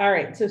 All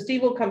right, so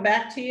Steve will come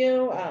back to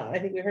you. I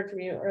think we heard from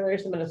you earlier,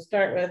 so I'm going to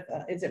start with,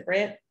 is it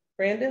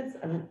Brandis?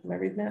 Am I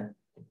reading that?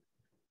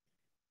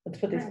 Let's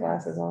put these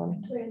glasses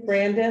on.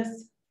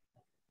 Brandis.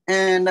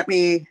 And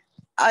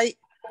I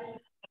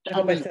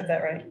hope I said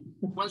that right.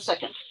 1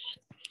 second.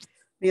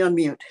 Be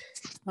unmute.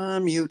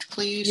 Unmute,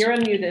 please. You're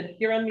unmuted.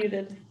 You're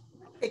unmuted.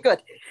 Okay,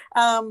 good.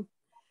 I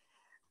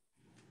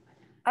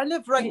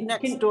live right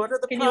next door to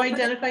the property. Can you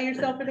identify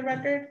yourself for the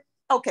record?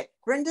 Okay,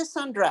 Brindis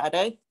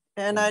Andrade,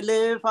 and I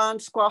live on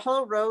Squaw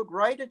Hollow Road,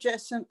 right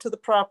adjacent to the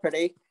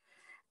property.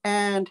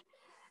 And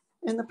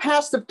in the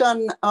past, I've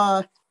done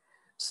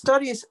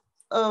studies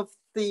of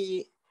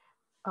the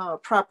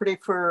property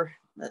for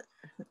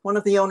one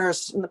of the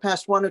owners in the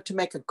past wanted to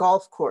make a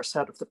golf course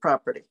out of the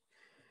property.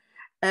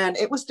 And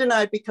it was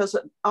denied because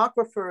an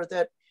aquifer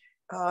that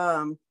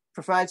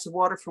provides the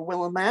water for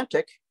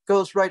Willimantic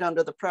goes right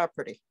under the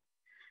property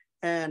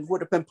and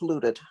would have been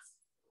polluted.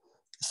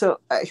 So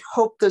I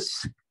hope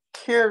this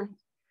care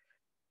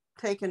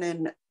taken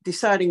in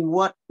deciding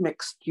what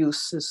mixed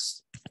use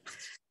is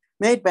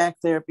made back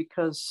there,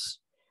 because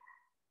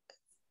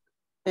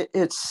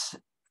it's,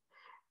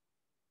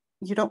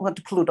 you don't want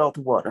to pollute all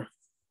the water.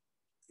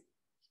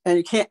 And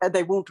you can't,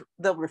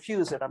 they'll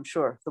refuse it, I'm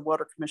sure. The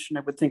Water Commission,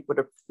 I would think,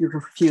 would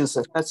refuse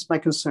it. That's my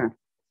concern.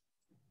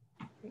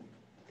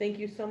 Thank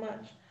you so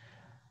much.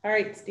 All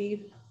right,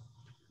 Steve.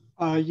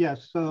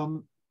 Yes,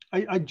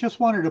 I just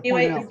wanted to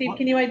point out. Steve,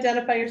 can you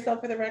identify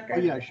yourself for the record?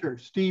 Oh, yeah, sure.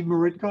 Steve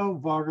Maritko,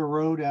 Varga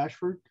Road,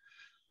 Ashford.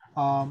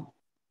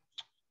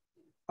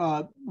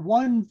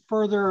 One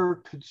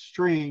further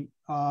constraint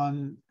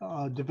on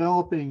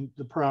developing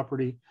the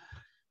property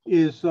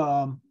is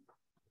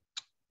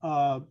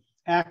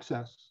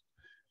access.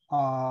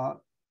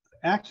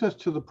 Access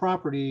to the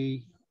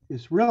property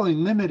is really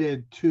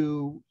limited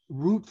to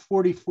Route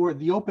 44,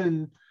 the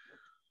open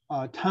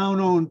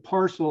town-owned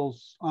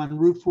parcels on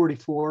Route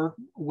 44,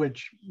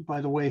 which, by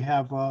the way,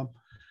 have,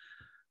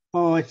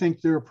 I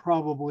think there are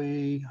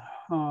probably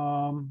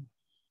a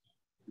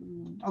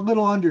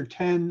little under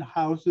 10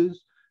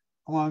 houses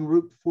along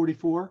Route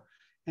 44,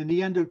 and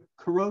the end of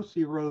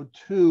Carosi Road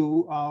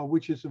too,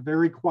 which is a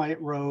very quiet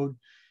road,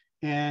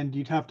 and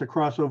you'd have to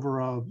cross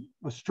over a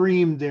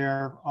stream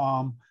there.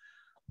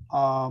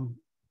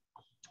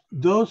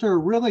 Those are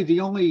really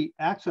the only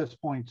access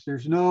points.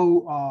 There's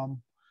no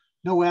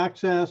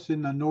access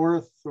in the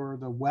north or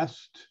the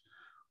west,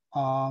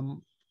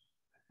 and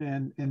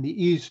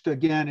the east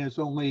again is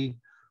only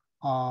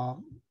off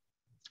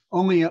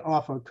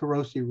of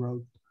Carosi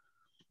Road.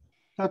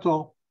 That's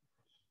all.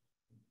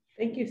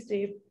 Thank you,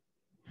 Steve.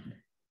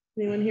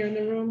 Anyone here in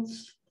the room?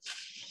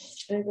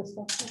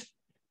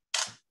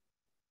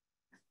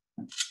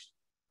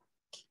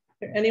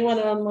 Anyone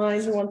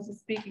online who wants to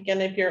speak?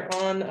 Again, if you're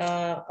on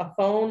a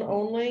phone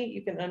only,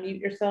 you can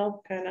unmute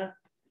yourself, kind of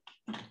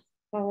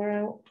holler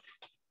out.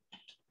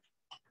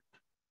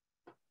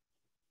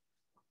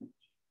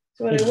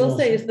 So what I will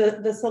say is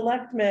the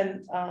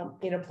selectmen,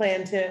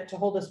 plan to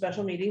hold a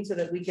special meeting so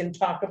that we can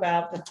talk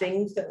about the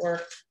things that were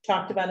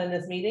talked about in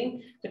this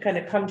meeting, to kind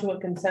of come to a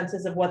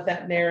consensus of what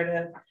that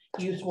narrative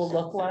use will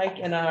look like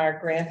in our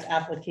grant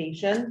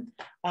application.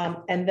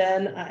 And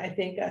then I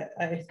think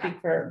I speak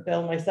for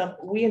Bill and myself,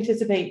 we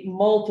anticipate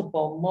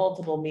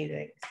multiple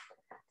meetings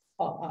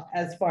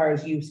as far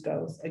as use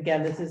goes.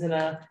 Again, this isn't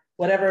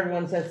whatever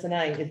everyone says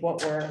tonight is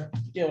what we're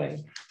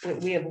doing.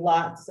 We have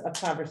lots of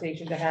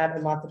conversation to have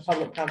and lots of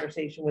public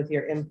conversation with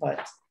your input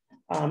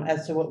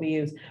as to what we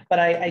use. But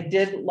I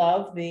did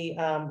love the,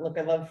 look,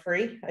 I love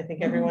free. I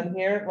think everyone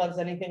here loves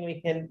anything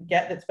we can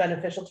get that's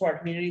beneficial to our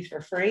communities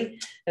for free.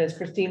 And as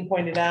Christine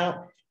pointed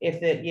out, if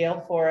the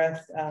Yale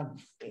Forest,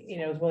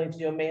 is willing to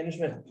do a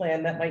management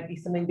plan, that might be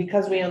something,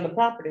 because we own the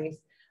properties,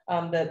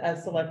 that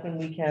as selectmen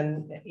we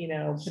can,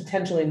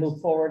 potentially move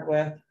forward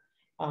with,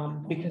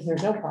 because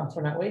there's no cost.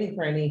 We're not waiting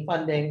for any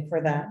funding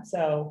for that.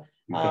 So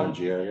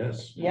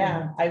GIS.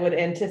 yeah, I would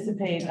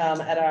anticipate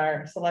at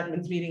our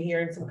selectmen's meeting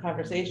hearing some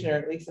conversation, or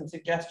at least some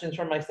suggestions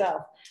from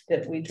myself,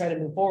 that we try to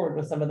move forward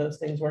with some of those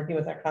things, working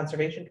with our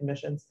conservation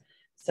commissions.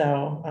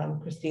 So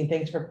Christine,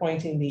 thanks for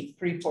pointing the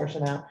free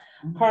portion out.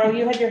 Carl,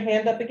 you had your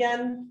hand up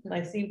again, and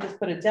I see you just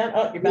put it down.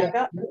 Oh, you're back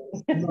up.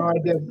 No, I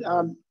did.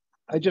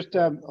 I just,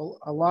 a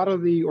lot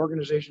of the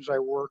organizations I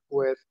work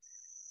with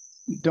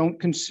don't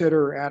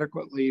consider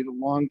adequately the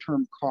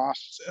long-term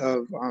costs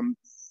of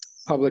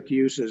public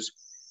uses.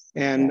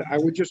 And I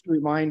would just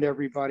remind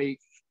everybody,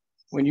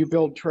 when you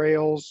build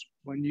trails,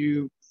 when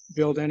you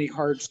build any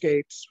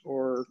hardscapes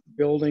or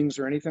buildings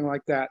or anything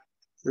like that,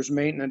 there's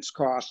maintenance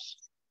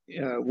costs,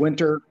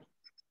 winter,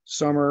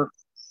 summer,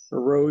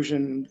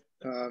 erosion,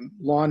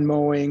 lawn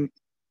mowing,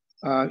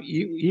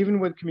 even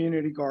with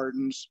community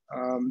gardens,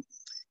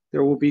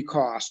 there will be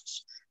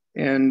costs.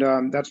 And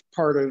that's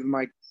part of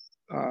my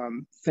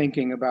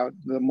thinking about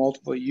the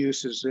multiple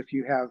uses. If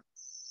you have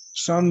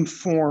some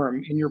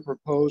form in your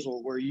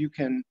proposal where you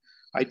can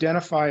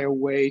identify a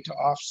way to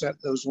offset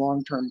those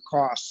long-term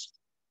costs,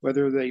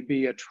 whether they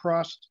be a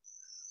trust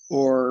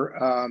or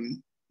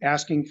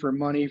asking for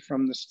money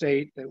from the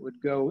state that would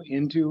go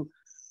into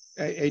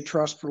a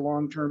trust for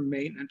long-term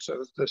maintenance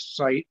of the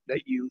site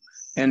that you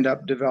end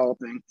up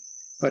developing.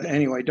 But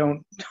anyway,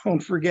 don't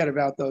forget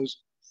about those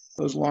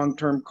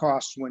long-term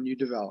costs when you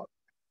develop.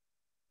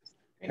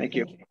 Thank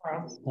you. Thank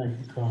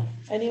you, Carl.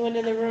 Anyone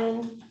in the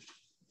room?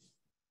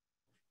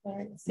 All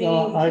right.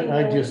 No,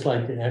 I'd just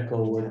like to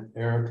echo what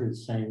Eric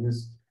is saying.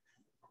 This,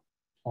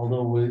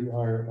 although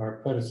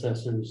our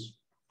predecessors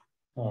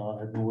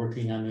have been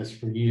working on this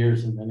for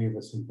years, and many of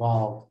us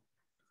involved,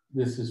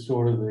 this is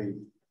sort of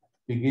the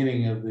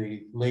beginning of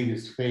the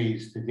latest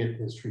phase to get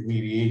this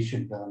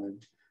remediation done.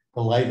 And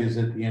the light is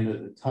at the end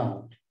of the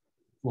tunnel.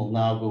 We'll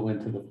now go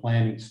into the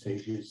planning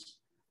stages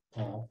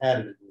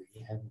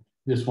additively, and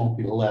this won't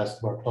be the last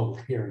of our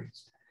public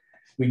hearings.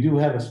 We do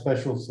have a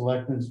special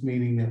selectmen's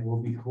meeting that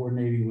we'll be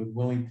coordinating with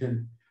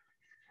Willington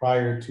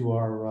prior to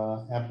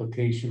our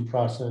application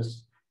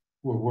process.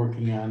 We're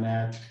working on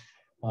that.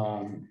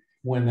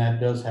 When that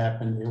does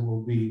happen, it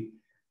will be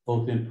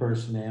both in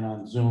person and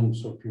on Zoom.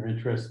 So if you're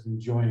interested in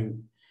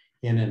joining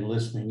in and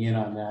listening in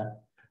on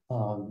that,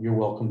 you're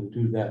welcome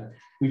to do that.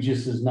 We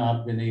just has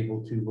not been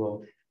able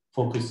to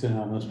focus in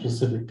on a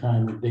specific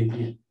time or date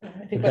yet.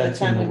 I think by the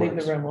time we leave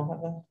the room,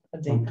 we'll have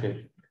a date.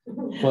 Okay.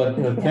 But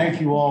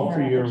thank you all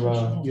for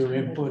your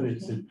input.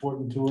 It's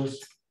important to us.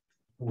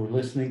 We're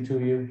listening to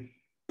you,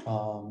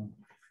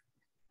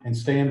 and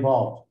stay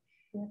involved.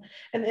 Yeah.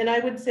 And I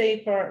would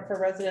say for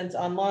residents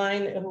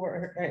online who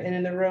are and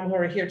in the room who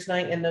are here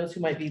tonight, and those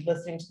who might be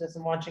listening to this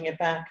and watching it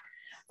back,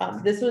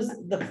 this was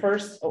the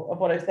first of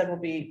what I said will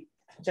be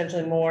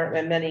potentially more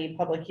and many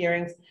public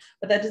hearings,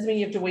 but that doesn't mean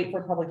you have to wait for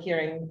a public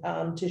hearing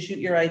to shoot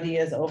your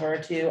ideas over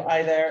to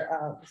either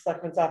the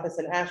Selectman's office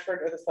in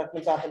Ashford or the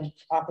Selectman's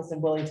office in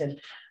Willington.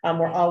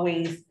 We're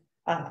always,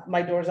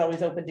 my door is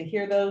always open to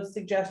hear those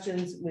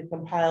suggestions. We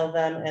compile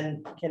them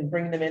and can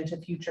bring them into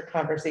future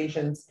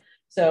conversations.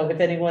 So if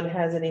anyone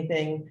has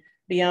anything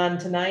beyond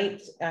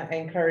tonight, I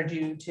encourage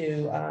you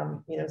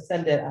to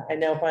send it. I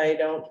know if I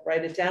don't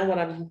write it down when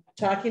I'm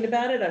talking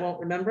about it, I won't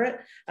remember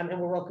it. And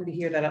we're welcome to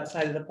hear that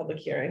outside of the public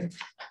hearing.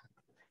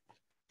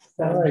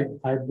 So. All right,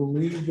 I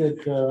believe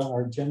that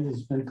our agenda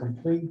has been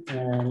complete,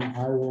 and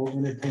I will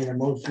entertain a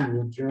motion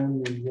to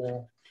adjourn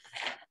the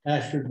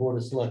Ashford Board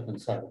of Selectmen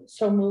silence.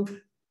 So moved.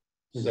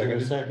 Is there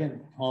a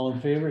second? All in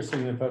favor,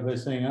 signify by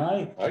saying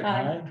aye.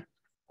 Aye.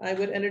 I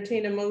would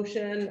entertain a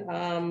motion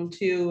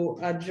to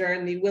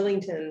adjourn the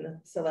Willington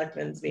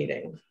Selectmen's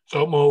meeting.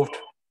 So moved.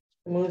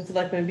 Move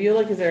Selectman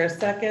Bulick. Is there a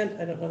second?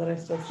 I don't know that I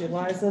still see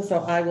Liza,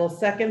 so I will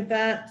second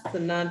that. It's a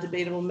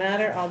non-debatable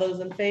matter. All those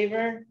in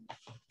favor?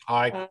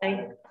 Aye.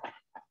 Aye.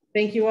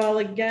 Thank you all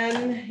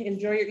again.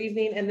 Enjoy your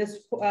evening. And this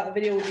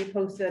video will be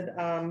posted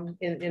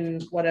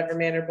in whatever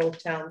manner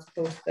both towns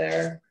post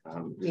their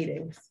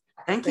meetings.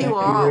 Thank you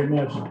all. Thank you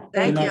very much.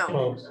 Thank Good you. night,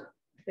 folks.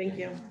 Thank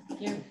you.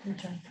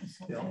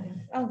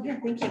 Oh, yeah,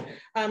 thank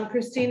you.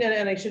 Christine,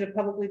 and I should have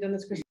publicly done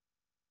this, Christine.